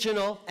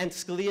original, and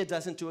Scalia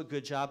doesn't do a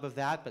good job of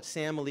that, but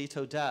Sam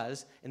Alito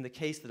does in the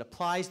case that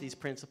applies these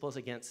principles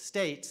against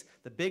states.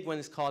 The big one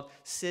is called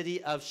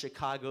City of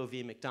Chicago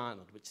v.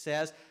 McDonald, which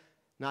says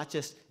not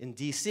just in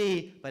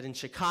D.C., but in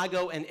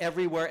Chicago and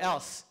everywhere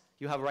else,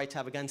 you have a right to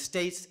have a gun.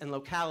 States and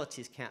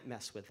localities can't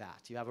mess with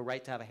that. You have a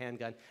right to have a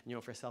handgun,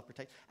 for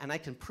self-protection. And I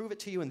can prove it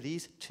to you in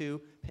these two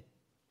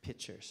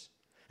pictures.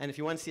 And if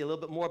you want to see a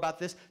little bit more about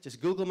this, just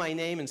Google my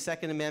name and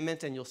Second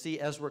Amendment, and you'll see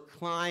Ezra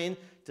Klein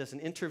does an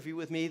interview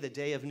with me the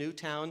day of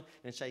Newtown,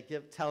 and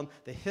tell him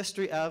the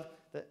history of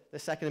the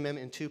Second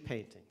Amendment in two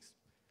paintings.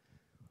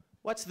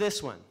 What's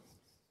this one?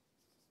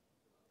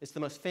 It's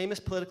the most famous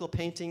political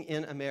painting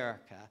in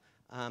America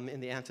in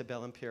the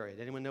antebellum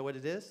period. Anyone know what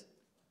it is?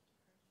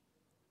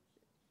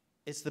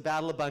 It's the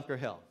Battle of Bunker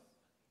Hill.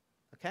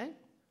 Okay?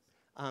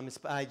 It's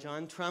by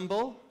John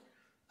Trumbull,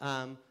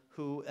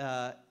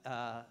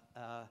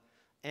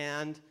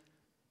 and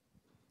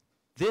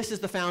this is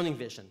the founding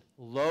vision.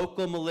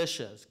 Local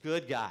militias,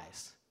 good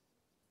guys.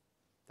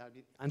 That would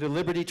be under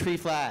Liberty Tree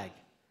flag.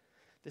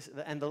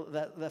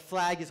 The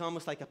flag is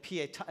almost like a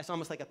pietà. It's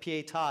almost like a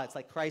pietà. It's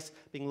like Christ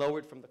being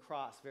lowered from the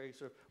cross. Very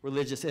sort of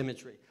religious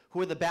imagery.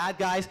 Who are the bad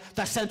guys?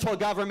 The central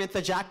government,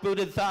 the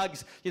jackbooted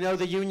thugs.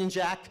 The Union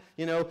Jack.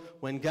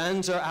 When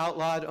guns are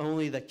outlawed,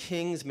 only the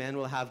king's men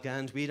will have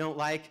guns. We don't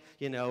like,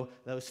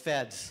 those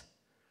feds.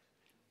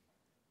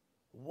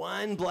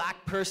 One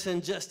black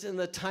person just in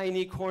the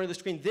tiny corner of the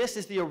screen. This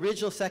is the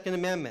original Second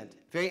Amendment.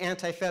 Very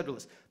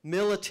anti-federalist.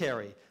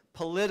 Military,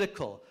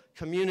 political,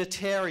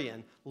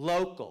 communitarian,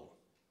 local.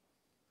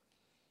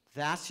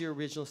 That's your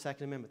original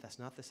Second Amendment. That's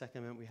not the Second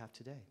Amendment we have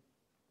today.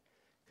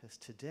 Because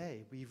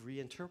today, we've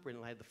reinterpreted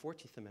in light of the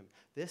 14th Amendment.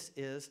 This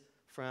is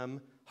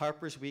from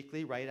Harper's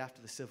Weekly right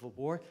after the Civil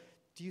War.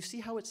 Do you see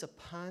how it's a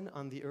pun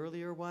on the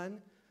earlier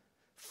one?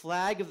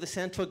 Flag of the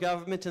central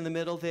government in the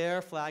middle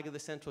there, flag of the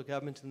central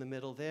government in the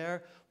middle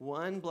there.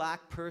 One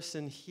black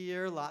person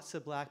here, lots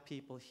of black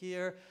people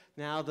here.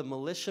 Now the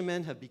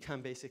militiamen have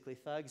become basically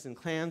thugs and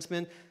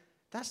Klansmen.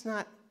 That's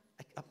not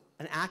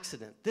an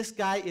accident. This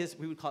guy is,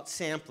 we would call it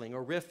sampling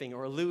or riffing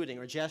or alluding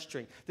or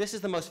gesturing. This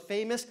is the most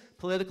famous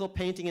political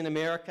painting in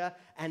America,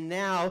 and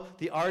now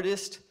the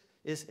artist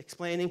is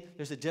explaining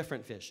there's a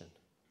different vision.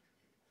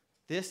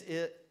 Here's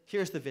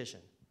the vision.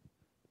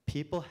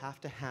 People have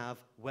to have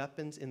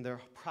weapons in their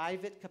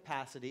private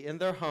capacity, in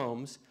their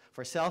homes,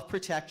 for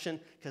self-protection,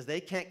 because they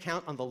can't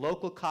count on the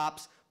local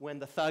cops when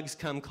the thugs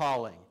come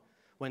calling.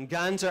 When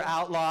guns are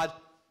outlawed,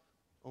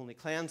 only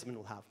Klansmen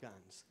will have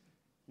guns.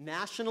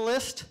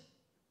 Localist,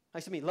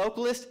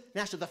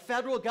 national, the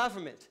federal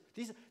government.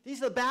 These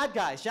are the bad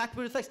guys,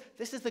 jackbooted thugs.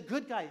 This is the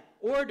good guy.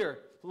 Order,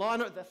 law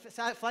and order. The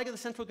flag of the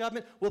central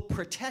government will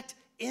protect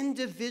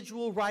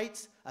individual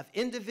rights of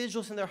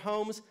individuals in their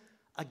homes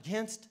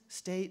against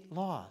state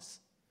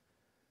laws.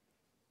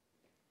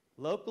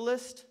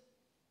 Localist,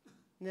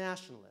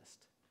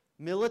 nationalist.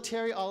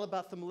 Military, all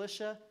about the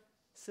militia.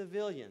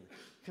 Civilian.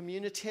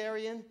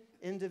 Communitarian,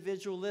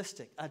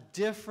 individualistic. A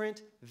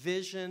different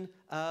vision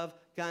of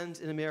guns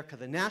in America.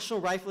 The National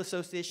Rifle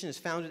Association is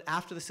founded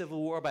after the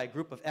Civil War by a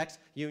group of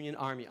ex-Union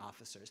Army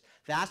officers.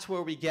 That's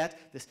where we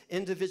get this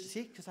individual.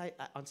 See, because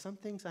on some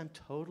things I'm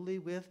totally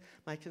with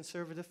my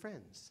conservative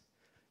friends.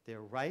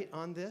 They're right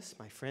on this.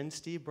 My friend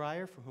Steve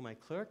Breyer, for whom I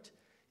clerked,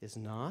 is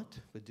not,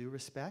 with due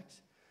respect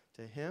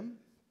to him.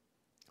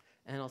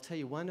 And I'll tell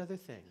you one other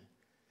thing.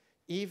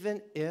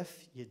 Even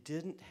if you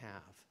didn't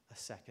have a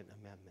Second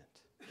Amendment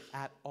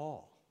at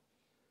all,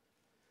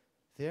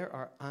 there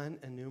are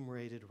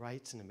unenumerated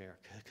rights in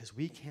America, because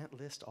we can't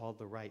list all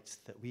the rights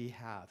that we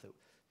have.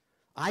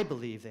 I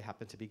believe they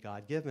happen to be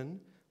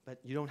God-given, but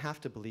you don't have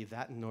to believe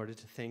that in order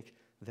to think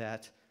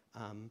that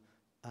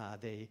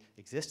they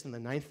exist. And the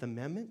Ninth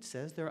Amendment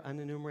says there are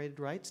unenumerated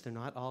rights. They're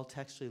not all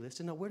textually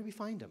listed. Now, where do we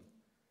find them?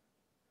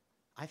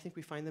 I think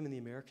we find them in the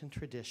American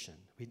tradition.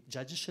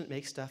 Judges shouldn't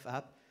make stuff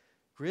up.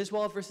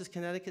 Griswold versus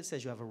Connecticut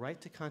says you have a right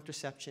to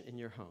contraception in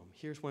your home.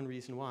 Here's one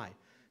reason why.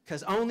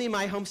 Because only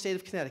my home state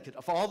of Connecticut,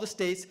 of all the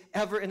states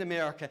ever in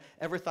America,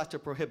 ever thought to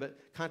prohibit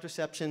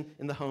contraception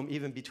in the home,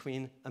 even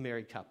between a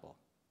married couple.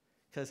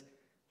 Because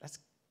that's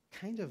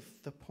kind of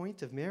the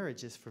point of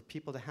marriage, is for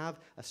people to have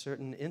a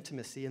certain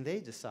intimacy, and they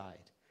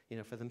decide,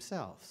 for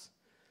themselves.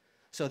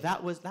 So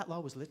that law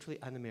was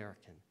literally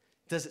un-American.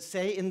 Does it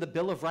say in the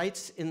Bill of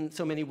Rights in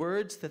so many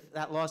words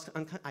that law is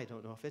I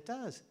don't know if it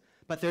does.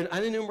 But they're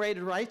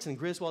unenumerated rights, and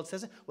Griswold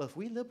says it. Well, if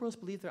we liberals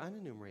believe they're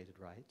unenumerated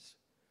rights,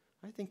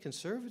 I think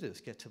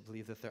conservatives get to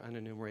believe that they're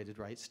unenumerated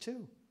rights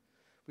too.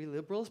 We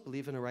liberals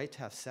believe in a right to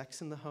have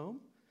sex in the home.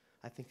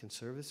 I think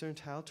conservatives are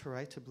entitled to a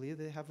right to believe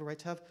they have a right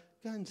to have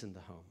guns in the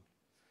home.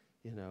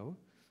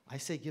 I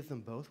say give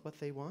them both what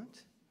they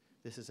want.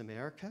 This is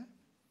America.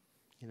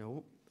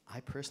 I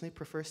personally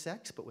prefer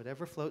sex, but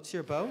whatever floats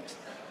your boat.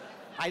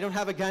 I don't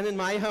have a gun in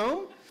my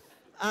home.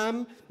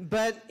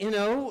 But,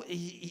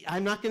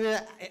 I'm not going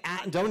to,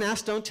 don't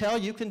ask, don't tell.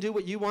 You can do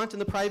what you want in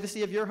the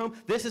privacy of your home.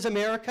 This is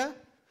America.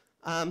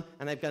 And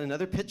I've got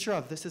another picture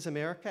of This is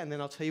America, and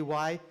then I'll tell you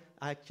why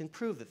I can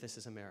prove that this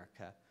is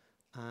America.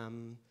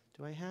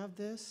 Do I have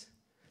this?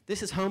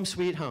 This is Home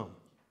Sweet Home.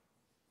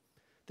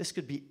 This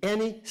could be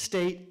any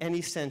state,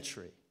 any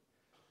century.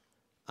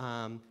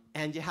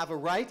 And you have a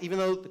right, even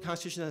though the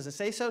Constitution doesn't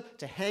say so,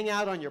 to hang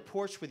out on your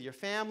porch with your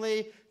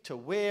family, to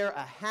wear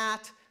a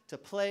hat, to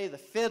play the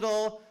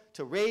fiddle,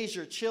 to raise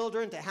your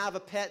children, to have a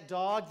pet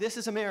dog. This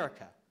is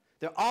America.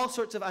 There are all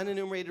sorts of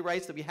unenumerated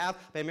rights that we have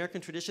by American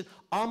tradition.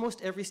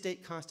 Almost every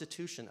state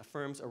constitution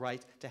affirms a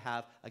right to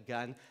have a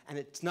gun, and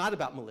it's not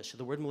about militia.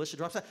 The word militia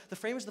drops out. The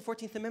framers of the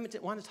 14th Amendment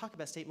didn't want to talk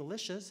about state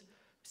militias.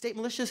 State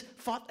militias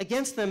fought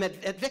against them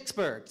at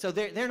Vicksburg. So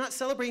they're not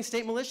celebrating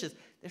state militias.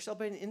 They're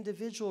celebrating an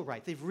individual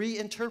right. They've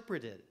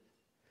reinterpreted.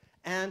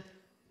 And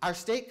our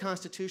state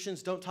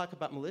constitutions don't talk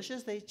about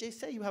militias. They just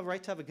say you have a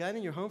right to have a gun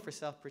in your home for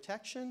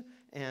self-protection,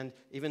 and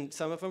even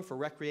some of them for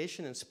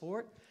recreation and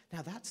sport.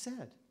 Now, that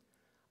said,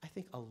 I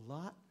think a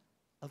lot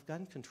of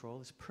gun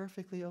control is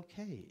perfectly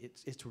okay.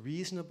 It's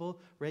reasonable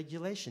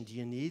regulation. Do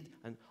you need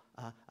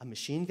a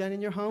machine gun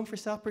in your home for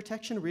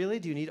self-protection? Really?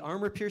 Do you need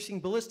armor-piercing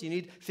bullets? Do you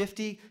need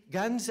 50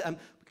 guns?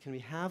 Can we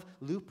have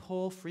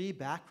loophole-free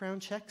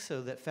background checks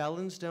so that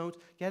felons don't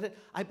get it?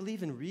 I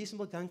believe in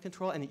reasonable gun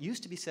control, and it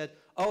used to be said,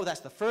 oh, that's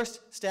the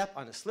first step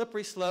on a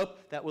slippery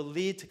slope that will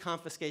lead to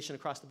confiscation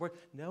across the board.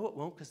 No, it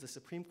won't, because the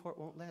Supreme Court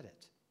won't let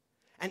it.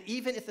 And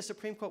even if the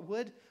Supreme Court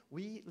would,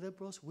 we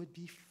liberals would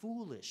be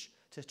foolish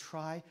to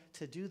try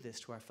to do this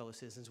to our fellow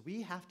citizens.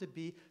 We have to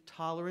be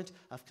tolerant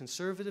of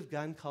conservative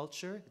gun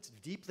culture. It's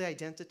deeply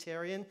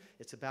identitarian.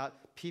 It's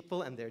about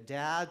people and their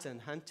dads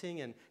and hunting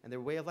and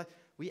their way of life.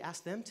 We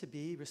ask them to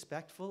be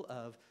respectful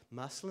of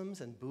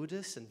Muslims and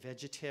Buddhists and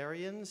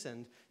vegetarians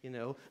and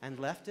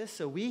leftists.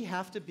 So we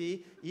have to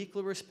be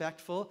equally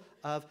respectful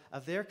of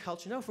their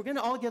culture. No, if we're going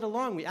to all get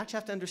along, we actually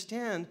have to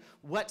understand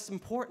what's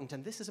important.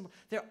 And this is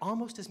there are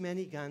almost as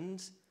many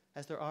guns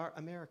as there are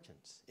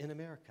Americans in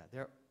America.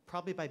 There are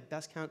probably, by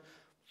best count,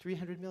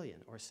 300 million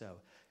or so.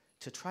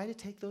 To try to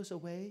take those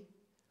away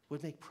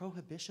would make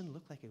prohibition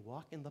look like a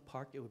walk in the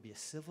park. It would be a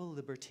civil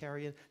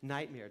libertarian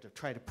nightmare to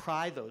try to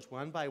pry those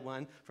one by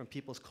one from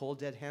people's cold,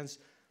 dead hands.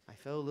 My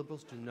fellow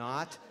liberals, do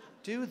not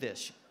do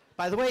this.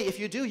 By the way, if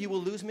you do, you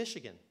will lose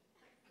Michigan,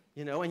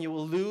 and you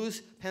will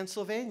lose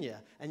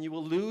Pennsylvania, and you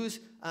will lose,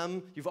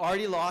 you've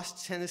already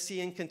lost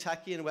Tennessee and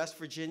Kentucky and West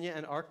Virginia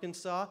and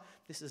Arkansas.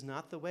 This is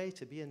not the way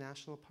to be a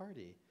national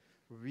party.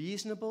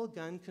 Reasonable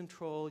gun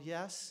control,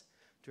 yes.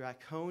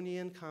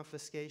 Draconian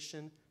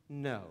confiscation,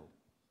 no.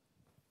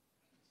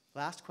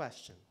 Last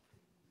question.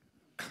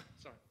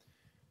 Sorry.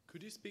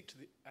 Could you speak to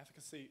the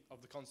efficacy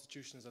of the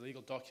Constitution as a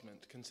legal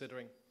document,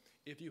 considering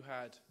if you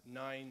had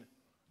 9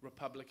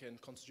 Republican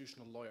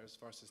constitutional lawyers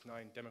versus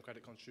 9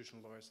 Democratic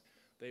constitutional lawyers,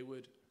 they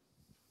would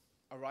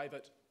arrive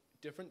at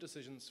different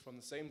decisions from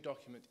the same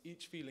document,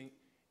 each feeling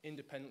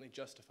independently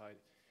justified.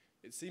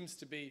 It seems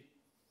to be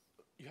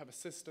you have a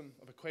system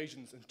of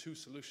equations and 2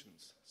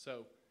 solutions.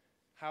 So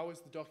how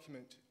is the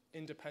document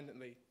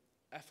independently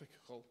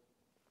ethical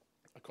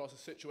across a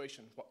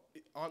situation?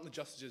 Aren't the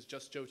justices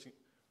just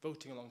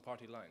voting along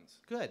party lines?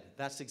 Good.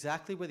 That's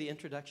exactly where the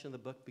introduction of the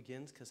book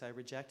begins, because I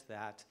reject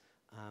that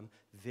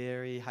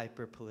very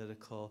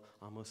hyper-political,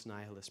 almost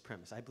nihilist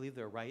premise. I believe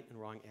there are right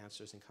and wrong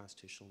answers in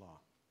constitutional law.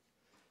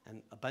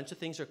 And a bunch of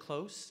things are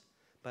close,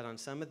 but on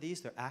some of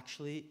these, there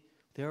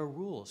are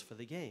rules for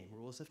the game,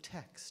 rules of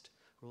text,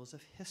 rules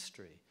of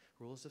history,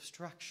 rules of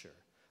structure.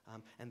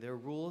 And there are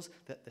rules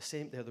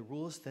they're the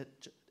rules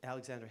that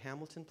Alexander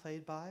Hamilton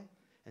played by,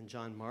 and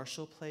John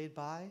Marshall played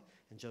by,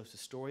 and Joseph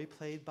Story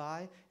played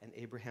by, and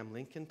Abraham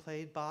Lincoln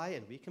played by,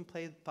 and we can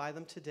play by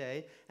them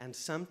today, and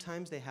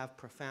sometimes they have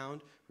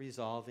profound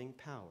resolving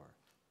power.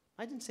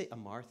 I didn't say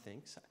Amar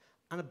thinks.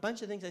 On a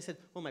bunch of things I said,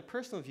 well, my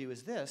personal view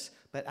is this,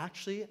 but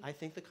actually I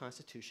think the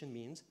Constitution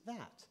means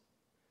that.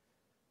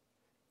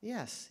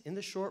 Yes, in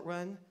the short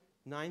run,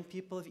 9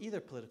 people of either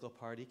political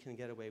party can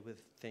get away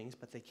with things,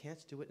 but they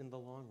can't do it in the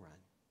long run.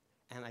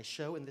 And I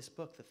show in this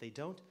book that they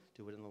don't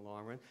do it in the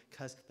long run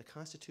because the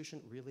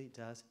Constitution really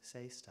does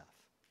say stuff.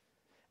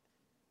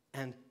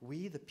 And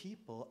we, the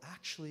people,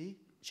 actually,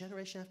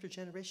 generation after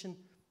generation,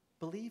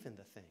 believe in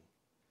the thing.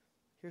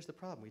 Here's the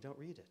problem. We don't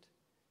read it.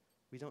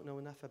 We don't know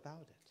enough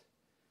about it.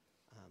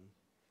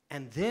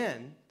 And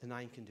then the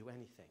 9 can do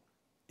anything.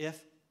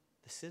 If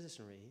the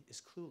citizenry is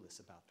clueless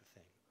about the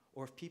thing,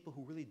 or if people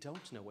who really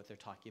don't know what they're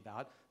talking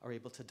about are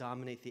able to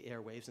dominate the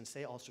airwaves and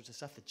say all sorts of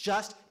stuff that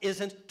just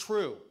isn't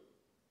true.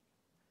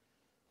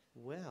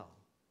 Well,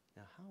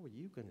 now how are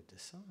you going to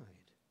decide,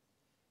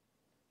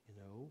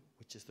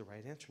 which is the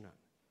right answer or not?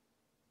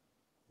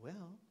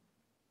 Well,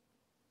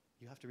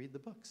 you have to read the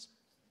books.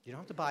 You don't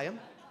have to buy them.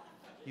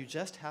 You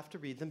just have to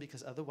read them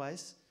because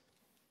otherwise,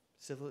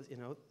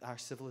 our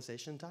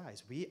civilization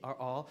dies. We are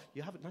all,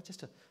 you have not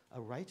just a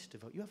right to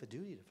vote, you have a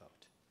duty to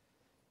vote.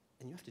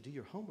 And you have to do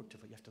your homework to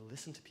vote. You have to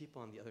listen to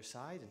people on the other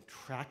side and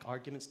track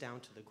arguments down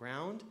to the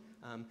ground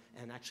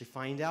and actually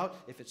find out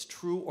if it's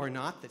true or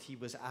not that he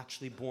was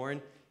actually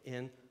born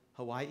in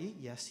Hawaii.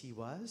 Yes, he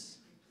was.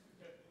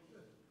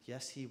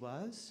 Yes, he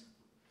was.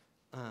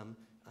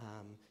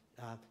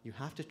 You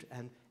have to,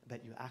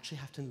 but you actually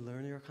have to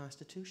learn your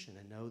Constitution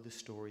and know the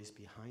stories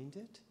behind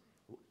it.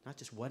 Not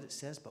just what it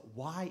says, but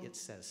why it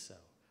says so.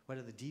 What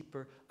are the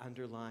deeper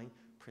underlying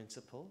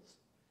principles?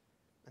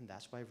 And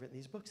that's why I've written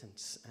these books.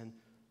 And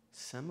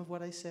some of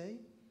what I say,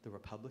 the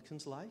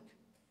Republicans like,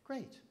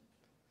 great.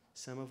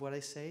 Some of what I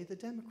say, the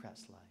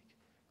Democrats like,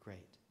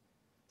 great.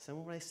 Some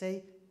of what I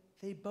say,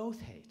 they both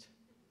hate.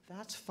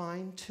 That's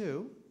fine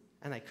too.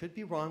 And I could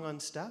be wrong on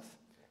stuff.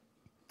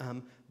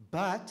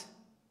 But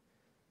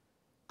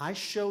I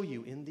show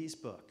you in these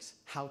books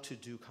how to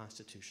do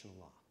constitutional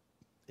law.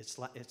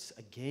 It's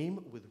a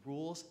game with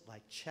rules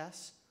like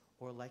chess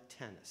or like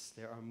tennis.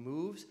 There are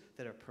moves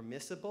that are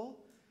permissible,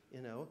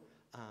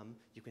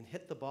 you can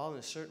hit the ball in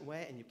a certain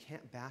way and you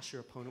can't bash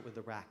your opponent with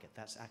a racket.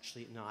 That's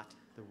actually not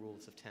the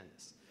rules of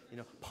tennis.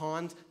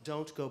 Pawns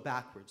don't go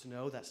backwards.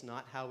 No, that's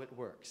not how it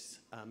works.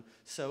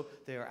 So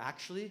there are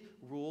actually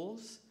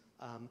rules,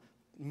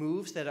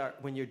 moves that are,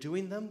 when you're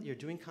doing them, you're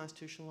doing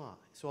constitutional law.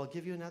 So I'll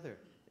give you another.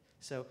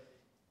 So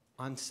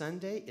on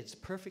Sunday, it's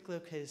perfectly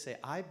okay to say,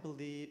 I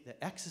believe that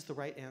X is the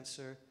right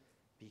answer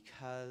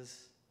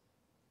because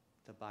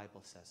the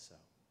Bible says so.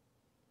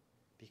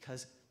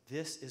 Because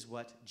this is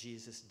what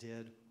Jesus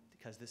did,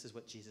 because this is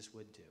what Jesus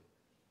would do.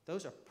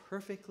 Those are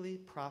perfectly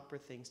proper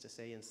things to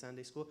say in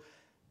Sunday school.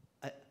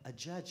 A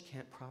judge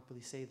can't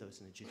properly say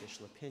those in a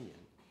judicial opinion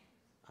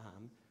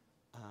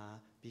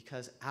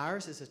because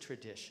ours is a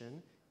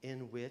tradition in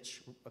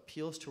which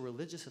appeals to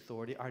religious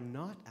authority are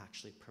not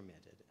actually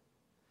permitted.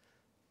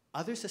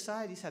 Other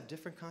societies have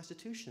different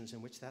constitutions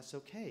in which that's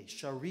okay.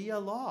 Sharia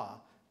law,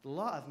 the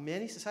law of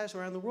many societies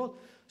around the world,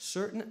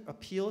 certain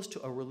appeals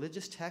to a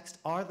religious text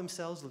are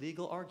themselves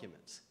legal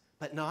arguments,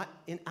 but not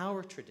in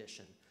our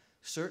tradition.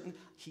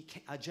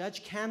 A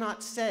judge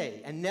cannot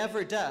say, and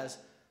never does,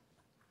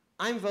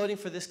 I'm voting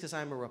for this because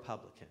I'm a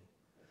Republican.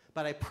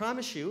 But I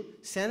promise you,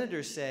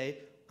 senators say,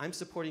 I'm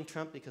supporting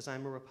Trump because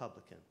I'm a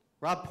Republican.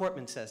 Rob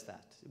Portman says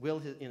that.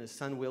 His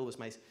son Will was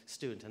my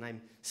student, and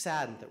I'm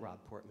saddened that Rob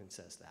Portman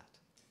says that,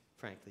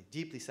 frankly,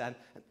 deeply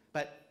saddened.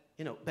 But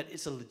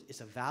it's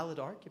a valid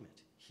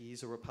argument.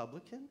 He's a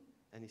Republican,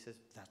 and he says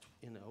that's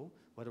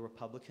what a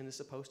Republican is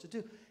supposed to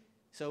do.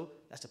 So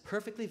that's a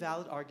perfectly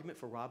valid argument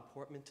for Rob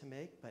Portman to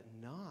make, but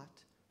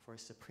not for a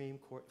Supreme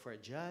Court, for a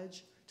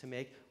judge to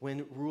make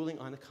when ruling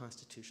on a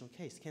constitutional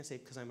case. They can't say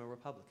because I'm a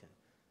Republican.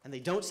 And they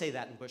don't say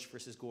that in Bush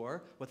versus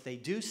Gore. What they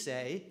do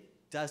say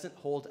doesn't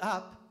hold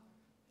up.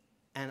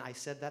 And I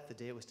said that the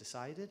day it was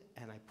decided,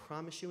 and I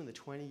promise you in the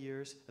 20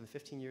 years and the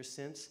 15 years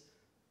since,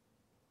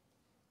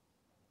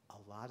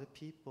 a lot of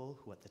people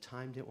who at the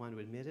time didn't want to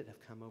admit it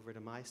have come over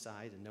to my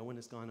side, and no one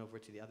has gone over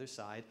to the other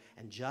side.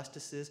 And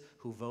justices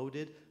who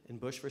voted in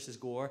Bush versus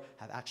Gore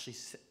have actually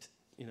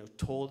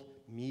told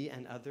me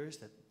and others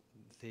that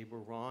they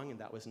were wrong and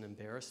that was an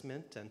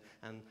embarrassment. And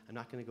I'm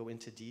not going to go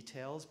into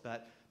details,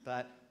 but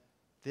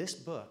this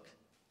book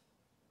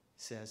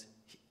says,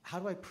 how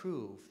do I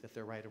prove that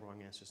there are right or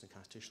wrong answers in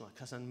constitutional law?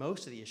 Because on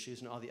most of the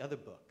issues in all the other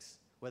books,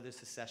 whether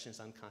secession is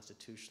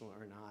unconstitutional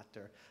or not,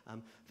 or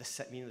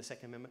meaning of the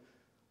Second Amendment,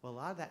 well, a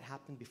lot of that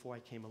happened before I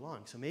came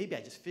along. So maybe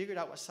I just figured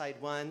out what side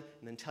won and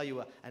then tell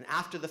you an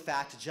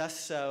after-the-fact,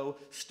 just-so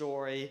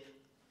story.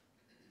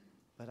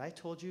 But I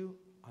told you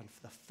on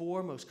the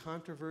 4 most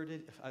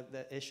controverted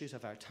the issues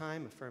of our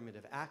time: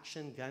 affirmative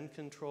action, gun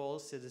control,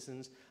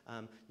 Citizens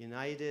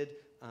United,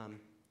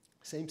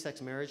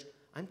 same-sex marriage.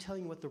 I'm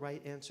telling you what the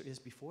right answer is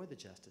before the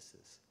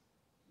justices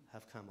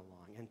have come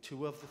along. And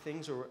 2 of the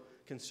things are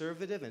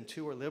conservative and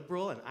 2 are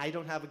liberal, and I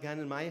don't have a gun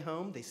in my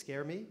home. They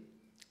scare me.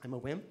 I'm a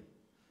wimp.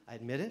 I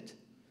admit it.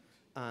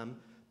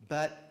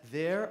 But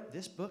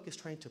this book is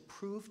trying to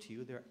prove to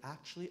you there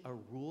actually are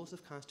rules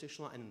of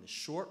constitutional law, and in the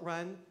short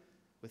run,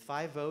 with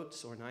 5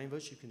 votes or 9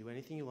 votes, you can do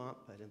anything you want,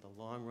 but in the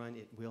long run,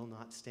 it will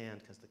not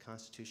stand because the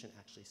Constitution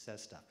actually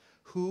says stuff.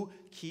 Who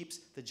keeps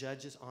the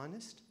judges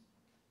honest?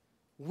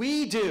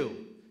 We do.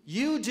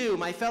 You do.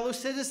 My fellow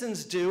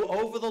citizens do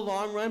over the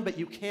long run, but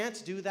you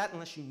can't do that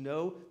unless you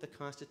know the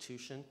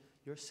Constitution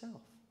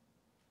yourself.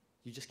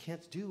 You just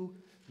can't do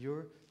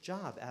your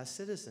job as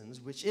citizens,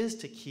 which is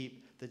to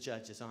keep the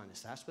judges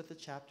honest. That's what the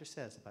chapter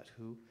says about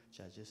who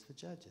judges the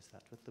judges.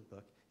 That's what the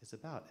book is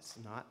about. It's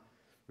not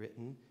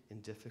written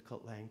in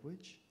difficult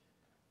language.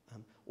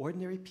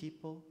 Ordinary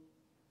people,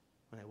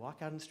 when I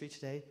walk out in the street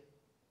today,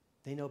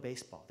 they know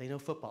baseball, they know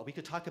football. We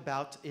could talk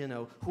about,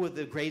 who are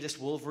the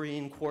greatest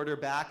Wolverine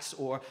quarterbacks,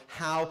 or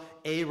how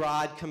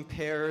A-Rod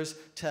compares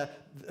to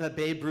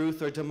Babe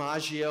Ruth or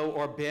DiMaggio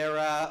or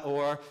Berra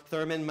or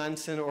Thurman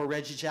Munson or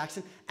Reggie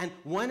Jackson. And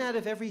 1 out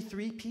of every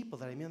 3 people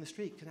that I meet on the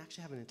street can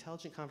actually have an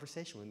intelligent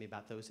conversation with me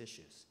about those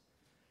issues.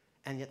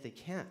 And yet they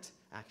can't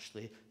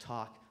actually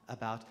talk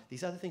about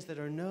these other things that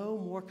are no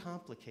more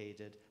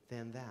complicated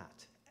than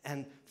that.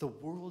 And the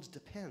world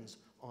depends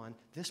on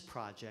this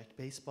project,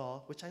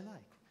 baseball, which I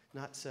like.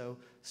 Not so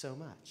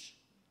much.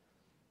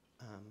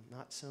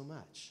 Not so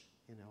much.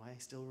 I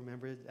still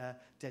remember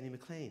Denny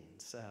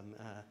McLain's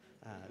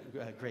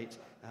great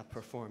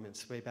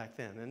performance way back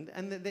then,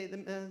 and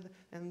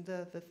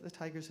the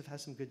Tigers have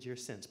had some good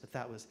years since. But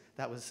that was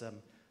 3rd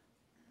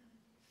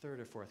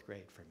or 4th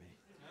grade for me.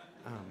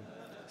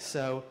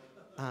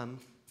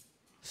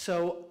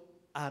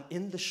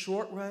 In the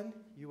short run,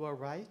 you are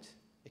right.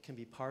 It can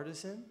be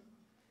partisan.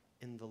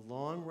 In the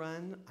long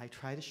run, I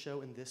try to show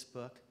in this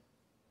book,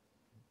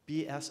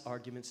 BS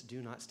arguments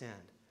do not stand.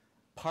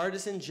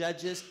 Partisan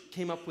judges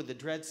came up with the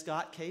Dred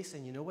Scott case,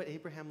 and you know what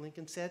Abraham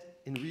Lincoln said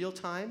in real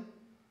time?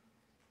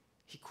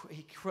 He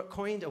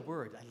coined a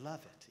word. I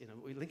love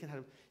it. Lincoln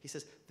he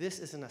says, this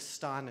is an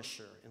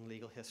astonisher in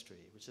legal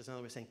history, which is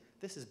another way of saying,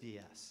 this is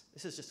BS.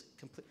 This is just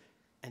complete.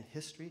 And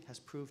history has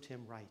proved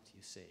him right,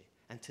 you see.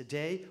 And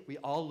today, we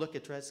all look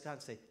at Dred Scott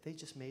and say, they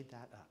just made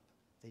that up.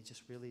 They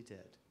just really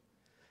did.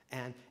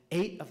 And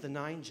 8 of the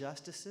 9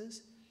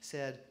 justices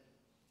said,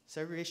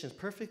 segregation is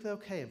perfectly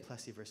okay in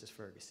Plessy versus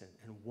Ferguson.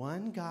 And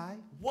one guy,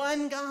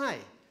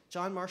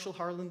 John Marshall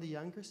Harlan the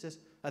younger says,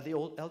 the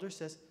old elder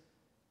says,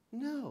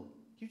 no,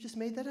 you just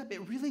made that up.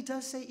 It really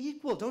does say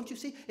equal, don't you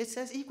see? It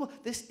says equal.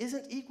 This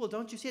isn't equal,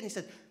 don't you see it? And he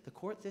said, the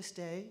court this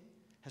day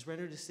has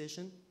rendered a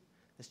decision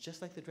that's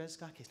just like the Dred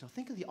Scott case. Now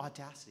think of the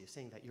audacity of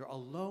saying that. You're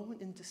alone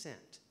in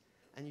dissent.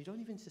 And you don't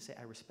even need to say,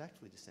 I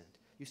respectfully dissent.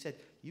 You said,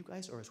 you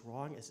guys are as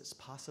wrong as it's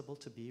possible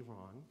to be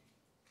wrong.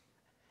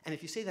 And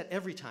if you say that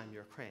every time,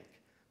 you're a crank.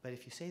 But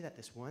if you say that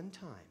this one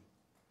time,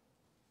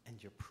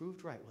 and you're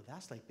proved right, well,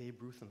 that's like Babe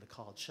Ruth and the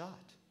called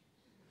shot.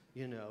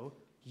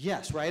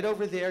 Yes, right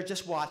over there,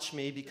 just watch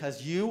me,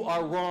 because you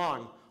are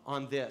wrong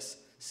on this,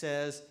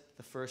 says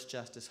the first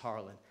Justice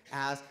Harlan.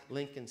 As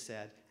Lincoln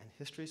said, and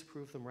history's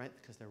proved them right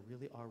because there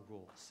really are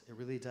rules. It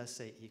really does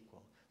say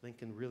equal.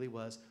 Lincoln really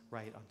was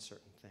right on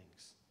certain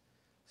things.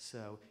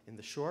 So in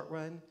the short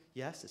run,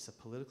 yes, it's a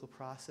political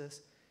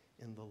process.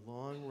 In the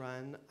long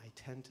run, I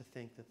tend to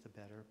think that the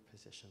better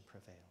position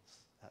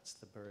prevails. That's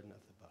the burden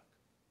of the book.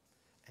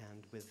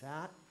 And with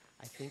that,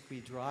 I think we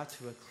draw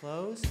to a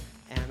close,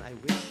 and I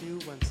wish you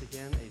once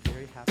again a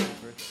very happy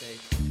birthday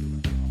to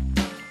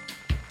us all.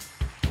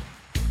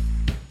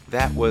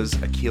 That was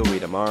Akhil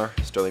Reed Amar,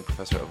 Sterling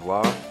Professor of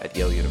Law at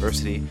Yale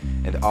University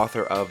and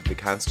author of The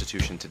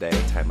Constitution Today,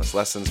 Timeless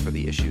Lessons for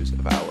the Issues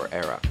of Our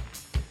Era.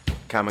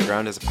 Common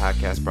Ground is a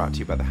podcast brought to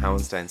you by the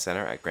Hauenstein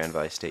Center at Grand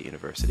Valley State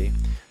University.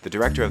 The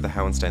director of the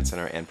Hauenstein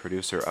Center and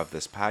producer of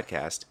this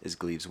podcast is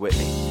Gleaves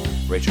Whitney.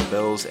 Rachel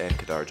Bills and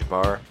Kadar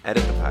Jabbar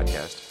edit the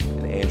podcast,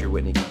 and Andrew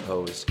Whitney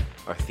composed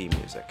our theme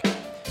music.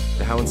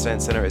 The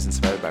Hauenstein Center is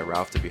inspired by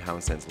Ralph W.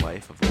 Hauenstein's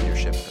life of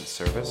leadership and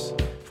service.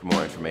 For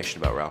more information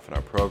about Ralph and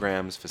our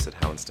programs, visit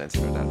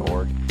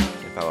hauensteincenter.org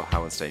and follow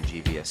Hauenstein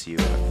GVSU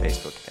on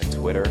Facebook and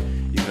Twitter.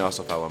 You can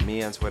also follow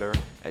me on Twitter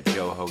at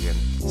Joe Hogan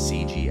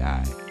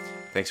CGI.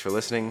 Thanks for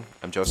listening.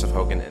 I'm Joseph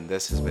Hogan, and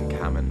this has been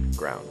Common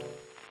Ground.